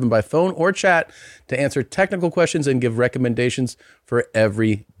 24/7 by phone or chat to answer technical questions and give recommendations for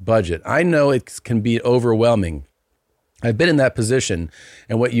every budget. I know it can be overwhelming. I've been in that position,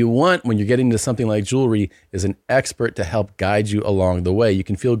 and what you want when you're getting into something like jewelry is an expert to help guide you along the way. You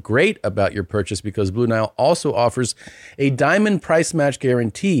can feel great about your purchase because Blue Nile also offers a diamond price match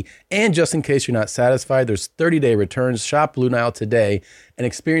guarantee. And just in case you're not satisfied, there's 30-day returns. Shop Blue Nile today and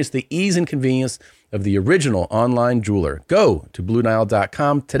experience the ease and convenience of the original online jeweler. Go to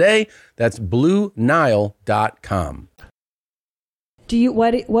BlueNile.com today. That's BlueNile.com. Do you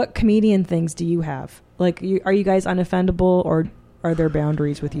what comedian things do you have? Like, are you guys unoffendable, or are there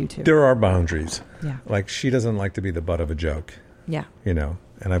boundaries with you two? There are boundaries. Yeah. Like, she doesn't like to be the butt of a joke. Yeah. You know,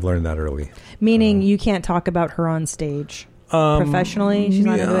 and I've learned that early. Meaning you can't talk about her on stage. Professionally, she's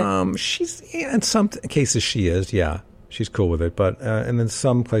not into it? She's, in some cases she is, yeah. She's cool with it. But and then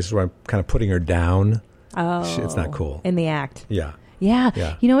some places where I'm kind of putting her down, it's not cool. In the act. Yeah.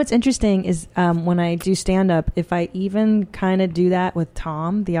 Yeah. You know what's interesting is when I do stand-up, if I even kind of do that with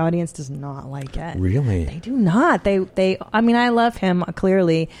Tom, the audience does not like it. Really? They do not. They. I mean, I love him,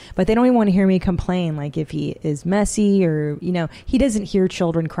 clearly, but they don't even want to hear me complain, like if he is messy or, he doesn't hear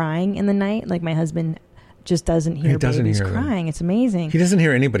children crying in the night. Like my husband just doesn't hear babies crying. It's amazing. He doesn't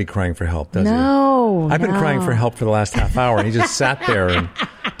hear anybody crying for help, does he? No. I've been crying for help for the last half hour, and he just sat there and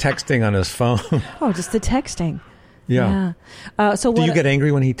texting on his phone. Oh, just the texting. Yeah. So do you get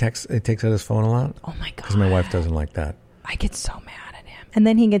angry when he takes out his phone a lot? Oh my God. Because my wife doesn't like that. I get so mad at him. And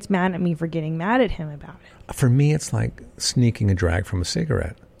then he gets mad at me for getting mad at him about it. For me, it's like sneaking a drag from a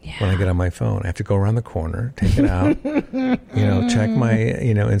cigarette. Yeah. When I get on my phone, I have to go around the corner, take it out, check my,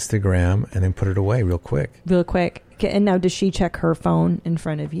 Instagram, and then put it away real quick. Real quick. And now does she check her phone in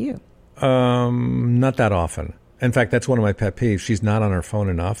front of you? Not that often. In fact, that's one of my pet peeves. She's not on her phone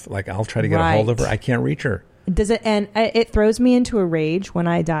enough. Like, I'll try to get a hold of her. I can't reach her. Does it? And it throws me into a rage when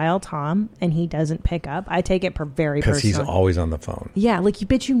I dial Tom and he doesn't pick up. I take it very personally. Because he's always on the phone. Yeah, like you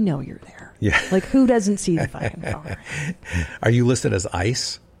bitch, you're there. Yeah. Like who doesn't see the fucking phone? Are you listed as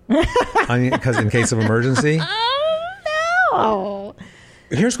ICE? Because in case of emergency? Oh,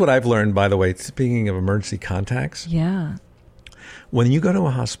 no. Here's what I've learned, by the way, speaking of emergency contacts. Yeah. When you go to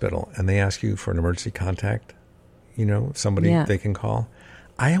a hospital and they ask you for an emergency contact, somebody they can call,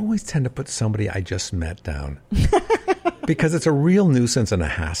 I always tend to put somebody I just met down. Because it's a real nuisance and a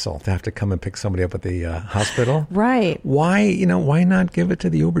hassle to have to come and pick somebody up at the hospital. Right. Why not give it to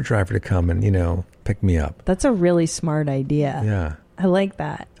the Uber driver to come and, pick me up? That's a really smart idea. Yeah. I like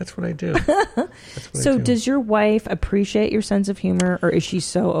that. That's what I do. So does your wife appreciate your sense of humor, or is she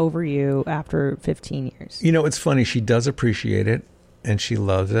so over you after 15 years? It's funny. She does appreciate it and she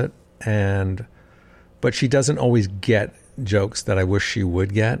loves it. But she doesn't always get jokes that I wish she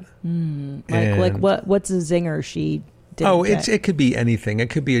would get. Like what's a zinger she didn't get? It could be anything. It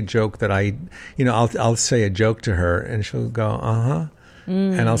could be a joke that I'll say a joke to her and she'll go, uh-huh.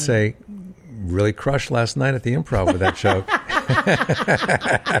 And I'll say, really crushed last night at the Improv with that joke.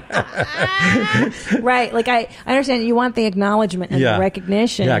 Right. Like I understand you want the acknowledgement and the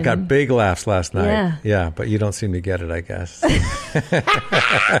recognition. Yeah, I got big laughs last night. Yeah, but you don't seem to get it, I guess.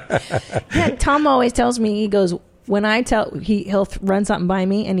 Tom always tells me, he goes, when I he'll run something by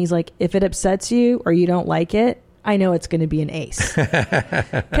me and he's like, if it upsets you or you don't like it, I know it's going to be an ace.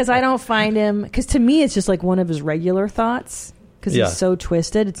 Because I don't find him, because to me it's just like one of his regular thoughts. Because he's so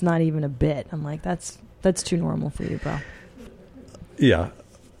twisted, it's not even a bit. I'm like, that's too normal for you, bro. Yeah.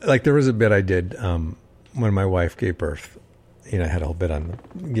 Like there was a bit I did when my wife gave birth. I had a whole bit on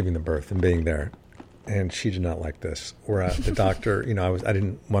giving the birth and being there. And she did not like this. Where the doctor, I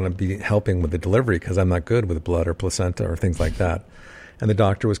didn't want to be helping with the delivery because I'm not good with blood or placenta or things like that. And the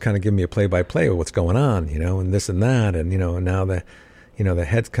doctor was kind of giving me a play-by-play of what's going on, and this and that. And, and now the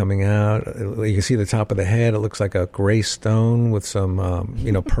head's coming out. You can see the top of the head. It looks like a gray stone with some,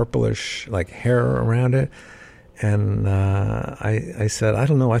 purplish like hair around it. And I said, I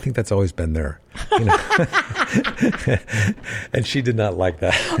don't know. I think that's always been there. And she did not like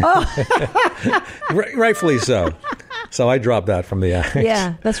that. Oh. Rightfully so. So I dropped that from the act.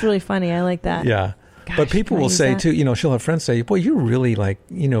 Yeah, that's really funny. I like that. Yeah. Gosh, but people will say, too, she'll have friends say, boy, you're really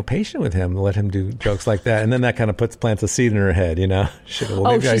patient with him to let him do jokes like that. And then that kind of plants a seed in her head, maybe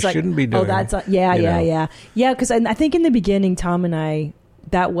I shouldn't be doing it. Yeah. Yeah, because I think in the beginning, Tom and I,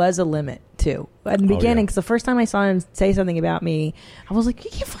 that was a limit, too. At the beginning, because the first time I saw him say something about me, I was like,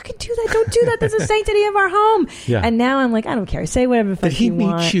 you can't fucking do that. Don't do that. That's the sanctity of our home. Yeah. And now I'm like, I don't care. Say whatever the fuck you want.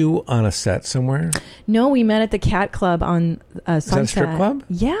 Did he meet you on a set somewhere? No, we met at the Cat Club on Sunset. Is that a strip club?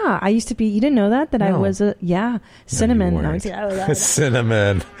 Yeah. I used to be, you didn't know that? No. I was Cinnamon.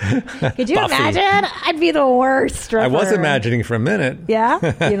 Cinnamon. Could you imagine? I'd be the worst stripper. I was imagining for a minute. Yeah?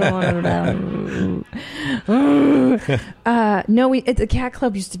 You don't want to know. No, the Cat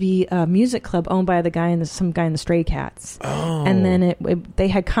Club used to be a music club owned by some guy in the Stray Cats. Oh. And then they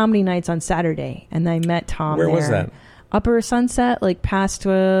had comedy nights on Saturday, and I met Tom Where there. was that? Upper Sunset, like past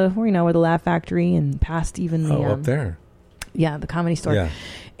where the Laugh Factory and past even the... up there. Yeah, the Comedy Store. Yeah.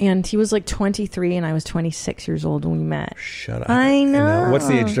 And he was like 23 and I was 26 years old when we met. Shut up. I know. What's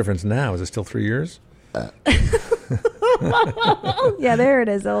the age difference now? Is it still 3 years? Yeah, there it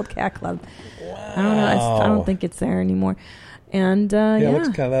is, the old Cat Club. Wow. I don't know. I don't think it's there anymore. And it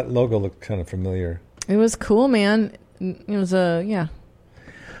looks that logo looked kind of familiar. It was cool, man. It was I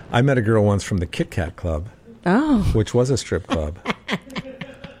met a girl once from the Kit Kat Club. Oh. Which was a strip club.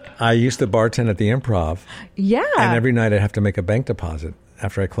 I used to bartend at the Improv. Yeah. And every night I'd have to make a bank deposit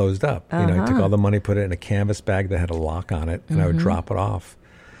after I closed up. You know, I took all the money, put it in a canvas bag that had a lock on it, and I would drop it off.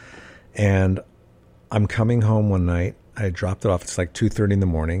 And I'm coming home one night. I dropped it off. It's like 2:30 in the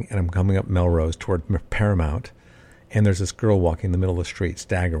morning, and I'm coming up Melrose toward Paramount, and there's this girl walking in the middle of the street,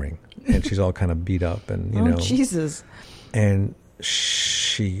 staggering, and she's all kind of beat up, and you know, Jesus. And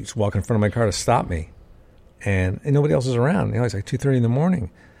she's walking in front of my car to stop me, and nobody else is around. You know, it's like 2:30 in the morning,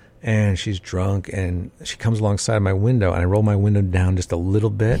 and she's drunk, and she comes alongside my window, and I roll my window down just a little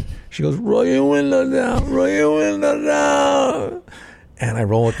bit. She goes, "Roll your window down, roll your window down." And I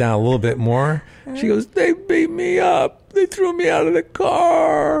roll it down a little bit more. She goes, "They beat me up. They threw me out of the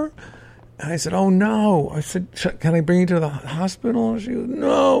car." And I said, "Oh, no." I said, "Can I bring you to the hospital?" She goes,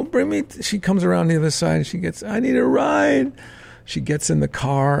 "No, bring me." She comes around the other side, and "I need a ride." She gets in the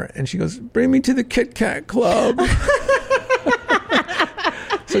car, and she goes, "Bring me to the Kit Kat Club."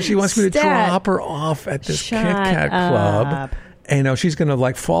 So she wants me to drop her off at this Kit Kat Club. And, you know, she's going to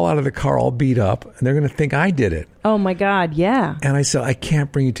like fall out of the car all beat up, and they're going to think I did it. Oh, my God, yeah. And I said, "I can't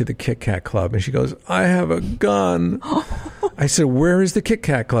bring you to the Kit Kat Club." And she goes, "I have a gun." I said, "Where is the Kit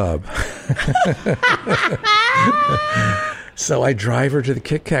Kat Club?" So I drive her to the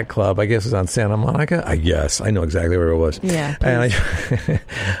Kit Kat Club. I guess it was on Santa Monica. I guess. I know exactly where it was. Yeah. And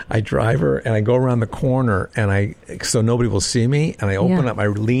I drive her, and I go around the corner, and so nobody will see me, and I open up, I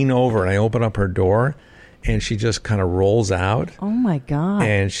lean over, and I open up her door, and she just kind of rolls out. Oh, my God.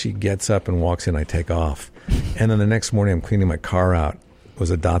 And she gets up and walks in. I take off. And then the next morning, I'm cleaning my car out. It was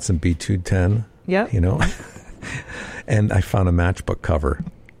a Datsun B210. Yep. You know? And I found a matchbook cover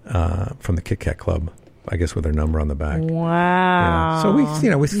from the Kit Kat Club, I guess with her number on the back. Wow. Yeah.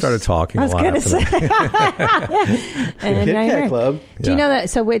 So we started talking a lot. I was going to say. And Kit Kat Club. Do you know that?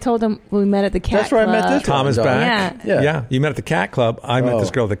 So we told him we met at the Cat That's where Club. I met this Tom is back. Yeah. You met at the Cat Club. I met this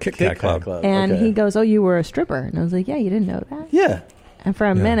girl at the Kit Kat Club. And he goes, "Oh, you were a stripper." And I was like, "Yeah, you didn't know that?" Yeah. And for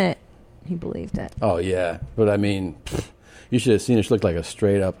a minute, he believed it. Oh, yeah. But I mean, you should have seen her. She looked like a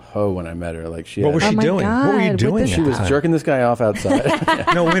straight up hoe when I met her. Like what was she doing? God, what were you doing? She was jerking this guy off outside.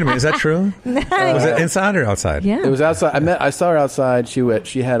 No, wait a minute. Is that true? Was it inside or outside? Yeah. It was outside. I saw her outside.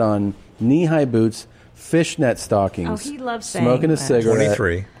 She had on knee-high boots, fishnet stockings. Oh, he loves saying smoking a cigarette.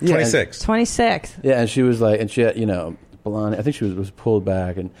 23. Yeah, 26. 26. Yeah, and she was like, and she had, blonde. I think she was pulled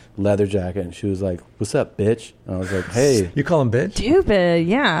back and leather jacket, and she was like, "What's up, bitch?" And I was like, "Hey." You call him bitch? Stupid,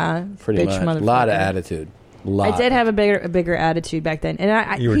 yeah. Pretty bitch much. A lot of attitude. I did have a bigger attitude back then,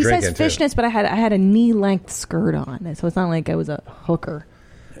 and he says fishnets, but I had a knee length skirt on, so it's not like I was a hooker.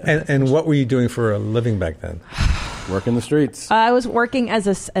 And what were you doing for a living back then? Working the streets. I was working as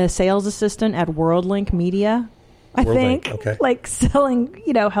a sales assistant at WorldLink Media. I think, okay. Like selling,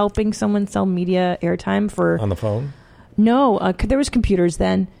 helping someone sell media airtime for on the phone. No, there was computers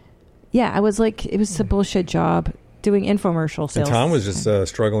then. Yeah, I was like, it was a bullshit job doing infomercial sales. And Tom was just a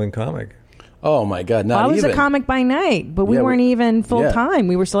struggling comic. Oh my God! I was a comic by night, but we weren't even full time.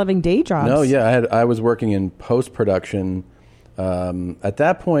 We were still having day jobs. No, yeah, I was working in post production. At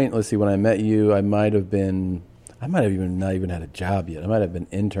that point, let's see. When I met you, I might have even not even had a job yet. I might have been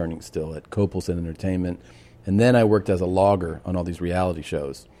interning still at Copelson Entertainment, and then I worked as a logger on all these reality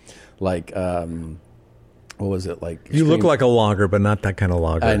shows, like. What was it like? You look like a logger, but not that kind of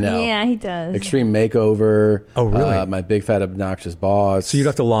logger. I know. Yeah, he does. Extreme Makeover. Oh, really? My Big Fat Obnoxious Boss. So you'd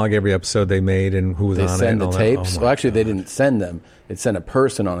have to log every episode they made and who was on it. They send and the all tapes. That. Well, actually, they didn't send them. It sent a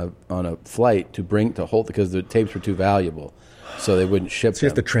person on a flight to hold because the tapes were too valuable, so they wouldn't ship. So you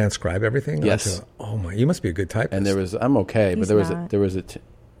have to transcribe everything. Yes. Oh my! You must be a good typist. And I'm okay, but there was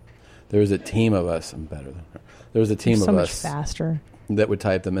a team of us. I'm better than her. There was a team of us. So much faster. That would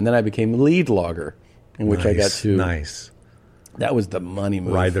type them, and then I became lead logger. In which I got to That was the money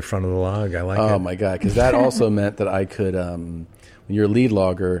move. Ride the front of the log. I like it. Oh my God! Because that also meant that I could, when you're a lead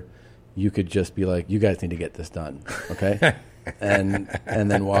logger, you could just be like, "You guys need to get this done, okay?" and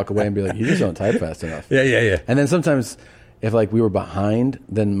then walk away and be like, "You just don't type fast enough." Yeah. And then sometimes, if like we were behind,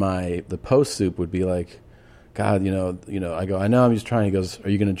 then the post soup would be like, "God, I go, I know, I'm just trying." He goes, "Are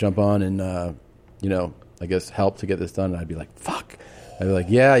you going to jump on and I guess help to get this done?" And I'd be like, "Fuck." I'd be like,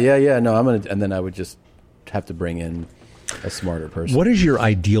 yeah. No, I'm gonna, and then I would just have to bring in a smarter person. What is your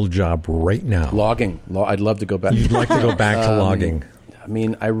ideal job right now? Logging. I'd love to go back. You'd like to go back to logging. I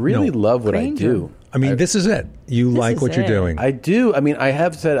mean, I really love what I do. I mean, this is it. You like what you're doing. I do. I mean, I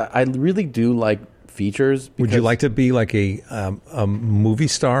have said I really do like features. Would you like to be like a movie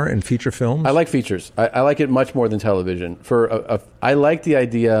star in feature films? I like features. I like it much more than television. I like the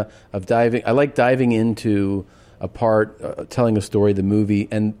idea of diving. I like diving into a part, telling a story, the movie,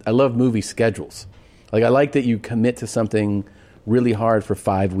 and I love movie schedules. Like I like that you commit to something really hard for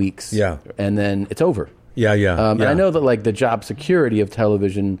 5 weeks. Yeah. And then it's over. Yeah. And I know that like the job security of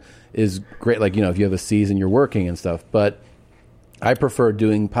television is great. Like, if you have a season, you're working and stuff. But I prefer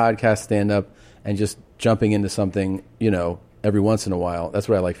doing podcast stand-up and just jumping into something, every once in a while. That's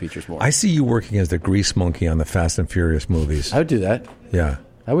what I like features more. I see you working as the grease monkey on the Fast and Furious movies. I would do that. Yeah.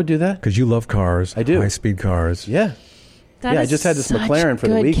 I would do that. Because you love cars. I do. High-speed cars. Yeah. I just had this McLaren for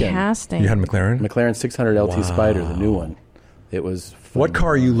the weekend. Casting. You had a McLaren? McLaren 600 LT Spider, the new one. It was fun. What car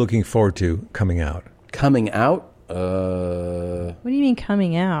are you looking forward to coming out? Coming out? What do you mean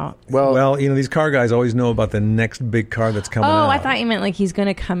coming out? Well, these car guys always know about the next big car that's coming out. Oh, I thought you meant like he's going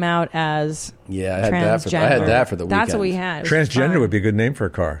to come out as I had transgender. that for the weekend. That's what we had. Transgender would be a good name for a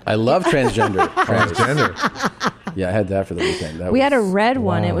car. I love transgender. Transgender. Yeah, I had that for the weekend. We had a red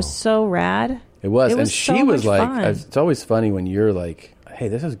one. It was so rad. It was. And so she was much like, fun. it's always funny when you're like, hey,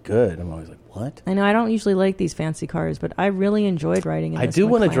 this is good. I'm always like, what? I know I don't usually like these fancy cars, but I really enjoyed riding in I this do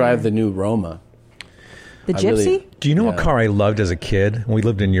want to McLaren. drive the new Roma. The Gypsy? Do you know what car I loved as a kid? When we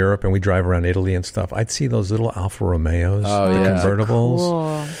lived in Europe and we drive around Italy and stuff, I'd see those little Alfa Romeos, convertibles. Cool.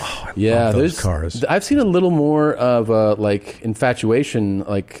 Oh, I love those cars. I've seen a little more of a like infatuation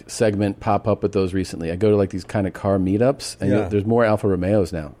like segment pop up with those recently. I go to like these kind of car meetups, and there's more Alfa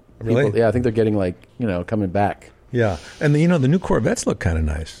Romeos now. Really? I think they're getting like coming back. Yeah, and the new Corvettes look kind of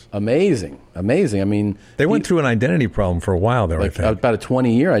nice. Amazing. I mean, they went through an identity problem for a while there. Like I think about a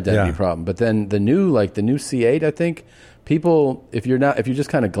 20-year identity problem. But then the new C8, I think people, if you just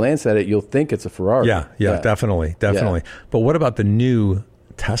kind of glance at it, you'll think it's a Ferrari. Yeah, definitely. But what about the new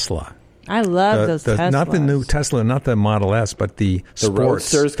Tesla? I love those Teslas. Not the new Tesla, not the Model S, but the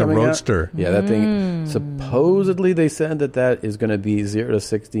sports, the Roadster. Out? Yeah, that thing. Supposedly, they said that is going to be 0 to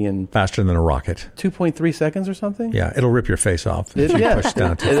 60 in faster than a rocket, 2.3 seconds or something. Yeah, it'll rip your face off. If you push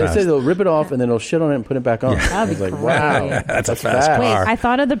down too fast. They say they'll rip it off and then they'll shit on it and put it back on. Yeah. That'd be like, wow, that's a fast car. Wait, I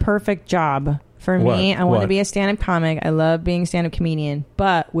thought of the perfect job. For me, I want What? to be a stand-up comic. I love being a stand-up comedian,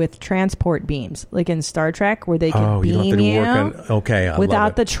 but with transport beams, like in Star Trek, where they can beam I without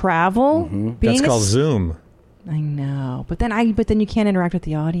love it. the travel. That's called Zoom. I know, but then you can't interact with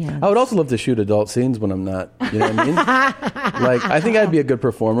the audience. I would also love to shoot adult scenes when I'm not. You know what I mean? Like, I think I'd be a good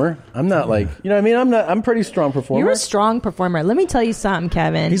performer. I'm not like, you know what I mean? I'm a pretty strong performer. You're a strong performer. Let me tell you something,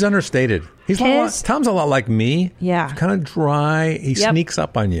 Kevin. He's understated. Tom's a lot like me. Yeah, kind of dry. He sneaks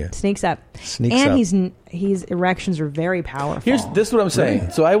up on you. Sneaks up. His erections are very powerful. This is what I'm saying.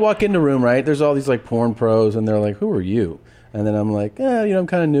 Really? So I walk in the room, right? There's all these like porn pros, and they're like, "Who are you?" And then I'm like, I'm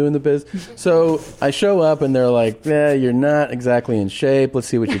kind of new in the biz. So I show up, and they're like, you're not exactly in shape. Let's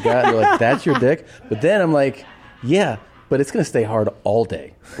see what you got. And they're like, that's your dick? But then I'm like, yeah, but it's going to stay hard all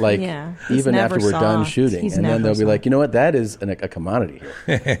day. Like, even after we're done shooting. And then they'll be like, you know what? That is a commodity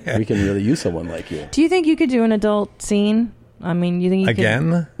here. We can really use someone like you. Do you think you could do an adult scene? I mean, you think you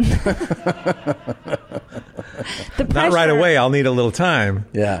Again? could... Not right away. I'll need a little time.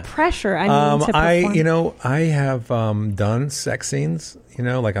 Yeah. Pressure. I mean, to perform. I have done sex scenes,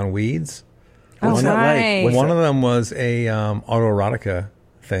 like on Weeds. What's that like? One of them was a autoerotica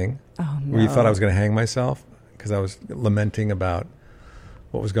thing. Oh, no. Where you thought I was going to hang myself because I was lamenting about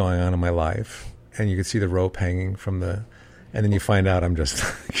what was going on in my life. And you could see the rope hanging from the... And then you find out I'm just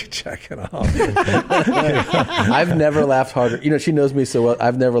checking off. I've never laughed harder. She knows me so well.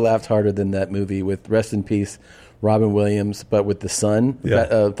 I've never laughed harder than that movie with, rest in peace, Robin Williams, but with the son,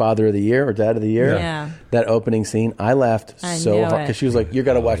 Father of the Year or Dad of the Year. Yeah. That opening scene, I laughed so hard because she was like, "You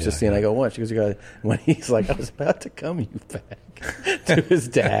got to watch this scene." I go, "What?" She goes, "You got to." When he's like, "I was about to come, you fag," to his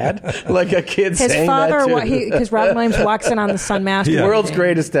dad, like a kid saying that to because Robin Williams walks in on the Sun Master. Yeah. World's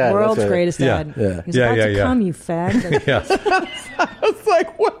greatest dad. World's greatest dad. Yeah. He's about to come, you fag. I was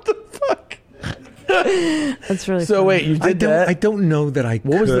like, "What the fuck?" That's really so. Funny. Wait, you did that? I don't know that I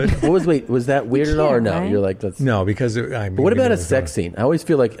could. Was that weird at all or no? Right? You're like, that's no, because but what about a sex scene? I always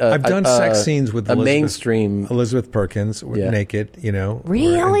feel like I've done sex scenes with mainstream Elizabeth Perkins naked.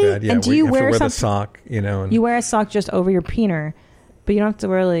 Really? In bed. Yeah, and do you wear the sock? And you wear a sock just over your peener, but you don't have to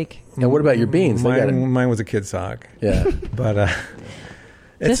wear like. And what about your beans? Mine was a kid sock. Yeah, but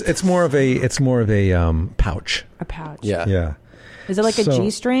it's more of a pouch. A pouch. Yeah. Is it like a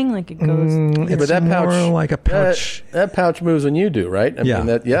G-string? Like it goes... but that pouch... more like a pouch. That pouch moves when you do, right? I mean,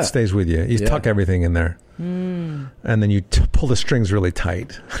 it stays with you. You tuck everything in there. Mm. And then you pull the strings really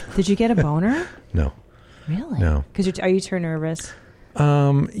tight. Did you get a boner? No. Really? No. Because are you too nervous?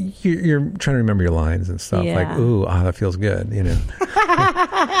 You're trying to remember your lines and stuff. Yeah. Like, ooh, that feels good,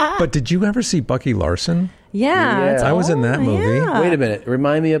 But did you ever see Bucky Larson? Yeah. I was in that movie. Yeah. Wait a minute.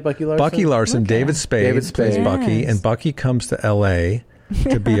 Remind me of Bucky Larson. Bucky Larson, David Spade plays Bucky, and Bucky comes to L.A.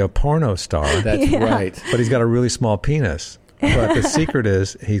 to be a porno star. That's right. But he's got a really small penis. But the secret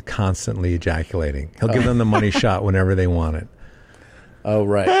is he's constantly ejaculating. He'll give them the money shot whenever they want it. Oh,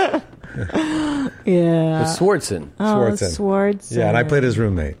 right. Yeah. Swartzen. Swartzen. Yeah, and I played his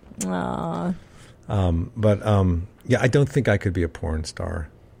roommate. Aw. Yeah, I don't think I could be a porn star.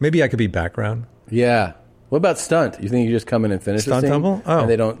 Maybe I could be background. Yeah. What about stunt? You think you just come in and finish Stunt the scene? double? Oh. And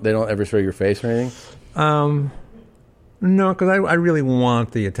they don't ever show your face or anything? No, because I really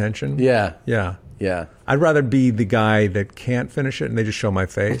want the attention. Yeah. Yeah. Yeah. I'd rather be the guy that can't finish it and they just show my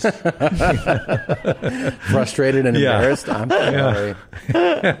face. Frustrated and embarrassed? I'm sorry.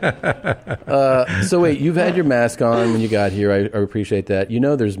 So wait, you've had your mask on when you got here. I appreciate that. You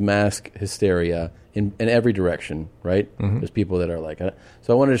know there's mask hysteria in every direction, right? Mm-hmm. There's people that are like it.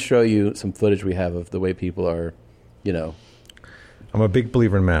 So I wanted to show you some footage we have of the way people are, I'm a big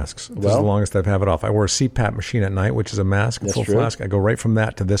believer in masks. This is the longest I've had it off. I wear a CPAP machine at night, which is a mask, a full flask. I go right from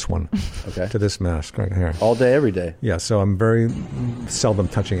that to this one, to this mask right here. All day, every day. Yeah, so I'm very seldom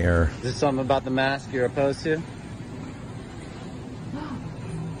touching air. Is there something about the mask you're opposed to?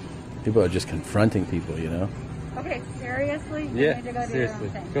 People are just confronting people, Okay, seriously? You Yeah, need to go do seriously.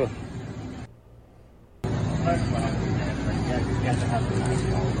 your own thing. Cool.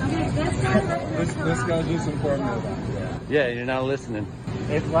 This guy just informed me about it. Yeah, you're not listening.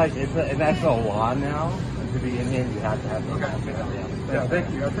 It's like, that's a law now. To be in here, you have to have the mask. Yeah, thank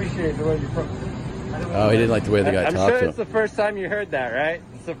you. I appreciate the way you put it. Oh, he didn't like the way the guy I'm talked sure to it's him. the first time you heard that, right?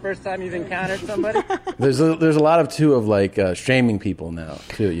 It's the first time you've encountered somebody? There's a lot of shaming people now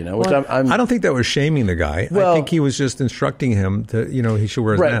too, which I'm I don't think that was shaming the guy. I think he was just instructing him to, he should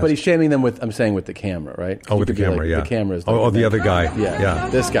wear his mask. but he's shaming them with the camera, right? Oh, with the camera, yeah. The camera is the other guy. Yeah,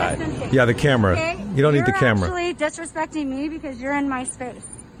 this guy. Yeah, the camera. Okay? You don't need the camera. You're actually disrespecting me because you're in my space.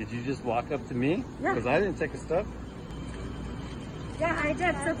 Did you just walk up to me? Yeah. Because I didn't take a step. Yeah, I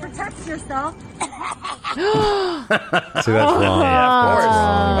did. So protect yourself. See, that's wrong.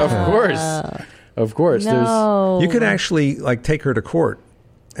 Yeah, of course. No. You could actually take her to court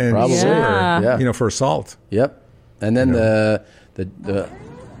and sue her, for assault. Yep. And then the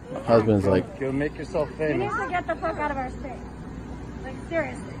husband's like, go make yourself You famous. need to get the fuck out of our space. Like,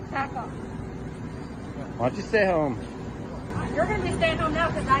 seriously, back off. Why don't you stay home? You're going to be staying home now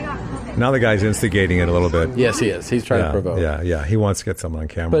because I got COVID. Now the guy's instigating it a little bit. Yes, he is. He's trying to provoke. Yeah. He wants to get someone on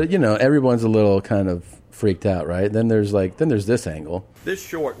camera. But everyone's a little kind of freaked out, right? Then there's this angle. This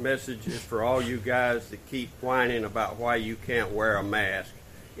short message is for all you guys that keep whining about why you can't wear a mask.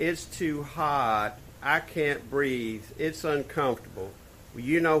 It's too hot. I can't breathe. It's uncomfortable.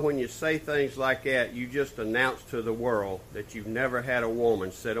 Well, when you say things like that, you just announce to the world that you've never had a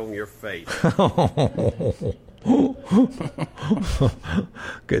woman sit on your face.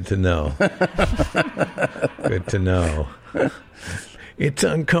 Good to know. Good to know. It's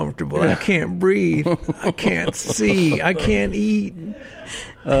uncomfortable. I can't breathe. I can't see. I can't eat.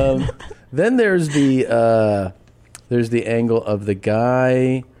 Then there's the angle of the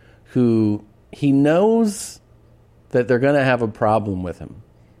guy who he knows that they're going to have a problem with him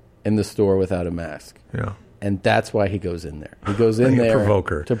in the store without a mask. Yeah. And that's why he goes in there. He goes in there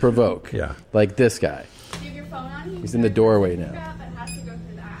provoker. to provoke. Yeah. Like this guy. Do you have your phone on you? He's in the doorway now.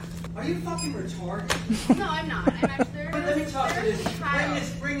 Are you fucking retarded? No, I'm not. I'm actually. Let me talk to this.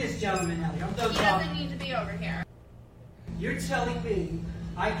 Bring this gentleman out here. I'm done He talking. doesn't need to be over here. You're telling me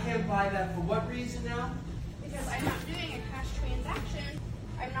I can't buy that for what reason now? Because I'm not doing a cash transaction.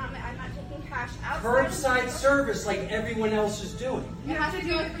 I'm not taking cash outside. Curbside service like everyone else is doing. You have to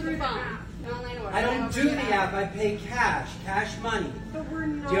do it through the phone. Online order. I don't do the app. I pay cash money. But we're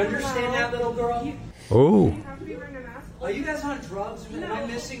not. Do you understand that, little girl? Oh. Are you guys on drugs? Am I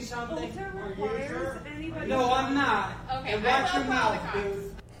missing something? Anybody No, I'm not. Okay, And watch your mouth,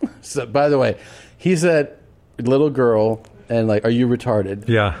 dude. So, by the way, he said, little girl, and are you retarded?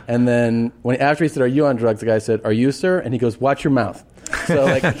 Yeah. And then after he said, are you on drugs? The guy said, are you, sir? And he goes, watch your mouth. So,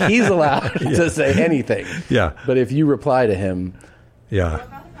 he's allowed to say anything. Yeah. But if you reply to him. Yeah.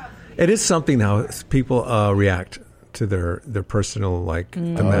 It is something how people react to their personal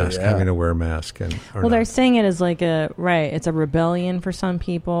the mask, having to wear a mask. They're saying it as it's a rebellion for some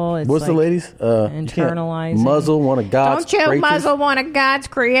people. It's What's the ladies? Internalizing. Muzzle one of God's creations. Don't you muzzle one of God's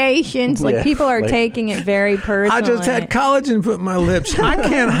creations. People are taking it very personally. I just had collagen put in my lips. I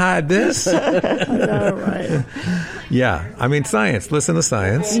can't hide this. Right. Yeah. I mean, science. Listen to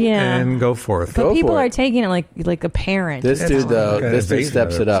science and go forth. But people are taking it like a parent. This dude, though, this dude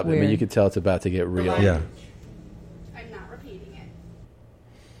steps it up. I mean, you can tell it's about to get real. Yeah.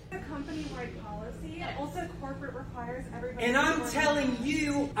 And I'm telling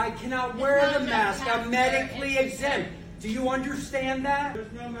you, I cannot wear the mask. I'm medically exempt. Do you understand that?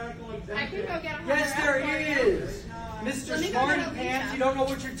 There's no medical exemption. I can go get a Yes, there is. Mr. Smarty Pants, you don't know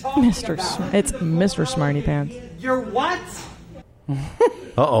what you're talking about. It's Mr. Smarty Pants. You're what?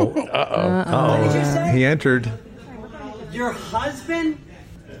 What did you say? He entered. Your husband?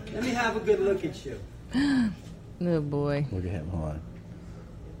 Let me have a good look at you. Oh boy. Look at him. Hold on.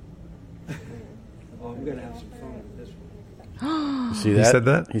 Oh, I'm gonna have some fun with this one. You see He that? said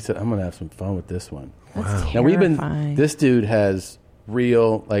that? He said, I'm going to have some fun with this one. That's Now, terrifying. this dude has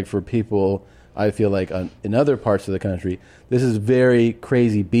real, like for people, I feel like in other parts of the country, this is very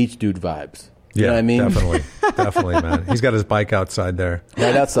crazy beach dude vibes. You know what I mean? Definitely, man. He's got his bike outside there.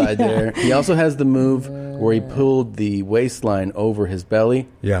 Right outside there. He also has the move where he pulled the waistline over his belly.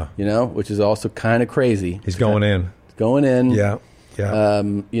 Yeah. You know, which is also kind of crazy. He's going in. Going in. Yeah. Yeah.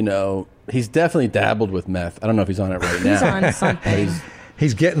 You know, he's definitely dabbled with meth. I don't know if he's on it right now. He's on something.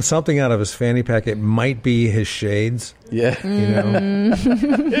 He's getting something out of his fanny pack. It might be his shades. Yeah. You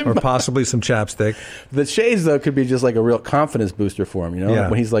know? Or possibly some chapstick. The shades, though, could be just like a real confidence booster for him, you know? Yeah.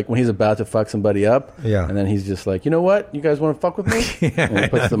 When he's about to fuck somebody up. Yeah. And then he's just like, you know what? You guys want to fuck with me? And he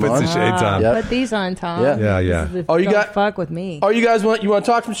puts them Puts on. the shades on. Yep. Put these on, Tom. Yeah. Yeah, yeah. This is Oh, you don't got- fuck with me. Oh, you guys want to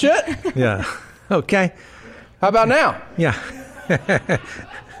talk some shit? Yeah. Okay. How about now? Yeah.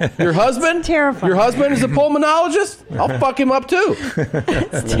 Your husband? Terrifying. Your husband is a pulmonologist? I'll fuck him up too.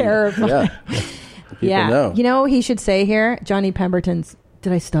 It's terrifying. Yeah. Yeah. know. You know what he should say here? Johnny Pemberton's,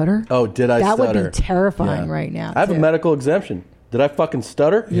 did I stutter? Oh, did I That stutter? would be terrifying Yeah. right now. I have a too. medical exemption. Did I fucking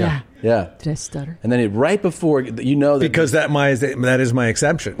stutter? Yeah. Yeah. Did I stutter? And then right before, you know that... Because that is my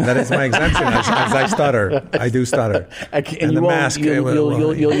exception. That is my exemption. As I stutter. I do stutter. And the you won't- mask.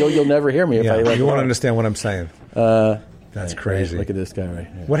 You'll never hear me if I... Yeah, Like, you won't understand what I'm saying. That's crazy. Look at this guy right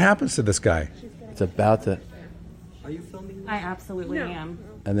here. What happens to this guy? It's about to... Are you filming? I absolutely am.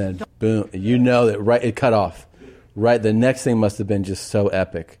 And then, boom. You know that it cut off. Right, the next thing must have been just so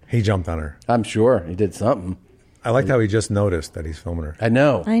epic. He jumped on her. I'm sure he did something. I liked how he just noticed that he's filming her. I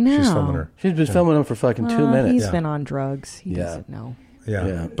know. She's filming her. She's been filming him for fucking 2 minutes. He's been on drugs. He doesn't know.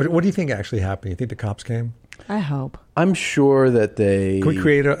 Yeah. But what do you think actually happened? You think the cops came? I hope. I'm sure that they... Can we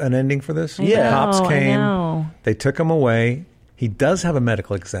create an ending for this? Yeah. The cops I came. know. They took him away. He does have a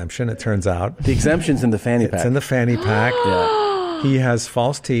medical exemption, it turns out. The exemption's in the fanny pack. It's in the fanny pack. Yeah. He has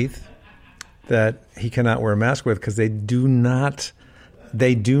false teeth that he cannot wear a mask with because they do not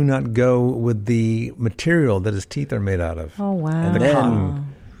go with the material that his teeth are made out of. Oh, wow. And the then,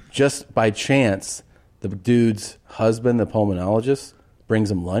 cotton. just by chance, the dude's husband, the pulmonologist, brings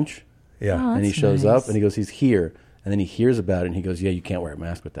him lunch. Yeah. Oh, and he that's shows nice. up and he goes, he's here. And then he hears about it and he goes, yeah, you can't wear a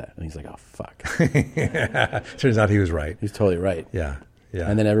mask with that. And he's like, oh, fuck. Turns out he was right. He's totally right. Yeah. Yeah.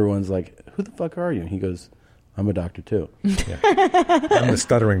 And then everyone's like, who the fuck are you? And he goes, I'm a doctor too. I'm the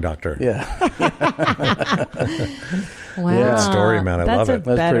stuttering doctor. Yeah. Wow. Good story, man. I love it.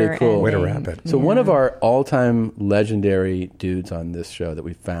 That's pretty cool. Way to wrap it. So one of our all-time legendary dudes on this show that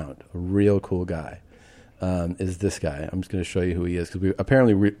we found, a real cool guy, is this guy. I'm just going to show you who he is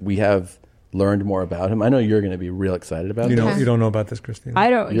because we have learned more about him. I know you're going to be real excited about this. You don't know about this, Christina? I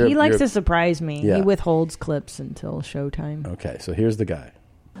don't. He likes you're- to surprise me. Yeah. He withholds clips until showtime. Okay, so here's the guy.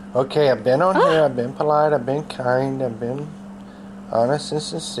 Okay, I've been on here. I've been polite. I've been kind. I've been honest and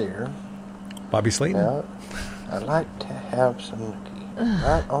sincere. Bobby Slayton? Now, I'd like to have some nookie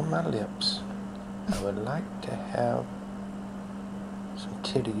right on my lips. I would like to have some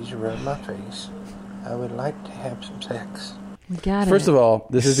titties rub my face. I would like to have some sex. We got First of all,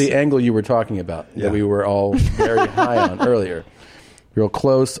 this is the angle you were talking about that we were all very high on earlier. Real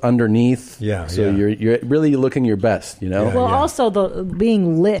close underneath. Yeah. So you're really looking your best, you know? Well, also the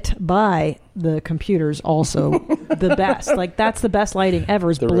being lit by the computer's also the best. Like that's the best lighting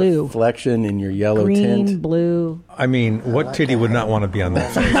ever is the blue. reflection in your yellow Green, tint. blue. I mean, what titty would not want to be on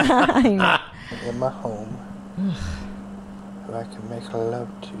that face? I know. In my home, who I can make love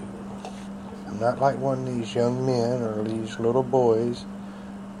to. I'm not like one of these young men or these little boys.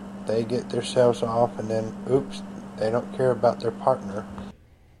 They get themselves off and then, oops, they don't care about their partner.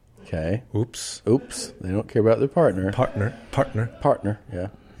 Okay. Oops. They don't care about their partner. Partner. Yeah.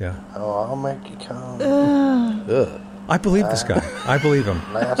 Yeah. Oh, I'll make you come. Ugh. I believe this guy. I believe him.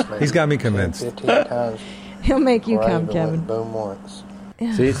 He's got me convinced. 15 times. He'll make you before I come, even Kevin. went boom once.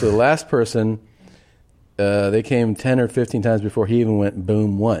 See, so the last person, they came 10 or 15 times before he even went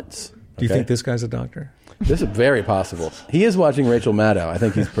boom once. Do you think this guy's a doctor? This is very possible. He is watching Rachel Maddow. I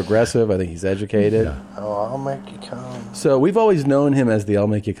think he's progressive. I think he's educated. Yeah. Oh, I'll make you come. So we've always known him as the I'll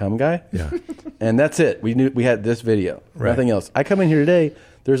Make You Come guy. Yeah. And that's it. We knew we had this video. Right. Nothing else. I come in here today.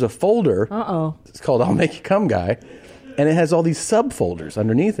 There's a folder. Uh-oh. It's called I'll Make You Come guy. And it has all these subfolders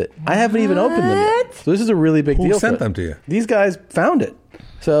underneath it. I haven't even opened them yet. So this is a really big Who deal. sent for them to you? These guys found it.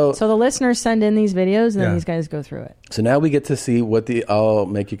 So the listeners send in these videos, and then Yeah. these guys go through it. So now we get to see what the I'll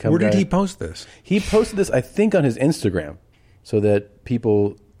Make You Come Where guy. did he post this? He posted this, I think, on his Instagram, so that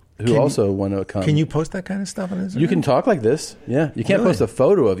people who also want to come. Can you post that kind of stuff on Instagram? You can talk like this. Yeah. You can't Really? post a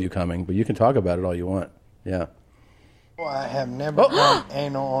photo of you coming, but you can talk about it all you want. Yeah. Well, I have never gone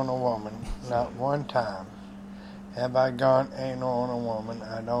anal on a woman, not one time. Have I gone anal on a woman?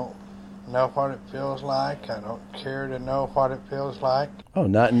 I don't know what it feels like. I don't care to know what it feels like. Oh,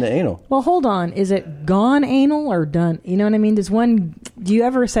 not in the anal. Well, hold on. Is it gone anal or done? You know what I mean? Do you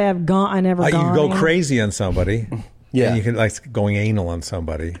ever say I've gone? I never You gone. can go anal? crazy on somebody. Yeah. And you can like going anal on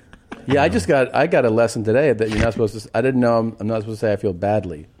somebody. Yeah, I got a lesson today that you're not supposed to. I didn't know I'm not supposed to say I feel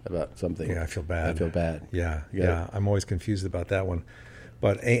badly about something. Yeah, I feel bad. I feel bad. Yeah, You got yeah. I'm always confused about that one.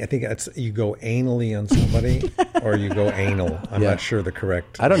 But I think it's you go anally on somebody or you go anal. I'm not sure the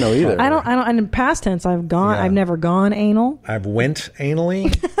correct. I don't know either. I don't. And in past tense, I've gone. Yeah. I've never gone anal. I've went anally.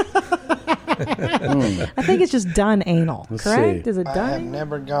 I think it's just done anal. Let's correct? see. Is it I done? have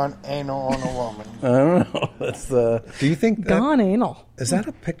never gone anal on a woman. I don't know. That's Do you think that, Gone anal. is that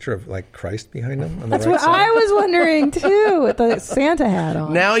a picture of like Christ behind him? On the That's right what side? I was wondering too, with the Santa hat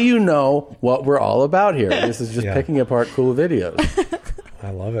on. Now you know what we're all about here. This is just Yeah. picking apart cool videos. I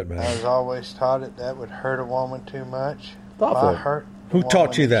love it, I man. was always taught that would hurt a woman too much. Thoughtful. Why hurt a Who taught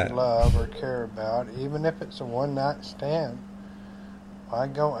woman you that that? you love or care about, even if it's a one-night stand? Why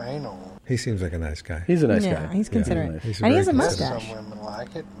go anal? He seems like a nice guy. He's a nice Yeah, guy. he's considerate. He's And he has a very mustache. Some women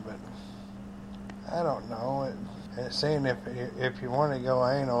like it, but I don't know. It's saying if you want to go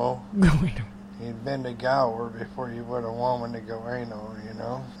anal, you'd bend a Gower before you would a woman to go anal, you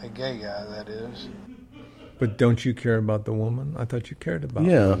know? A gay guy, that is. But don't you care about the woman? I thought you cared about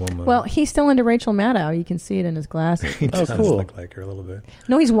Yeah. the woman. Well, he's still into Rachel Maddow. You can see it in his glasses. he does cool. look like her a little bit.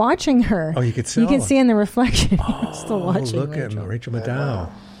 No, he's watching her. Oh, you could see. You can see in the reflection. He's still Oh, watching look Rachel. at Rachel Maddow.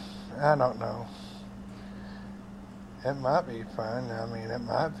 I don't know. It might be fun. I mean, it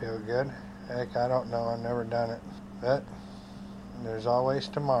might feel good. Heck, I don't know. I've never done it. But there's always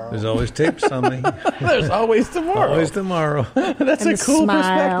tomorrow. There's always tapes on me. There's always tomorrow. Always tomorrow. That's And a the cool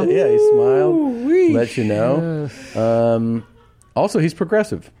smile. perspective. Yeah, he smiled. Let you know. Also, he's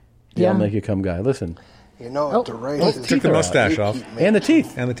progressive. The I'll Make You Come guy. Listen. You know, if the races Took the mustache off. And the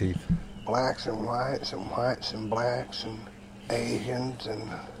teeth. And the teeth. blacks and whites and blacks and Asians and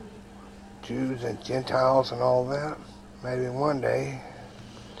Jews and Gentiles and all that. Maybe one day,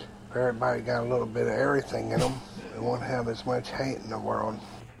 if everybody got a little bit of everything in them, we won't have as much hate in the world.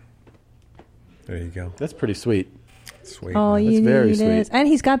 There you go. That's pretty sweet. Sweet. All That's you very need sweet. is, and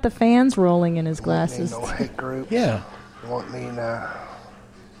he's got the fans rolling in his glasses. No hate groups. Yeah. Won't need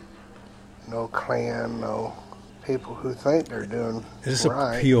no clan, no people who think they're doing Is this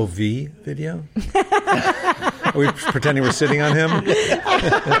right. a POV video? Are we pretending we're sitting on him?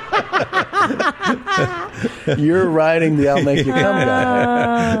 You're riding the I'll Make You Come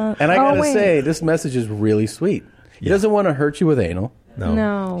guy. And I got to wait. say, this message is really sweet. He doesn't want to hurt you with anal.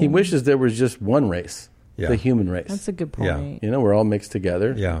 No. He wishes there was just one race, Yeah. the human race. That's a good Yeah. point. You know, we're all mixed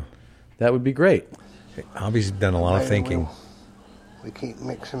together. Yeah. That would be great. Obviously done a lot of Maybe thinking. We keep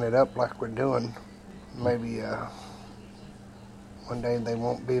mixing it up like we're doing. Maybe one day there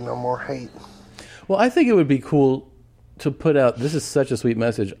won't be no more hate. Well, I think it would be cool to put out, this is such a sweet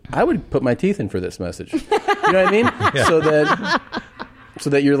message. I would put my teeth in for this message. You know what I mean? So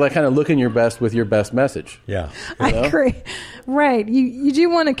that you're like kind of looking your best with your best message. Yeah. I agree. Right. You do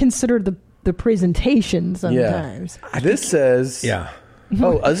want to consider the presentation sometimes. This says... Yeah.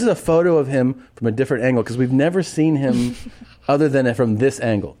 Oh, this is a photo of him from a different angle because we've never seen him other than from this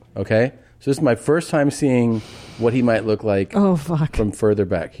angle, okay? So this is my first time seeing what he might look like from further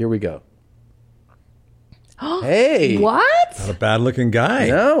back. Here we go. Hey! What? Not a bad-looking guy.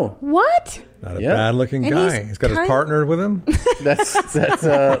 No. What? Not a bad-looking And guy. He's got his partner with him. That's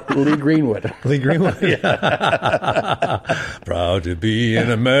Lee Greenwood. Lee Greenwood. Proud to be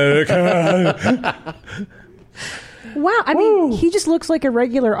an American. Wow. I mean, he just looks like a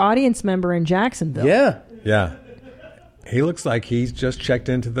regular audience member in Jacksonville. Yeah. Yeah. He looks like he's just checked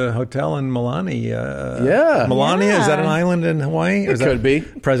into the hotel in Milani. Yeah. Milani, is that an island in Hawaii? Or It is that could be.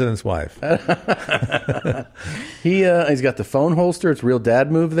 President's wife. He's got the phone holster. It's real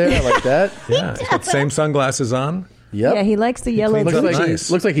dad move there. I like that. Yeah. He's got the same sunglasses on. Yep. Yeah, he likes the yellow cleans Looks up like, boots.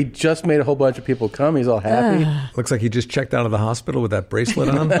 nice. looks like he just made a whole bunch of people come. He's all happy. Looks like he just checked out of the hospital with that bracelet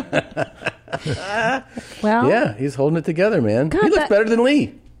on. Well, Yeah, he's holding it together, man. God, he looks that- better than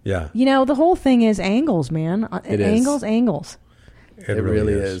Lee. Yeah. you know, the whole thing is angles, man. It is. Angles. It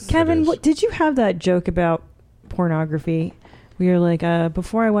really is. Kevin, what, did you have that joke about pornography? We were like,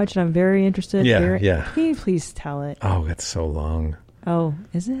 before I watch it, I'm very interested. Yeah, yeah. Can you please tell it? Oh, it's so long. Oh,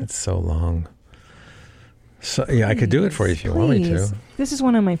 is it? It's so long. So yeah, I could do it for you if you want me to. This is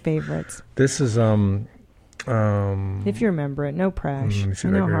one of my favorites. This is if you remember it, no prash. I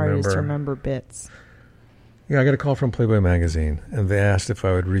know how hard it is to remember bits. Yeah, I got a call from Playboy magazine, and they asked if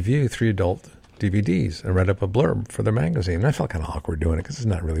I would review 3 adult DVDs and read up a blurb for their magazine. And I felt kind of awkward doing it because it's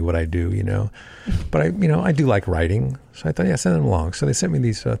not really what I do, But I do like writing, so I thought, yeah, send them along. So they sent me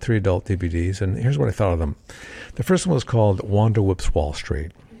these 3 adult DVDs, and here's what I thought of them. The first one was called Wanda Whoops Wall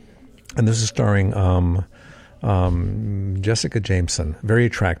Street, and this is starring Jessica Jameson, very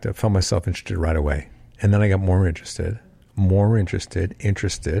attractive. Found myself interested right away, and then I got more interested, very interested,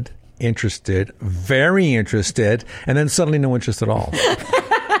 and then suddenly no interest at all.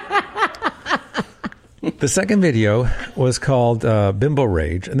 The second video was called Bimbo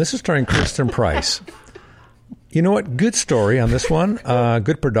Rage, and this is starring Kristen Price. You know what? Good story on this one.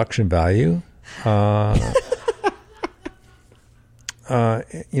 Good production value.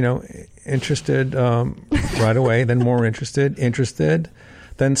 Interested right away, then more interested,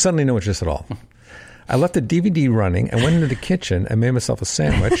 then suddenly no interest at all. I left the DVD running and went into the kitchen and made myself a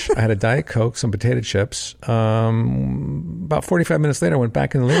sandwich. I had a Diet Coke, some potato chips. About 45 minutes later, I went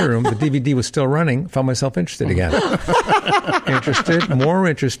back in the living room. The DVD was still running. Found myself interested again. Interested, more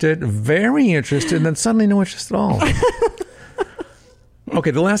interested, very interested, and then suddenly no interest at all.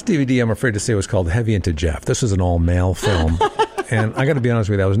 Okay, the last DVD, I'm afraid to say, was called Heavy Into Jeff. This was an all-male film. And I got to be honest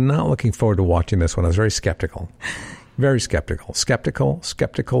with you, I was not looking forward to watching this one. I was very skeptical. Very skeptical. Skeptical,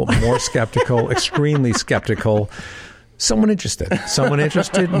 more skeptical, extremely skeptical. Someone interested,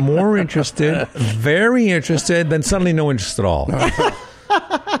 more interested, very interested, then suddenly no interest at all.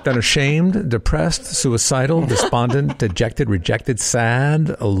 Then ashamed, depressed, suicidal, despondent, dejected, rejected,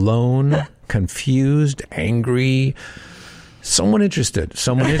 sad, alone, confused, angry. Someone interested,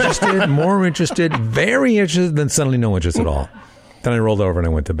 more interested, very interested, then suddenly no interest at all. Then I rolled over and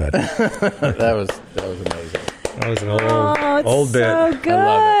I went to bed. That was amazing. That was an old bit. So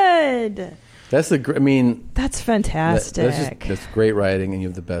good. That's that's fantastic. That's great writing, and you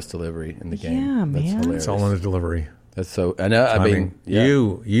have the best delivery in the game. Yeah, that's man. hilarious. It's all on the delivery. That's so. I know. Timing.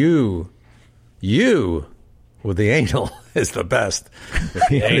 You with the anal is the best.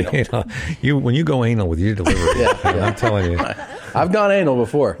 When you go anal with your delivery, I'm telling you. I've gone anal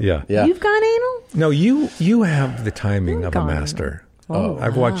before. Yeah. You've gone anal? No, you have the timing of a master.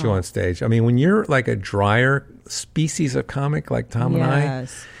 I've watched you on stage. I mean, when you're like a drier species of comic like Tom and I,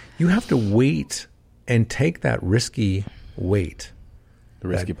 you have to wait and take that risky wait. The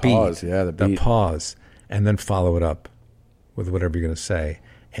risky pause, the beat. The pause, and then follow it up with whatever you're going to say.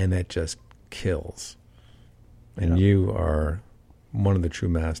 And that just kills. And you are one of the true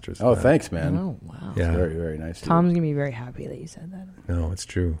masters. Oh, thanks, man. Oh, wow. Yeah. Very, very nice. Tom's going to be very happy that you said that. No, it's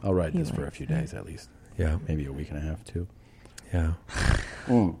true. I'll write this for a few days at least. Yeah. Maybe a week and a half, too. Yeah.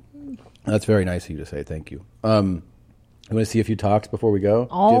 That's very nice of you to say. Thank you. You want to see a few talks before we go?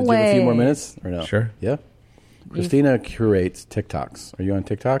 Always. Do you have a few more minutes or no? Sure. Yeah. Christina curates TikToks. Are you on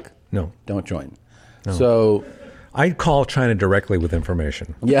TikTok? No. Don't join. No. So I call China directly with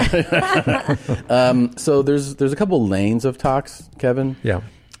information. Yeah. So there's a couple lanes of talks, Kevin. Yeah.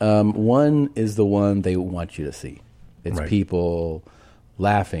 One is the one they want you to see. It's people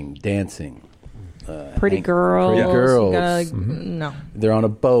laughing, dancing. Pretty girls. Pretty girls. No. They're on a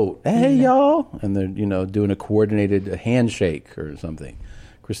boat. Hey, y'all. And they're, doing a coordinated handshake or something.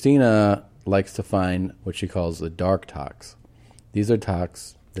 Christina likes to find what she calls the dark talks. These are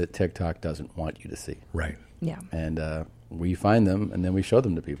talks that TikTok doesn't want you to see. Right. Yeah. And we find them, and then we show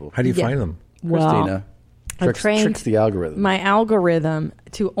them to people. How do you find them? Christina tricks the algorithm. My algorithm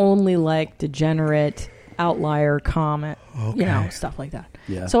to only like degenerate, outlier comment, stuff like that.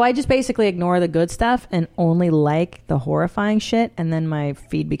 Yeah. So I just basically ignore the good stuff and only like the horrifying shit, and then my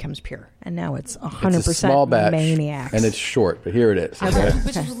feed becomes pure. And now it's 100% it's a small batch, maniacs. and it's short, but here it is. I bet you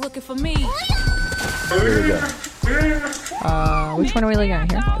bitches was looking for me. Here we go. Which one are we looking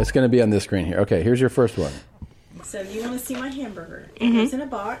at here? It's going to be on this screen here. Okay, here's your first one. So you want to see my hamburger? It's in a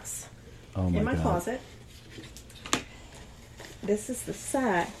box in my closet. This is the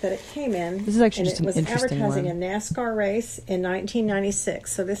sack that it came in. This is actually just an interesting one. It was advertising a NASCAR race in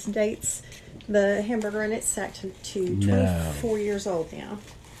 1996. So this dates the hamburger in its sack to 24 years old now.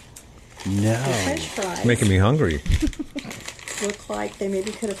 No. The French fries It's making me hungry. look like they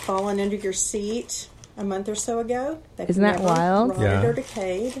maybe could have fallen under your seat a month or so ago. They've Isn't that never wild? rotted or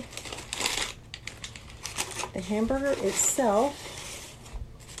decayed. The hamburger itself,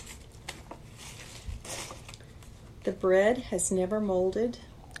 the bread has never molded.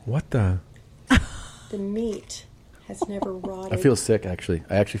 What the? The meat has never rotted. I feel sick, actually.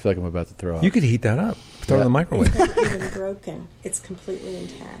 I actually feel like I'm about to throw up. You could heat that up. Throw it in the microwave. It's not even broken. It's completely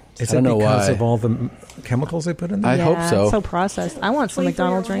intact. Is it because of all the chemicals they put in there? I hope so. It's so processed. I want some 24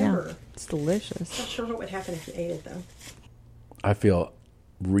 McDonald's right now. hour. It's delicious. Not sure what would happen if you ate it, though. I feel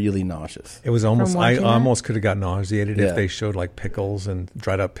really nauseous. It was almost. I watching that? almost could have got nauseated Yeah. if they showed like pickles and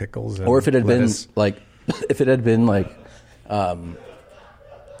dried up pickles, and Or if it had lettuce. been like, if it had been like,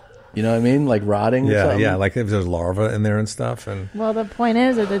 you know what I mean, like rotting. or Yeah, something. yeah, like if there's larvae in there and stuff. And Well, the point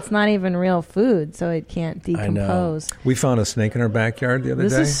is that it's not even real food, so it can't decompose. we found a snake in our backyard the other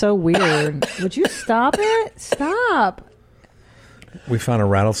This day. is so weird. Would you stop it? Stop. We found a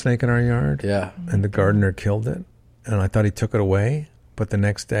rattlesnake in our yard. Yeah. And the gardener killed it. And I thought he took it away. But the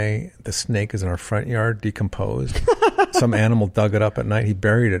next day, the snake is in our front yard, decomposed. Some animal dug it up at night. He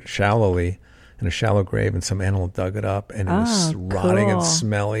buried it shallowly in a shallow grave, and some animal dug it up, and it was rotting cool. and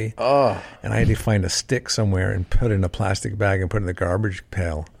smelly. Oh. And I had to find a stick somewhere and put it in a plastic bag and put it in the garbage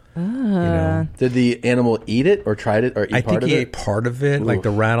pail. You know? Did the animal eat it or tried it or eat I part think of he it? ate part of it. Ooh. Like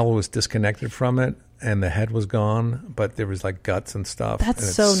the rattle was disconnected from it, and the head was gone, but there was like guts and stuff. That's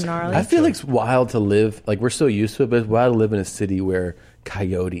and so it's gnarly. I feel like it's wild to live, like we're so used to it, but it's wild to live in a city where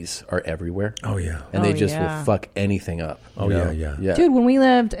coyotes are everywhere. Oh, yeah. And they Oh, just yeah. will fuck anything up. Oh, you know? yeah. Dude, when we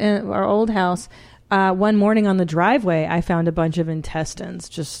lived in our old house, one morning on the driveway, I found a bunch of intestines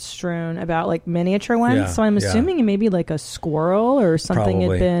just strewn about, like miniature ones. Yeah, So I'm yeah. assuming maybe like a squirrel or something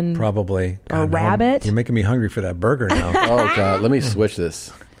had been. Probably. A God, rabbit. You're making me hungry for that burger now. Oh, God. Let me switch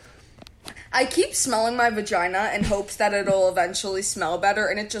this. I keep smelling my vagina in hopes that it'll eventually smell better,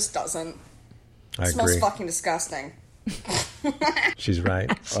 and it just doesn't. I It smells agree. fucking disgusting. She's right.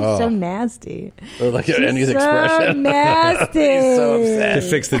 She's so nasty. I like She's Andy's so expression. nasty. He's so upset. To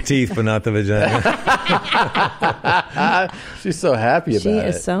fix the teeth, but not the vagina. She's so happy about She it.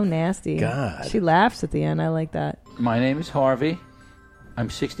 is so nasty. God. She laughs at the end. I like that. My name is Harvey.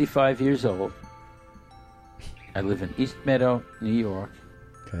 I'm 65 years old. I live in East Meadow, New York.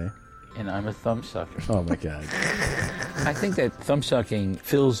 Okay. And I'm a thumb sucker. Oh, my God. I think that thumb sucking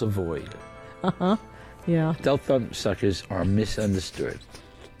fills a void. Uh-huh. Yeah. Adult thumb suckers are misunderstood.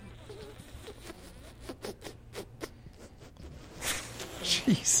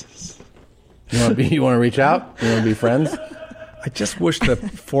 Jesus. You want to reach out? You want to be friends? I just wish the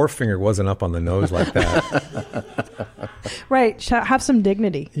forefinger wasn't up on the nose like that. Right. Have some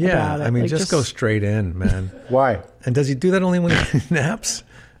dignity. Yeah, about it. I mean, Like, just go straight in, man. Why? And does he do that only when he naps?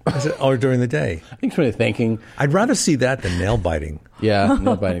 Or during the day? I think somebody's thinking. I'd rather see that than nail biting. Yeah,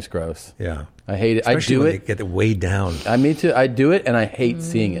 nail biting's gross. Yeah. I hate it. Especially I do when it. they get it way down. Me too. I do it, and I hate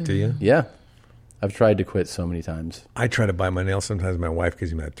seeing it. Do you? Yeah. I've tried to quit so many times. I try to bite my nails. Sometimes my wife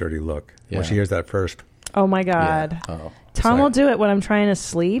gives me that dirty look. Yeah. When she hears that first. Oh, my God. Yeah. Oh. Tom will do it when I'm trying to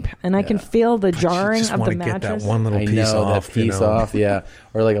sleep, and I can feel the jarring just of the wanna get mattress. that one little I piece know, off. that piece off, yeah.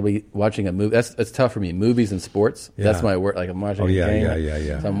 Or like I'll be watching a movie. That's tough for me. Movies and sports. Yeah. That's my work. Like I'm watching Oh, yeah, a game.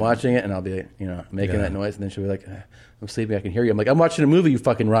 yeah. So I'm watching it, and I'll be, making Yeah. that noise, and then she'll be like, "I'm sleeping. I can hear you." I'm like, "I'm watching a movie. You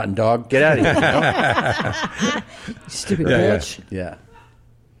fucking rotten dog. Get out of here." Stupid Yeah, bitch. Yeah.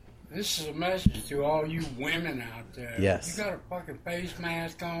 This is a message to all you women out there. Yes. You got a fucking face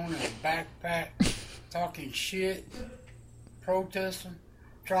mask on and a backpack, talking shit, protesting.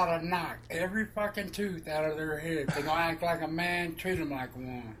 Try to knock every fucking tooth out of their head. If they're gonna act like a man, treat them like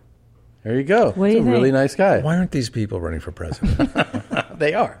one. There you go. What do He's you a think? really nice guy. Why aren't these people running for president?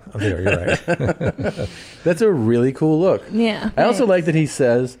 They are. Oh, they are. You're right. That's a really cool look. Yeah. I also like that he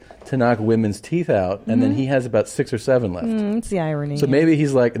says to knock women's teeth out, and then he has about 6 or 7 left. It's the irony. So maybe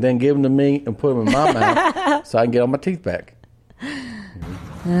he's like, then give them to me and put them in my mouth so I can get all my teeth back.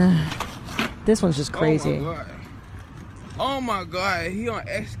 This one's just crazy. Oh my God, he on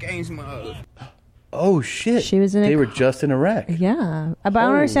X Games mode. Oh, shit. She was in They a were just in Iraq. Yeah. But I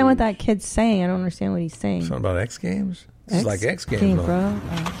don't understand what that kid's saying. I don't understand what he's saying. Something about X Games? This is like X Games, mode. bro.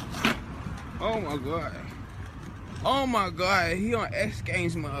 Oh my God. Oh my God, he on X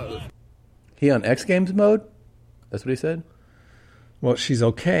Games mode. He on X Games mode? That's what he said? Well, she's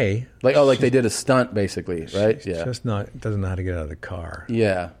okay. Like they did a stunt, basically, right? She's just doesn't know how to get out of the car.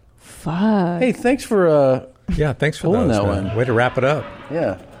 Yeah. Fuck. Hey, thanks for Yeah, thanks for pulling those, that man. one. Way to wrap it up.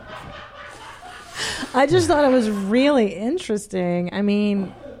 Yeah. I just thought it was really interesting. I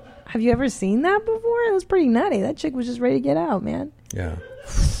mean, have you ever seen that before? It was pretty nutty. That chick was just ready to get out, man. Yeah.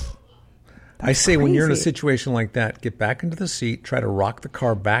 I say when you're in a crazy. situation like that, get back into the seat, try to rock the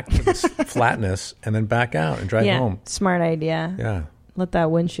car back to the flatness, and then back out and drive Yeah, home. smart idea. Yeah. Let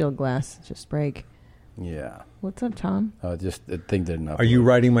that windshield glass just break. Yeah. What's up, Tom? Just the thing didn't upload. Are you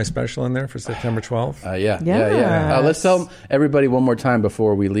writing my special in there for September 12th? Yeah. Let's tell everybody one more time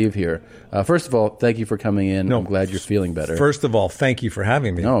before we leave here. First of all, thank you for coming in. I'm glad you're feeling better. First of all, thank you for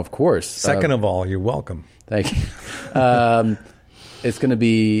having me. No, of course. Second of all, you're welcome. Thank you. It's going to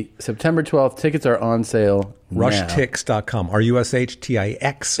be September 12th. Tickets are on sale Rushtix.com.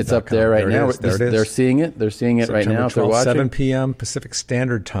 RUSHTIX. It's up there right now. There it is. They're seeing it. They're seeing it right now. September 12th, 7 p.m. Pacific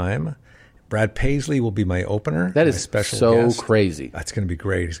Standard Time. Brad Paisley will be my opener. That is special so guest. crazy. That's going to be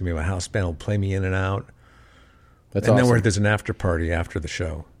great. He's going to be my house band. He'll play me in and out. That's and awesome. then there's an after party after the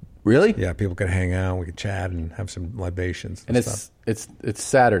show. Really? Yeah, people can hang out. We can chat and have some libations. And stuff. it's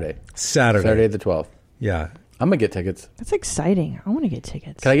Saturday. Saturday the 12th. Yeah. I'm going to get tickets. That's exciting. I want to get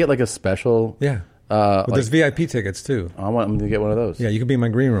tickets. Can I get like a special? Yeah. There's VIP tickets too. I'm going to get one of those. Yeah, you could be in my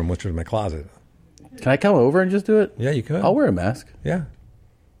green room, which was my closet. Can I come over and just do it? Yeah, you could. I'll wear a mask. Yeah.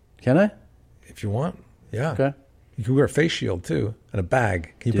 Can I? If you want. Yeah. Okay. You can wear a face shield too and a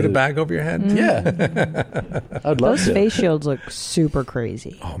bag. Can you put a bag over your head? Yeah. I'd love Those to. face shields look super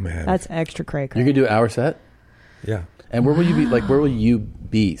crazy. Oh man. That's extra cray. You can do our set? Yeah. And where will you be? Like, where will you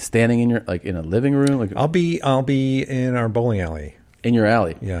be? Standing in your in a living room? Like, I'll be in our bowling alley. In your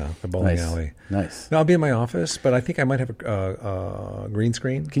alley? Yeah, the bowling alley. Nice. No, I'll be in my office, but I think I might have a green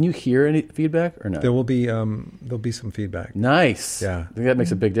screen. Can you hear any feedback or no? There will be there'll be some feedback. Nice. Yeah. I think that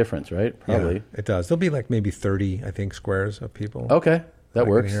makes a big difference, right? Probably. Yeah, it does. There'll be like maybe 30, I think, squares of people. Okay. That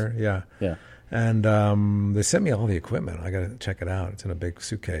works. Here. Yeah. Yeah. And they sent me all the equipment. I got to check it out. It's in a big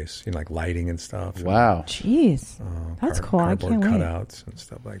suitcase, like lighting and stuff. Wow. Jeez. That's cool. I Cardboard can't wait. cutouts and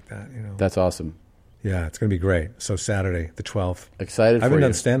stuff like that. That's awesome. Yeah, it's going to be great. So Saturday, the 12th. Excited for I haven't you.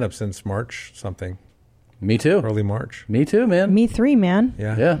 done stand-up since March something. Me too. Early March. Me too, man. Me 3, man.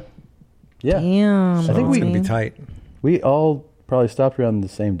 Yeah. Yeah. Damn. So I think it's going to be tight. We all probably stopped around the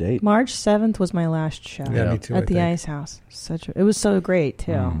same date. March 7th was my last show. Yeah, me too. At the Ice House. It was so great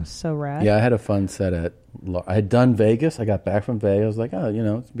too. It was so rad. Yeah, I had a fun set I had done Vegas. I got back from Vegas. I was like,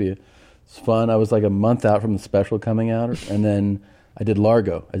 it's fun. I was like a month out from the special coming out, and then I did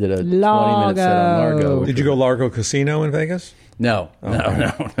Largo. I did a 20-minute set on Largo. Did you go Largo Casino in Vegas? No.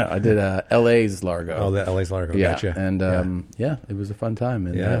 I did LA's Largo. Oh, the LA's Largo. Yeah. Gotcha. And it was a fun time.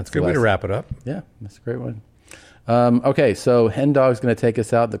 And it's a good way to wrap it up. Yeah, that's a great one. Okay, so Hen Dog's going to take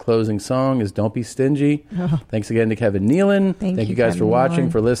us out. The closing song is Don't Be Stingy. Oh. Thanks again to Kevin Nealon. Thank you guys Kevin for watching,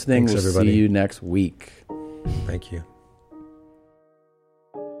 Nealon. for listening. Thanks, We'll everybody. see you next week. Thank you.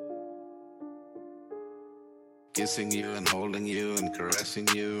 Kissing you and holding you and caressing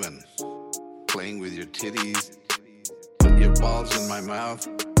you and playing with your titties. Put your balls in my mouth.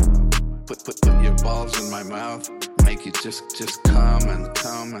 Put your balls in my mouth. Make you just come and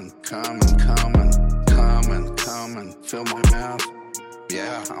come and come and come and come and come and fill my mouth.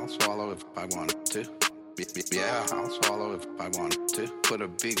 Yeah, I'll swallow if I wanted to. Yeah, I'll swallow if I wanted to. Put a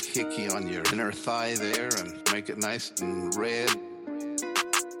big hickey on your inner thigh there and make it nice and red.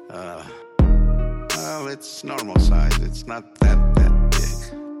 Well, it's normal size. It's not that big.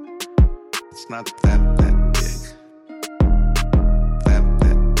 It's not that big. That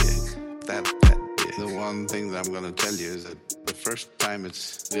big. That big. The one thing that I'm going to tell you is that the first time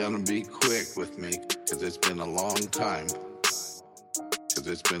it's going to be quick with me because it's been a long time. Because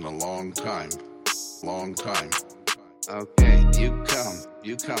it's been a long time. Long time. Okay, you come.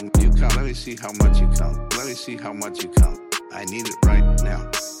 Let me see how much you come. I need it right now.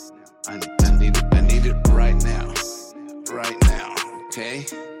 I need it right now. Right now, okay?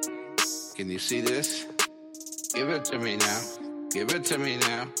 Can you see this? Give it to me now.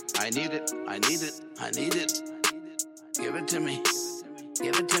 I need it. Give it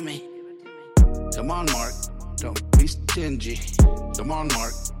to me. Come on, Mark. Don't be stingy. Come on,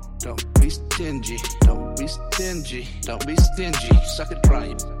 Mark. Don't be stingy. Don't be stingy. Suck it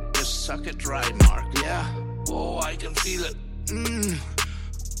dry. Just suck it dry, Mark. Yeah. Oh, I can feel it.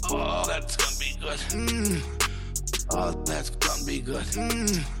 Oh, that's gonna be good. Oh, that's gonna be good.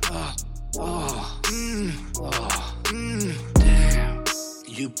 Damn.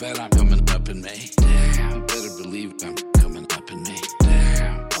 You bet I'm coming up in May. Damn. You better believe I'm coming up in May.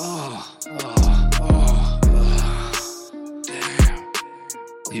 Damn. Damn.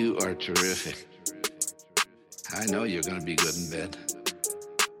 You are terrific. I know you're gonna be good in bed.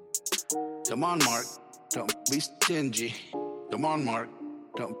 Come on, Mark. Don't be stingy. Come on, Mark.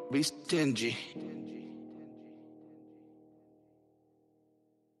 Don't be stingy.